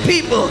calling some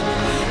people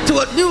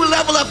to a new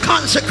level of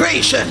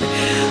consecration.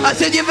 I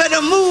said, you better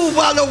move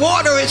while the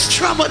water is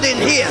troubled in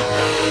here,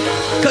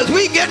 because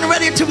we're getting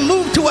ready to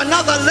move to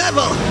another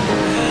level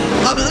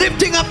of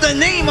lifting up the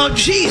name of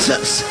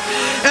Jesus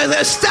and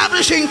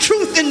establishing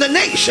truth in the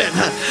nation,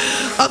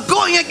 of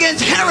going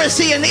against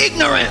heresy and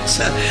ignorance,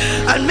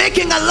 and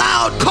making a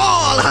loud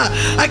call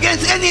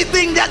against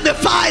anything that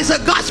defies the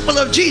gospel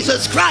of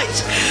Jesus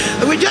Christ.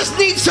 We just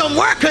need some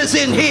workers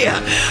in here.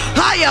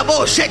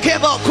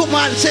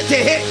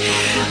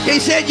 He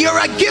said, you're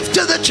a gift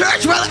to the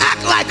church. Well,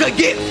 act like a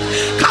gift.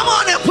 Come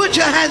on and put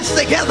your hands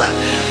together.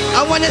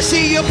 I want to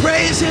see you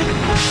praising.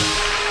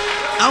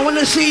 I want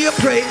to see you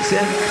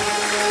praising.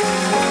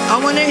 I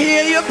want to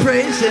hear you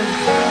praising.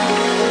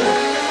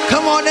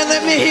 Come on and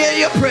let me hear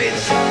you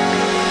praise.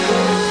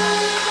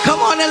 Come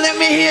on and let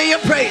me hear you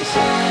praise.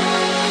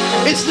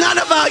 It's not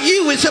about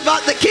you, it's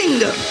about the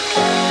kingdom.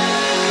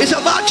 It's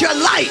about your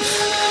life.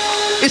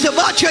 It's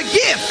about your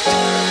gift.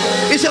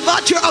 It's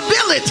about your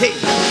ability.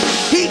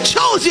 He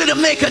chose you to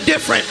make a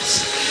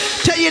difference.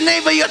 Tell your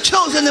neighbor you're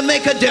chosen to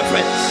make a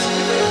difference.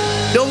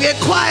 Don't get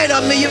quiet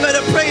on me. You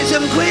better praise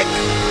him quick.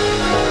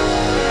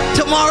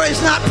 Tomorrow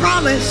is not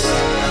promised.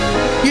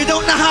 You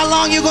don't know how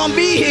long you're going to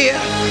be here.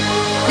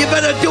 You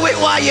better do it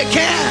while you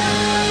can.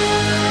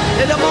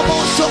 Come on,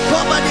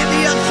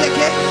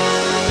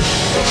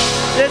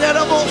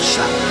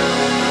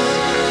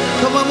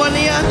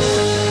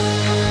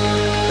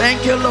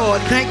 thank you,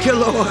 Lord. Thank you,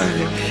 Lord.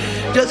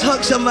 Just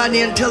hug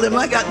somebody and tell them,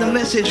 I got the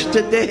message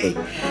today.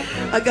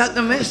 I got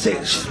the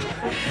message.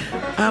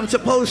 I'm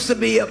supposed to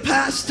be a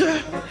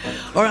pastor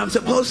or I'm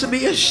supposed to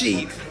be a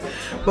sheep.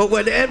 But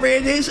whatever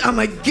it is, I'm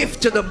a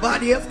gift to the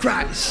body of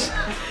Christ.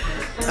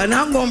 And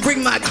I'm going to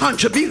bring my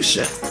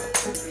contribution.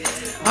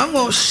 I'm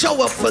going to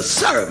show up for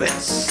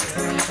service.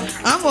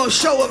 I'm going to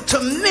show up to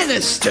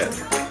minister.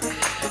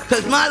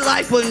 Because my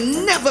life will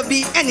never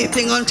be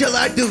anything until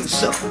I do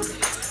so.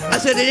 I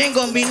said it ain't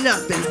going to be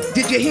nothing.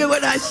 Did you hear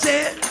what I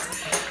said?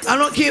 I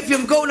don't care if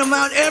you go to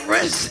Mount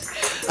Everest.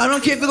 I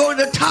don't care if you go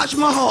to the Taj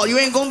Mahal. You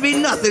ain't going to be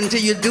nothing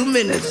till you do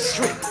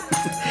ministry.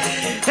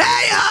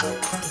 Hey,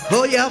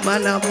 oh yeah,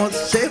 man, I'm going to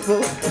say,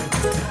 oh,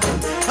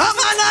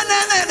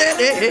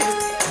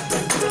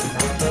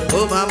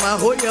 mama,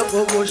 oh yeah,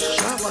 oh,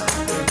 shama.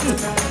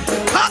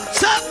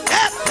 Pops up,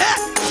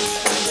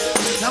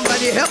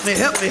 somebody help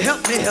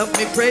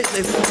me, praise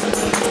him.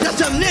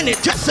 Just a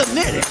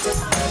minute.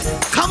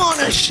 Come on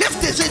and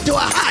shift this into a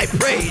high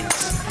praise.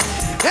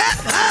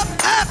 Up.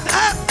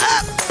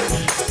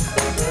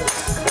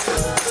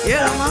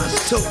 Yeah, my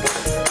soul.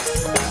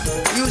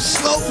 You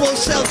slowful,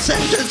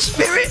 self-centered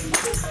spirit,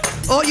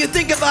 all you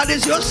think about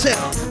is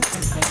yourself.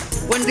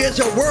 When there's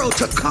a world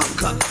to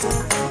conquer,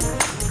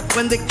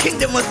 when the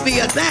kingdom must be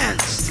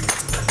advanced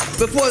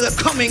before the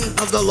coming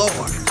of the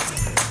Lord.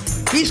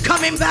 He's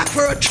coming back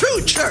for a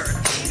true church,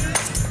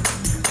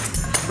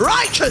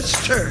 righteous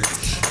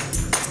church,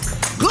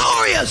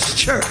 glorious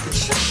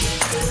church,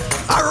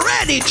 a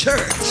ready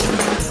church.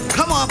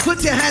 Come on,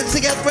 put your hands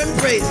together and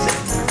praise him.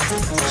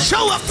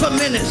 Show up for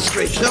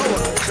ministry. Show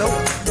up.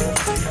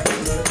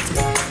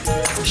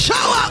 Show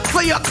up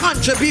for your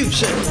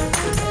contribution.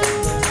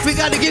 We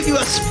got to give you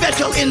a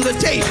special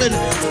invitation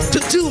to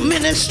do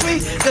ministry.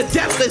 The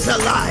devil is a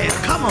liar.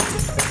 Come on.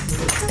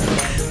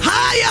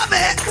 Hiya,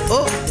 man.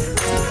 Oh.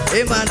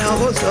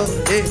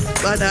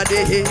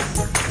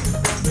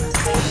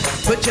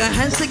 Put your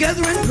hands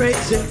together and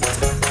praise him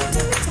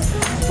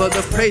for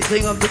the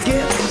praising of the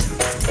gifts,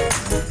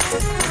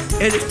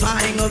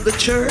 edifying of the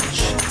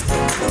church,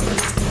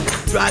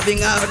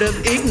 driving out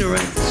of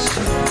ignorance,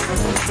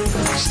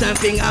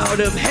 stamping out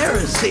of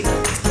heresy,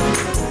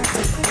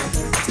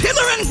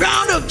 pillar and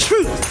ground of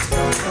truth,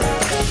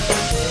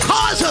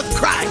 cause of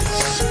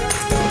Christ,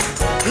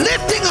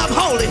 lifting up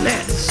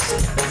holiness,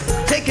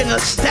 taking a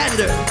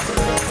standard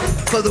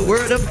for the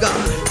word of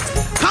God.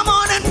 Come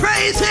on and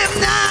praise him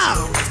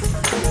now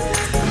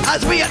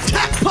as we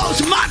attack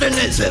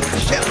postmodernism.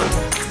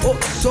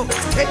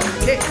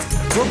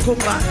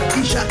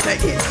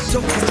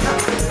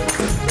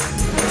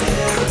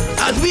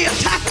 As we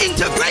attack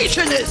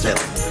integrationism.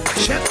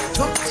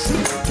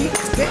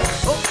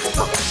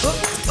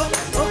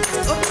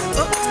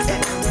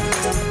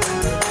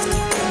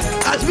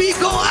 As we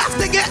go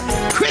after get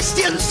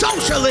Christian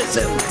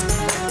socialism.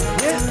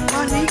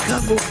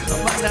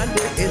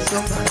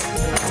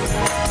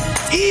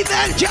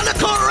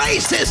 Evangelical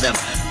racism.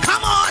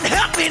 Come on,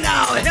 help me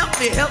now. Help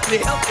me.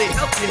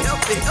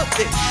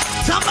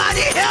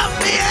 Somebody help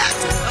me.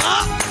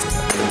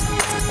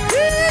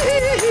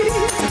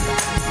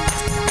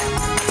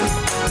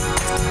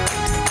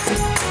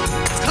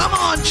 Come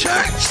on,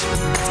 church.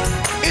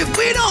 If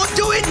we don't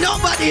do it,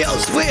 nobody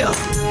else will.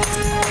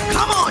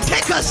 Come on,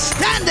 take a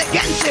stand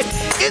against it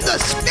in the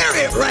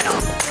spirit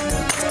realm.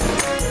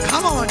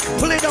 Come on,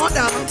 pull it on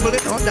down.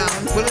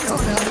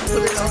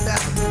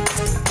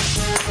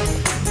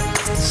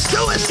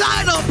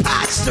 Suicidal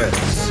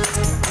pastors,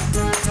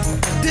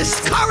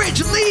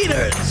 discouraged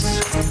leaders,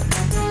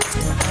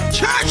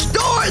 church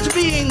doors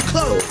being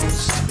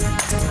closed,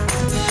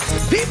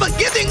 people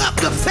giving up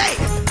the faith,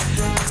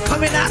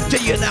 coming after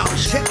you now.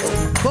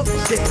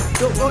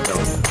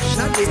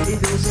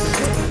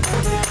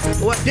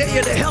 What dare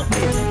you to help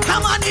me?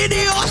 Come on,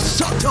 idiot.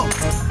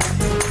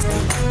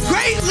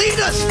 Great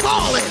leaders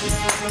falling.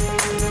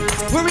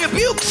 We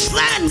rebuke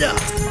slander,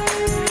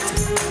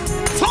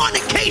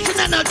 fornication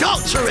and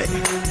adultery,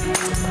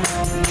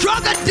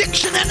 drug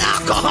addiction and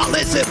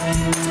alcoholism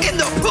in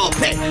the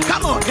pulpit.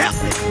 Come on, help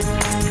me.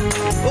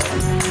 Oh.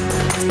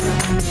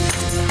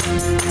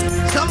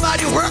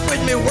 Somebody work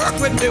with me, work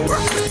with me,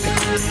 work with me.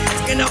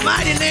 In the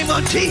mighty name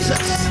of Jesus,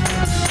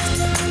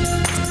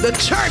 the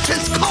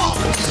church's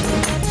cause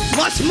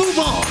must move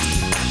on.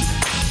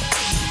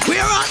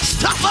 We're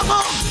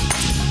unstoppable.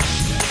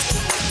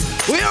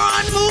 We're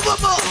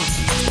unmovable.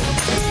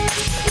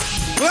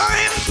 We're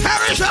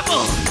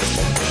imperishable.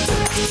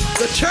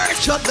 The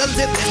church of the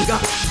living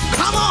God.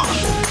 Come on.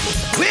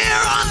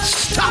 We're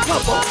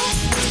unstoppable.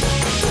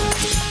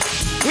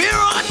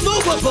 We're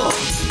unmovable.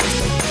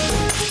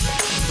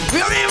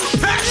 We're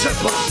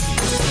imperishable.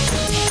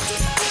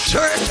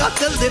 Church of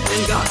the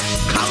living God.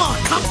 Come on,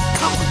 come on,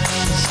 come on.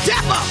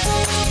 Step up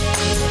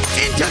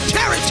into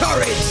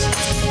territories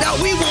that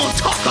we won't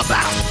talk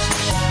about.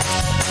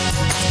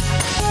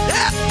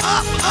 Step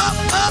up, up,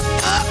 up,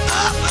 up,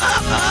 up,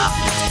 up, up.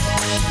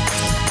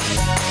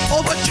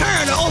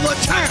 Overturn,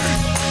 overturn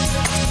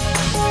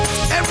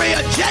every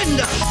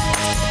agenda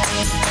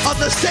of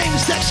the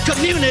same-sex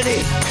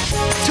community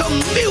to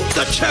mute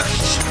the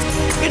church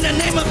in the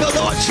name of the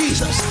Lord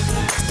Jesus.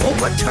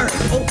 Overturn,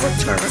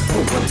 overturn,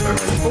 overturn,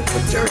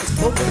 overturn,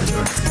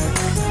 overturn.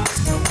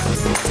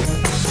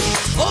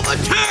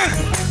 Overturn,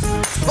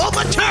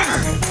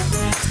 overturn.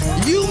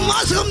 You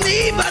muzzle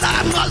me, but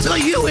I muzzle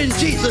you in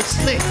Jesus'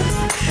 name.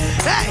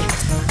 Hey,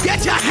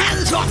 get your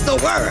hands off the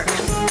word.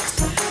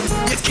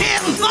 You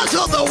can't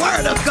muzzle the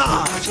word of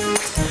God.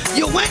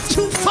 You went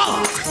too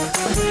far.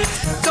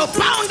 The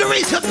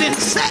boundaries have been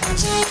set.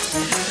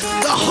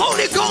 The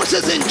Holy Ghost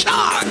is in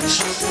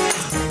charge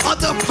of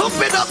the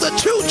pulpit of the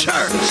true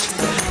church.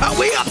 And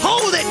we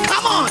uphold it.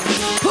 Come on.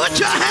 Put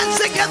your hands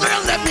together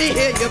and let me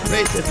hear you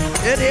praise it.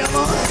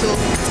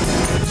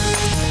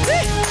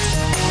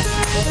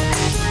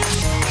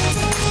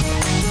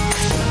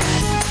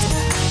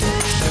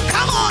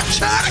 Come on,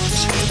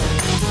 church.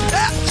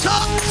 That's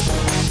up.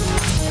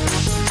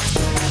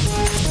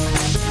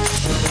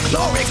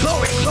 Glory,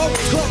 glory, glory,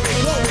 glory,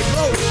 glory,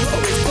 glory,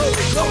 glory,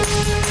 glory, glory.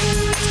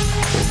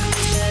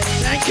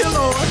 Thank you,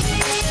 Lord.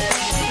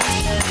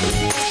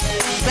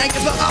 Thank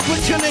you for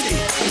opportunity.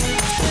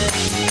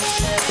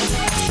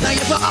 Thank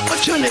you for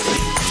opportunity.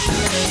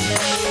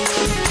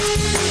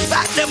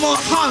 Back them on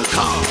Hong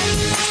Kong.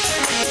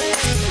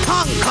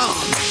 Hong Kong.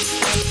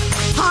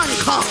 Hong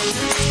Kong.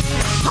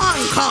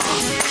 Hong Kong.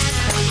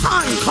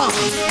 Hong Kong.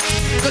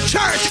 The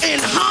church in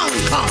Hong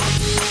Kong.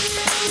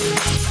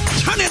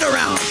 Turn it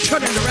around,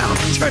 turn it around,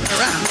 turn it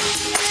around.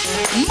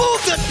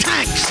 Move the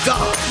tanks,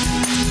 God.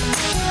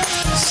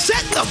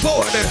 Set the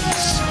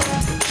borders.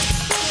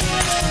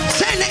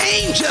 Send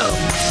angels.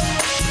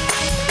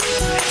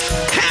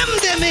 Hem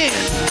them in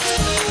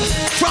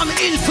from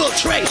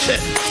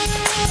infiltration.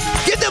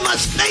 Give them a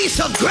space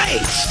of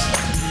grace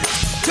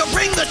to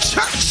bring the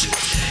church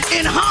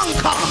in Hong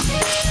Kong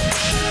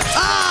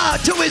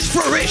to its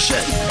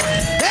fruition.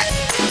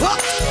 Up,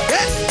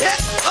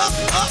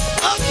 up, up,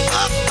 up,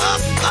 up,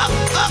 up, up,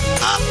 up,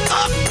 up,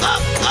 up,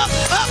 up, up,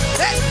 up.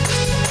 Hey.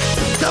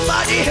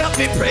 Somebody help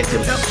me praise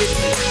him, help me.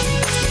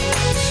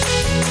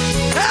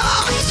 Hello,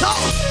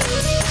 soul.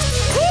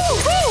 Woo,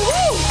 woo,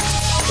 woo.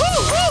 Woo,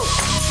 woo.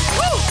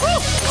 Woo, woo,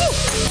 woo.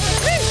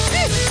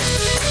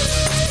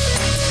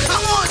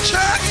 Come on,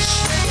 church.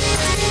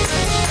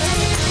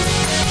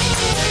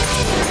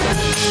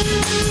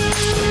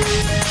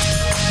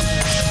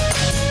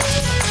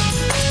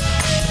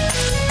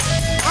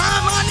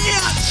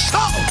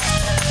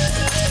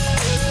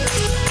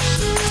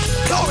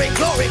 Glory,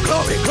 glory,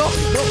 glory,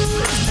 glory, glory.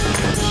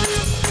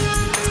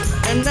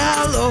 And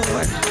now,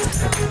 Lord,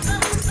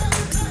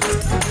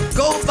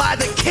 go by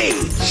the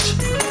cage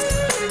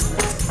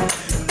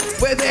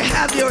where they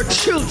have your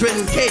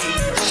children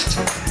caged.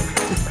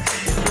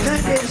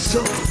 That is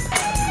so.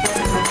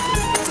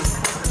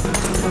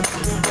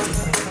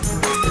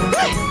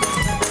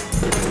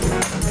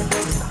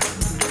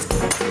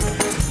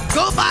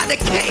 Go by the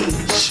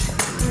cage.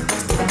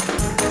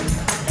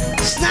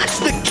 Snatch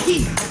the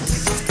keys.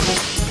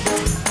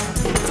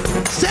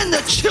 Send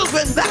the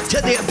children back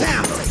to their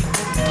family.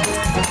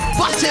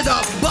 Bust it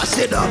up, bust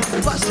it up,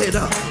 bust it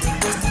up.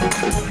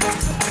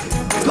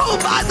 Go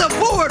by the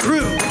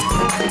boardroom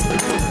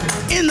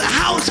in the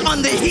house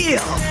on the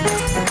hill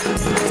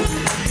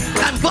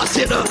and bust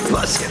it up,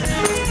 bust it up.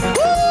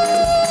 Woo!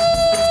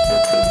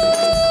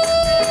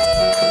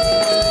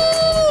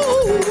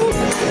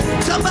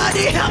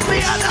 Somebody help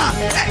me out.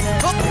 Hey,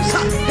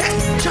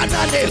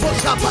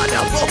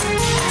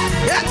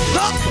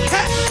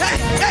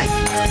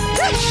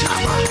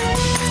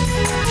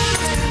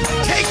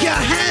 take your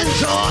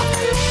hands off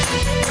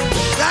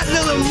that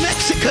little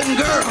Mexican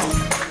girl.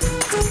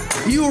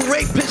 You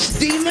rapist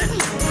demon.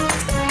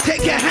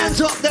 Take your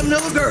hands off them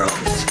little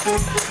girls.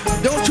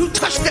 Don't you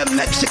touch them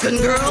Mexican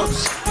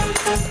girls.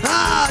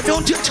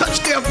 Don't you touch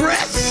their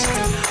breasts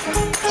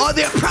or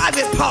their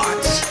private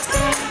parts.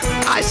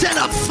 I send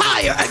a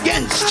fire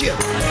against you.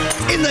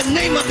 in the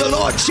name of the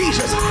Lord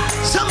Jesus.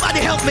 Somebody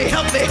help me,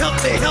 help me, help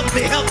me, help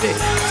me, help me.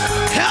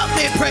 Help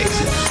me praise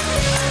him.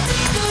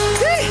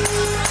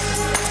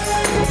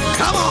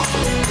 Come on.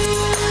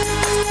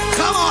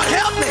 Come on,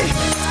 help me.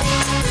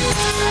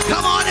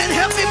 Come on and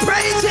help me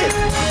praise him.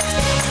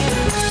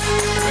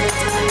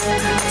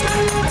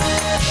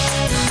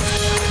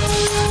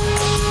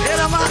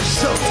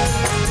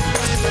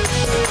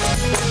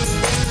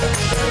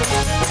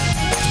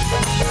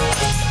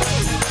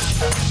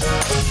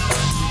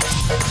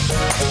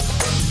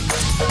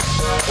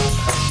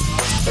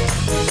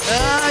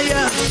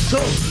 Yeah. So,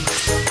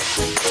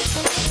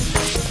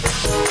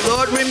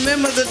 Lord,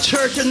 remember the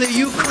church in the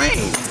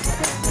Ukraine.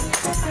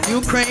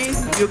 Ukraine.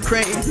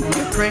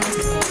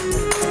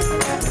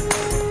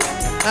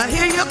 I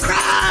hear you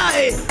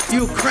cry,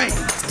 Ukraine.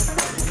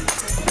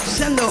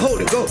 Send the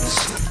Holy Ghost.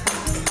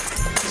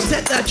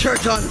 Set that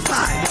church on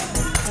fire.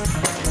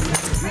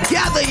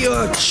 Gather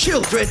your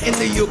children in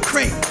the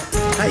Ukraine.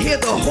 I hear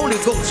the Holy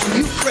Ghost,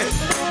 Ukraine.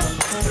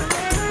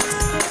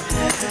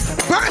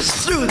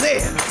 Burst through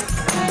there.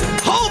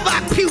 Hold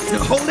back Putin.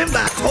 Hold him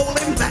back. Hold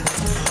him back.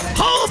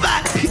 Hold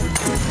back Putin.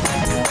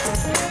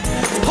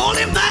 Hold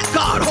him back,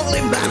 God. Hold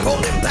him back.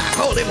 Hold him back.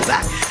 Hold him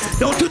back.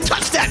 Don't you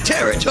touch that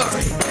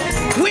territory.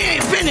 We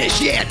ain't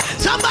finished yet.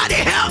 Somebody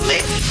help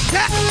me.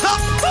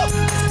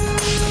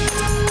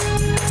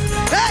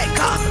 Hey,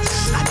 God.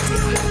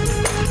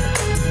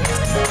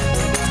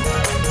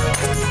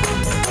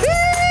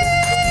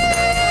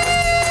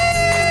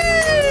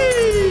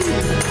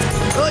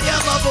 Oh, yeah,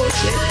 my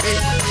bullshit.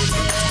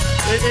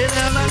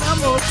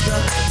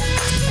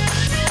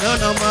 No,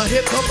 no, my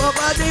hip hop,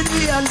 I didn't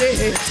be on the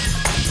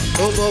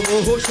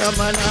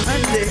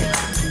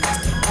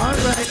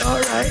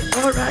all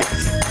right.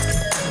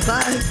 5.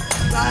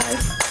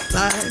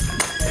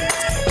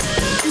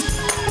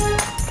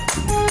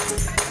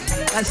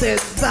 I said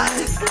 5.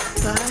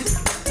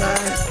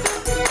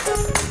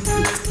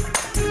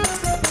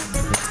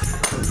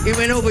 It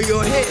went over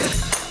your head.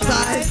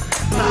 5.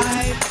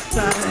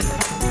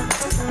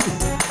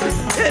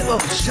 It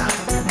won't shut.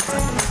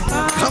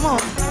 Come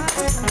on.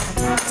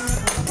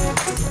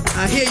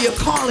 I hear you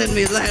calling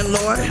me,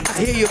 landlord. I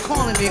hear you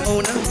calling me,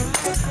 owner.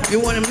 You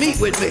want to meet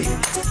with me?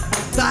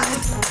 5.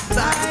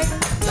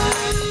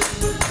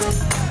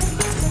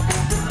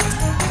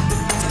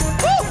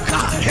 Oh,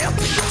 God, help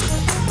me.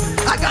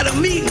 I got a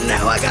meeting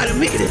now. I got a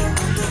meeting.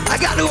 I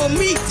got to go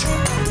meet.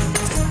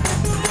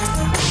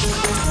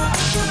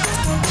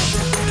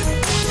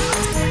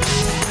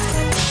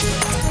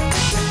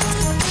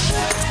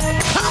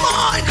 Come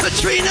on,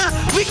 Katrina.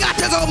 We got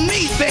to go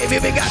meet, baby.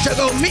 We got to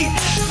go meet.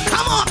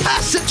 Come on,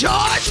 Pastor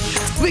George.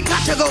 We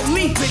got to go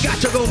meet. We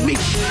got to go meet.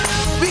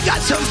 We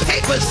got some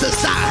papers to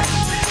sign.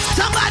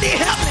 Somebody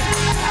help me.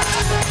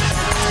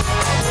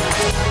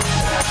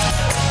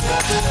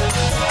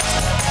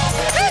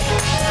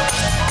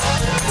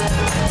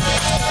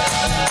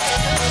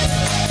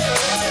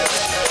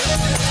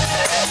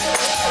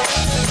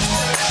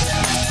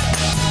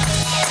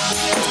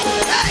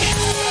 Hey.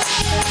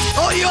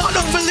 Oh, you all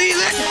don't believe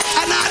it,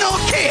 and I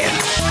don't care.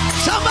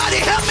 Somebody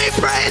help me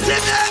praise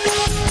him.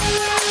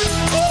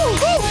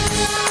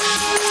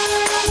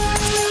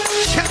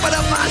 Shepherd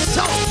of my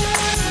soul.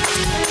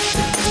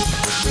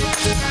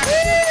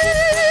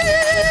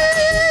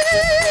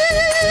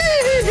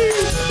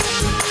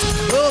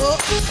 Oh,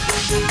 yeah.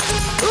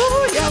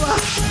 Oh, yeah.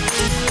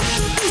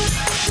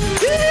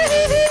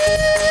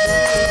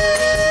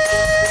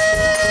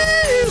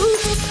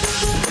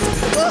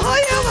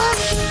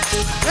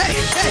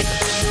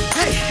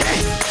 Hey.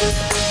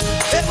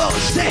 It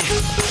won't say.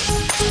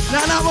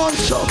 Now I'm on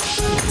so.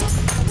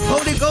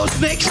 Holy Ghost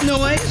makes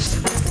noise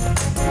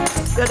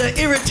that are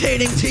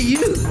irritating to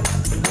you,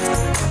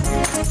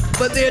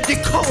 but they're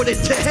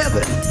decoded to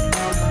heaven.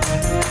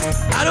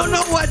 I don't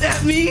know what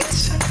that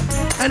means,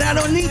 and I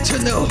don't need to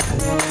know,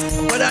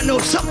 but I know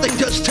something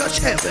just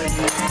touched heaven,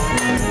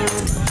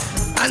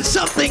 and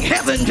something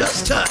heaven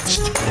just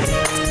touched.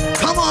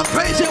 Come on,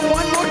 praise him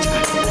one more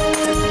time.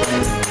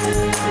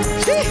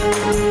 See?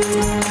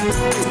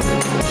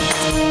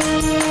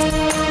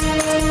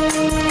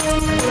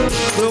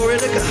 Glory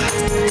to God.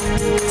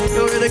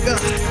 Glory to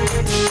God.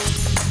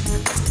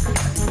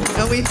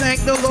 And we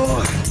thank the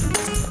Lord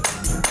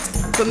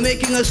for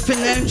making us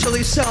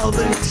financially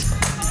solvent,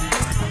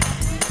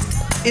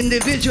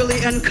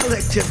 individually and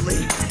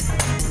collectively.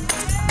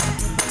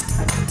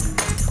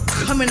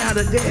 Coming out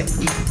of debt.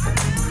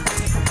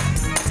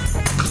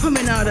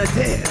 Coming out of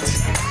debt.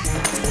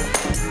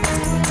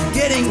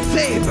 Getting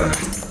favor.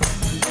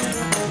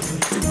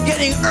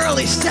 Getting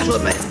early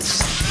settlements.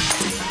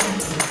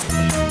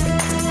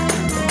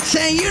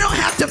 Saying you don't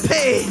have to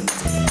pay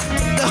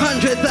the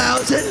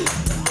 $100,000.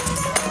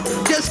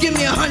 Just give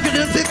me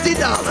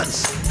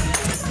 $150.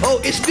 Oh,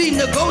 it's being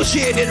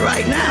negotiated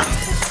right now.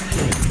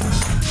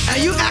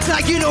 And you act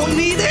like you don't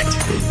need it.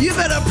 You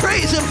better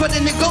praise him for the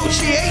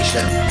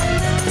negotiation.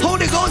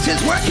 Holy Ghost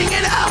is working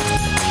it out.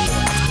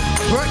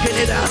 Working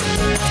it out.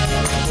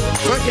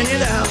 Working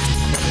it out.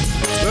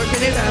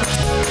 Working it out.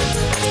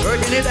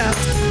 Working it out.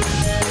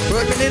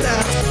 Working it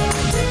out.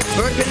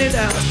 Working it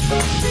out.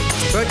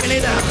 Working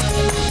it out.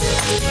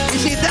 You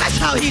see, that's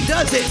how he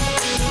does it.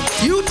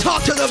 You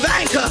talk to the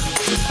banker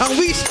and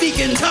we speak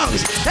in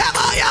tongues.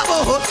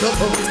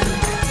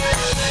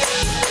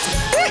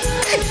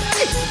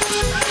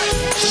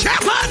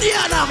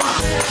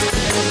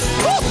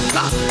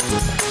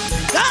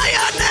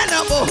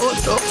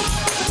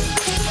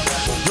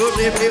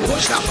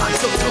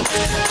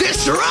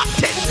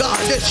 Disrupted, God,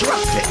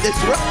 disrupted,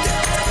 disrupted.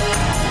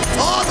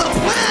 All the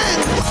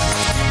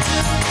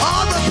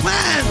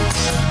plans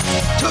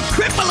to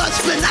cripple us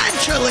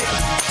financially.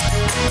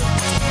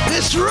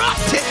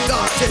 Disrupted,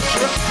 God,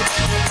 disrupted.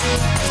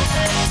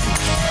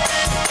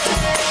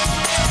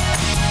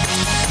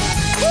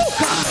 Oh,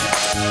 God.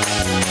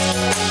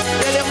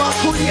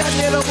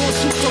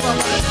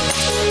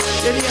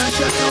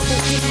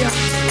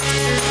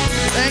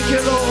 Thank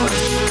you, Lord.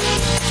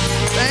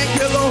 Thank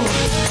you, Lord.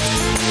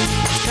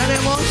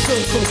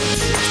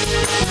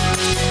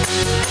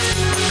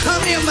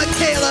 Come here,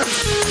 Michaela.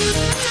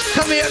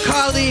 Come here,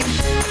 Carleen.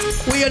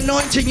 We're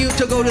anointing you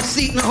to go to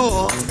Seton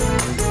Hall.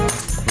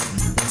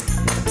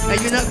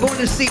 And you're not going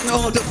to Seton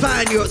Hall to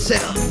find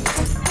yourself.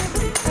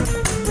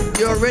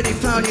 You already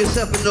found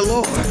yourself in the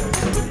Lord.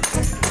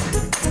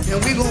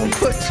 And we're going to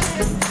put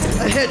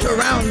a hedge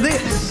around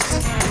this.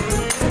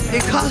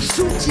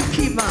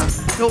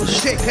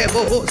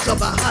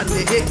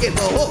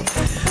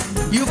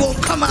 You're going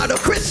to come out a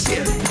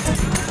Christian.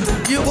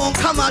 You're going to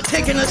come out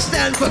taking a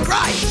stand for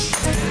Christ.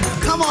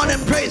 Come on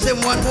and praise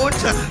him one more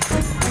time.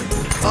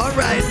 All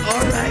right,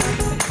 all right.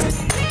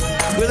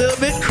 We're a little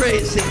bit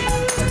crazy.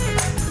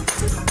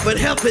 But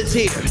help is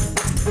here.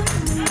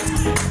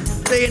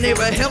 Say your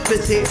neighbor, help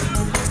is here.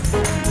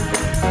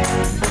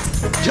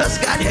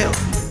 Just got help.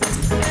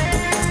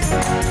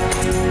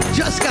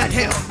 Just got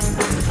help.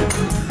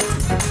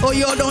 Oh,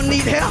 y'all don't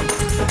need help?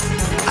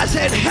 I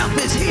said help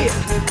is here.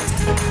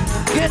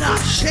 Get out,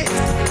 shit.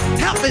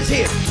 Help is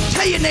here.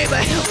 Tell your neighbor,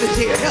 help is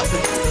here.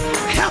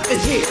 Help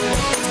is here.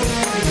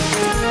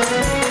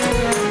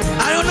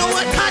 I don't know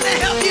what kind of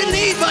help you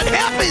need, but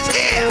help is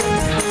here.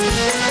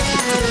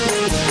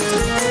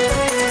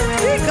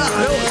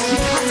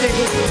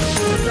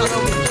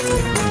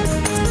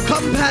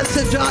 Come,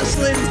 Pastor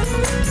Joycelyn.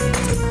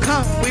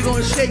 Come, we're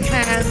going to shake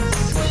hands.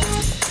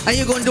 And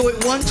you're going to do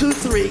it 1, 2,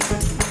 3.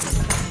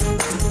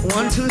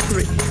 1, 2,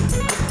 3.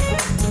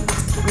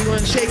 We're going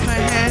to shake her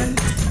hand.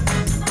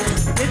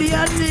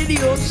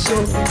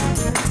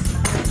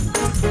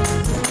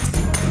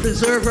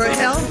 Preserve her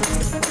health.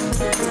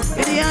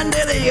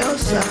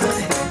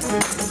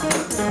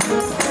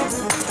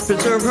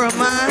 Preserve her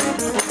mind.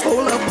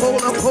 Hold up,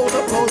 hold up, hold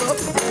up, hold up.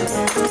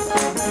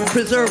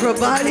 Preserve her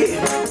body.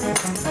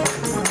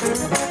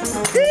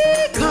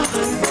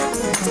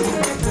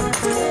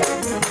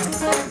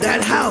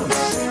 That house